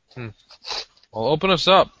 Well, open us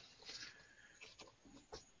up.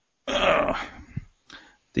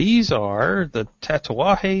 These are the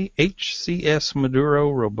Tatuaje HCS Maduro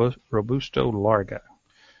Robusto Larga.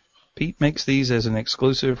 Pete makes these as an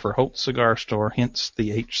exclusive for Holt's Cigar Store, hence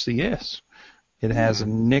the HCS. It has a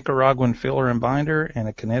Nicaraguan filler and binder and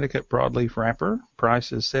a Connecticut broadleaf wrapper.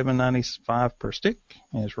 Price is $7.95 per stick.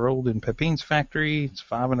 And it's rolled in Pepin's factory. It's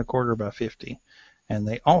 5 1/4 by 50. And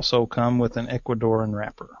they also come with an Ecuadorian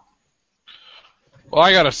wrapper. Well,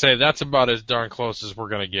 I gotta say, that's about as darn close as we're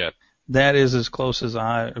gonna get. That is as closer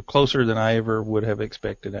than I ever would have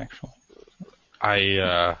expected, actually.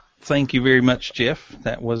 Thank you very much, Jeff.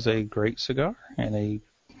 That was a great cigar and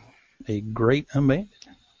a great Unbanded.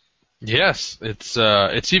 Yes,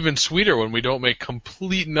 it's even sweeter when we don't make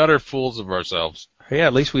complete and utter fools of ourselves. Yeah,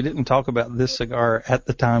 at least we didn't talk about this cigar at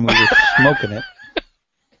the time we were smoking it.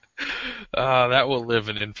 That will live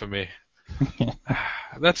in infamy.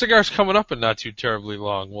 That cigar's coming up in not too terribly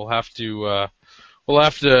long. We'll have to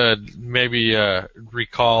maybe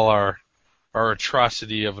recall our our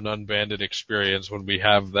atrocity of an Unbanded experience when we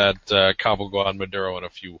have that Cabo Guan Maduro in a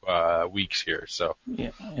few weeks here. So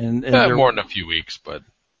Yeah, and there, more than a few weeks, but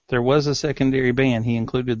there was a secondary band. He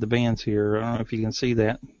included the bands here. I don't know if you can see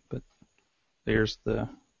that, but there's the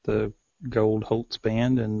Gold Holtz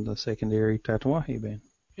band and the secondary Tatawahe band.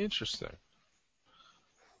 interesting.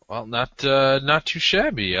 Well, not too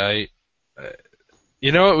shabby. It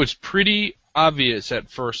was pretty obvious at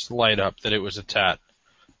first light up that it was a Tat.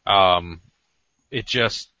 It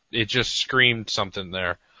just screamed something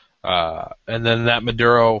there. And then that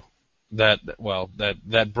Maduro, that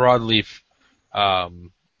broadleaf, that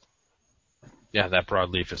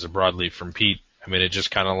broadleaf is a broadleaf from Pete. I mean, it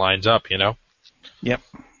just kind of lines up, Yep.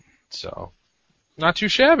 So, not too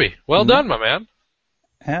shabby. Well done, my man.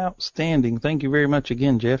 Outstanding. Thank you very much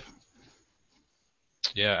again, Jeff.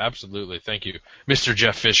 Yeah, absolutely. Thank you, Mr.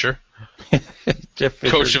 Jeff Fisher, Jeff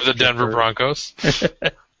Fisher, coach of the Denver Broncos.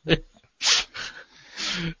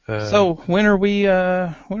 So when are we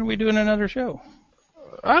doing another show?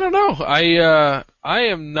 I don't know. I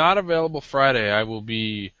am not available Friday. I will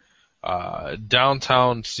be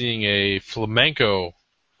downtown seeing a flamenco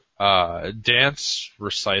dance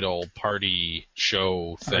recital party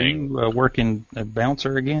show thing. Are you working a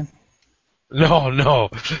bouncer again? No.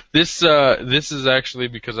 This is actually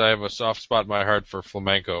because I have a soft spot in my heart for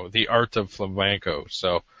flamenco, the art of flamenco.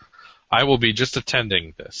 So I will be just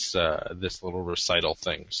attending this little recital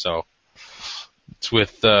thing. So it's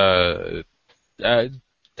with I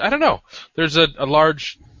don't know. There's a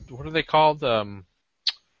large, what are they called?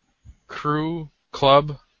 Crew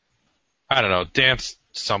club? I don't know. Dance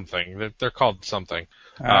something. They're called something.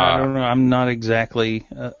 I don't know. I'm not exactly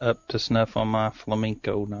up to snuff on my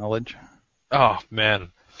flamenco knowledge. Oh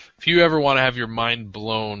man, if you ever want to have your mind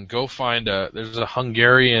blown, go find there's a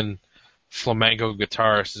Hungarian flamenco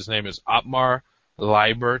guitarist. His name is Otmar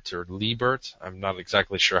Liebert. I'm not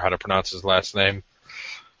exactly sure how to pronounce his last name.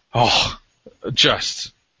 Oh,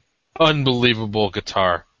 just unbelievable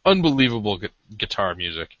guitar. Unbelievable guitar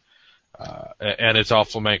music. And it's all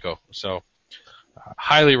flamenco. So,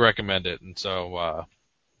 highly recommend it. And so,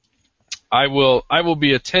 I will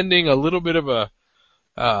be attending a little bit of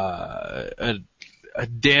a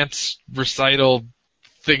dance recital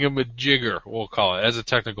thingamajigger, we'll call it, as a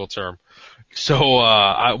technical term. So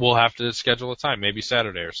I will have to schedule a time, maybe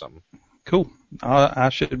Saturday or something. Cool. I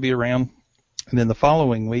should be around, and then the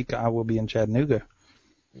following week I will be in Chattanooga.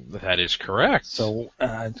 That is correct. So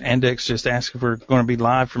Andex just asked if we're going to be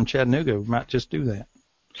live from Chattanooga. We might just do that.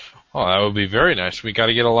 Oh, that would be very nice. We got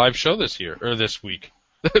to get a live show this week,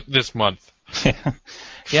 this month.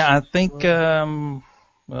 Yeah, I think.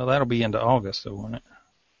 Well, that'll be into August, though, won't it?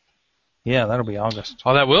 Yeah, that'll be August.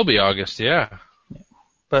 Oh, that will be August, yeah.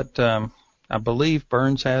 But I believe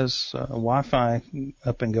Burns has Wi-Fi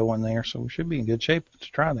up and going there, so we should be in good shape to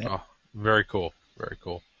try that. Oh, very cool. Very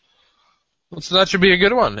cool. Well, so that should be a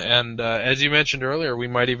good one. And as you mentioned earlier, we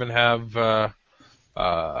might even have a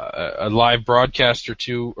live broadcast or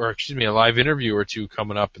two, or excuse me, a live interview or two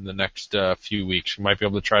coming up in the next few weeks. We might be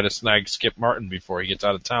able to try to snag Skip Martin before he gets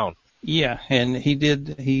out of town. Yeah, and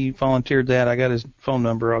he volunteered that. I got his phone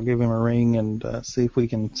number. I'll give him a ring and see if we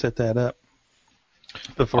can set that up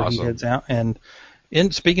before he heads out. And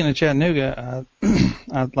speaking of Chattanooga,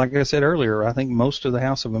 like I said earlier, I think most of the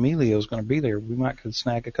House of Emilio is going to be there. We might could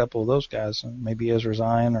snag a couple of those guys, maybe Ezra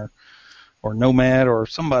Zion or Nomad or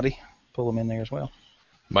somebody, pull them in there as well.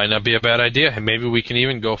 Might not be a bad idea. And maybe we can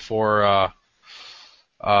even go for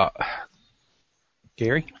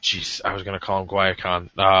Gary? Jeez, I was going to call him Guayacán.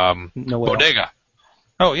 Bodega.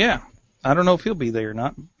 Oh, yeah. I don't know if he'll be there or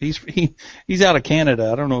not. He's out of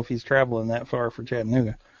Canada. I don't know if he's traveling that far for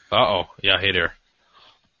Chattanooga. Uh-oh. Yeah, hey there.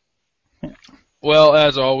 Yeah. Well,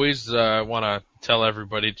 as always, I want to tell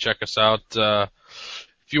everybody to check us out.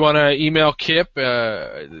 If you want to email Kip,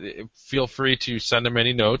 feel free to send him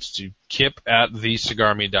any notes to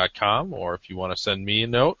kip@thecigarme.com, or if you want to send me a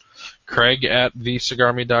note,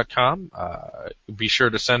 Craig@thecigarme.com. Be sure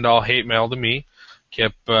to send all hate mail to me.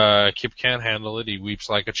 Kip can't handle it. He weeps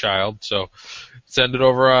like a child. So send it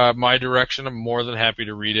over my direction. I'm more than happy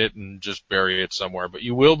to read it and just bury it somewhere. But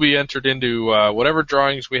you will be entered into whatever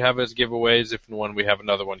drawings we have as giveaways if and when we have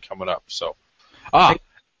another one coming up. So,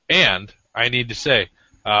 and I need to say,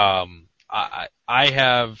 I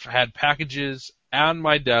have had packages on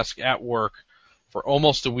my desk at work for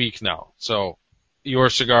almost a week now. So your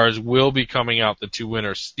cigars will be coming out, the two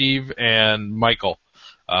winners, Steve and Michael,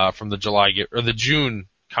 from the the June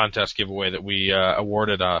contest giveaway that we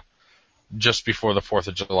awarded just before the 4th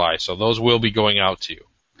of July. So those will be going out to you.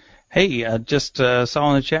 Hey, just saw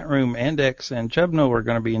in the chat room, Andex and Chubno are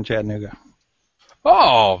going to be in Chattanooga.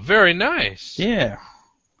 Oh, very nice. Yeah.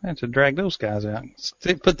 I have to drag those guys out.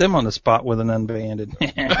 Put them on the spot with an unbanded.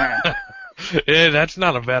 Yeah, that's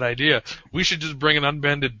not a bad idea. We should just bring an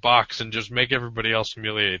unbanded box and just make everybody else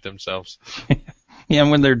humiliate themselves. Yeah,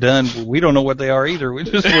 and when they're done, we don't know what they are either. We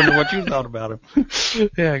just wonder what you thought about them.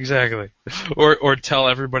 Yeah, exactly. Or tell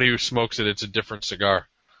everybody who smokes it it's a different cigar.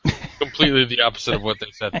 Completely the opposite of what they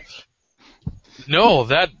said. No,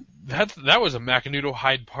 that was a Macanudo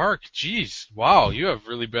Hyde Park. Jeez, wow, you have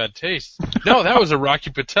really bad taste. No, that was a Rocky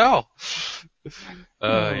Patel.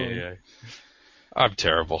 Yeah. I'm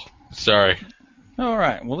terrible. Sorry. All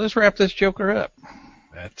right, well, let's wrap this joker up.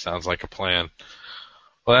 That sounds like a plan.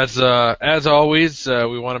 Well, as always,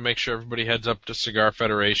 we want to make sure everybody heads up to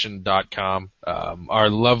cigarfederation.com. Our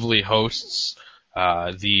lovely hosts,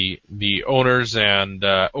 the owners and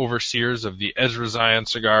overseers of the Ezra Zion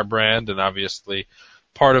cigar brand, and obviously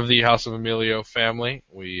part of the House of Emilio family.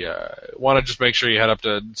 We want to just make sure you head up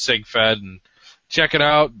to SigFed and check it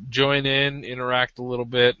out, join in, interact a little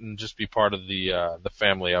bit, and just be part of the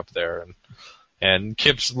family up there. And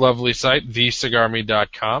Kip's lovely site,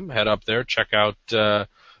 thecigarme.com. Head up there, check out the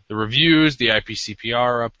reviews, the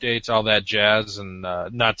IPCPR updates, all that jazz, and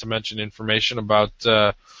not to mention information about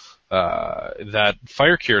that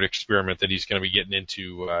fire cured experiment that he's going to be getting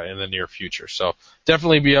into in the near future. So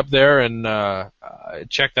definitely be up there and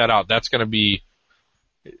check that out. That's going to be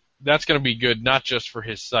good, not just for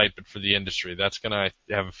his site, but for the industry. That's going to, I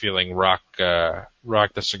have a feeling, rock the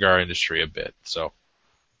cigar industry a bit. So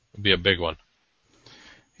it'll be a big one.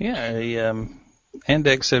 Yeah,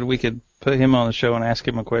 Andex said we could put him on the show and ask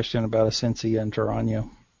him a question about a Cincy and Tarano.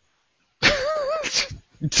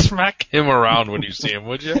 Smack him around when you see him,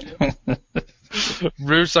 would you?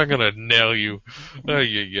 Bruce, I'm going to nail you.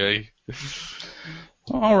 Ay.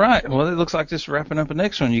 All right. Well, it looks like this is wrapping up the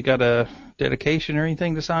next one. You got a dedication or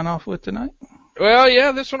anything to sign off with tonight? Well,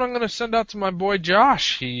 yeah, this one I'm going to send out to my boy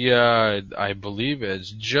Josh. He, I believe, has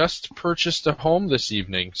just purchased a home this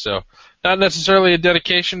evening. So not necessarily a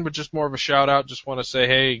dedication, but just more of a shout-out. Just want to say,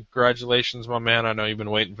 hey, congratulations, my man. I know you've been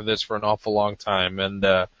waiting for this for an awful long time.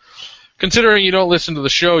 And considering you don't listen to the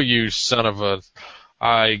show, you son of a...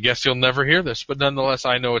 I guess you'll never hear this, but nonetheless,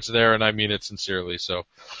 I know it's there, and I mean it sincerely. So,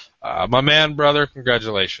 my man, brother,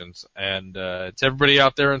 congratulations. And to everybody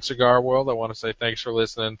out there in cigar world, I want to say thanks for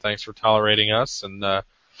listening, thanks for tolerating us. And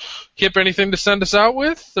Kip, anything to send us out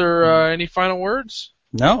with, or any final words?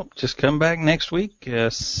 No, just come back next week.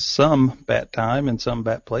 Some bat time and some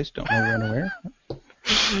bat place. Don't know when or where.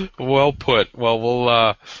 Well put. Well,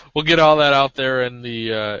 we'll get all that out there in the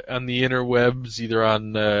interwebs, either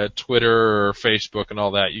on Twitter or Facebook and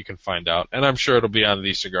all that. You can find out, and I'm sure it'll be on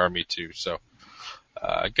the Cigar Me too. So,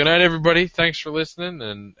 good night, everybody. Thanks for listening,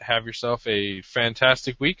 and have yourself a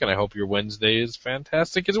fantastic week. And I hope your Wednesday is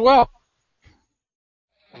fantastic as well.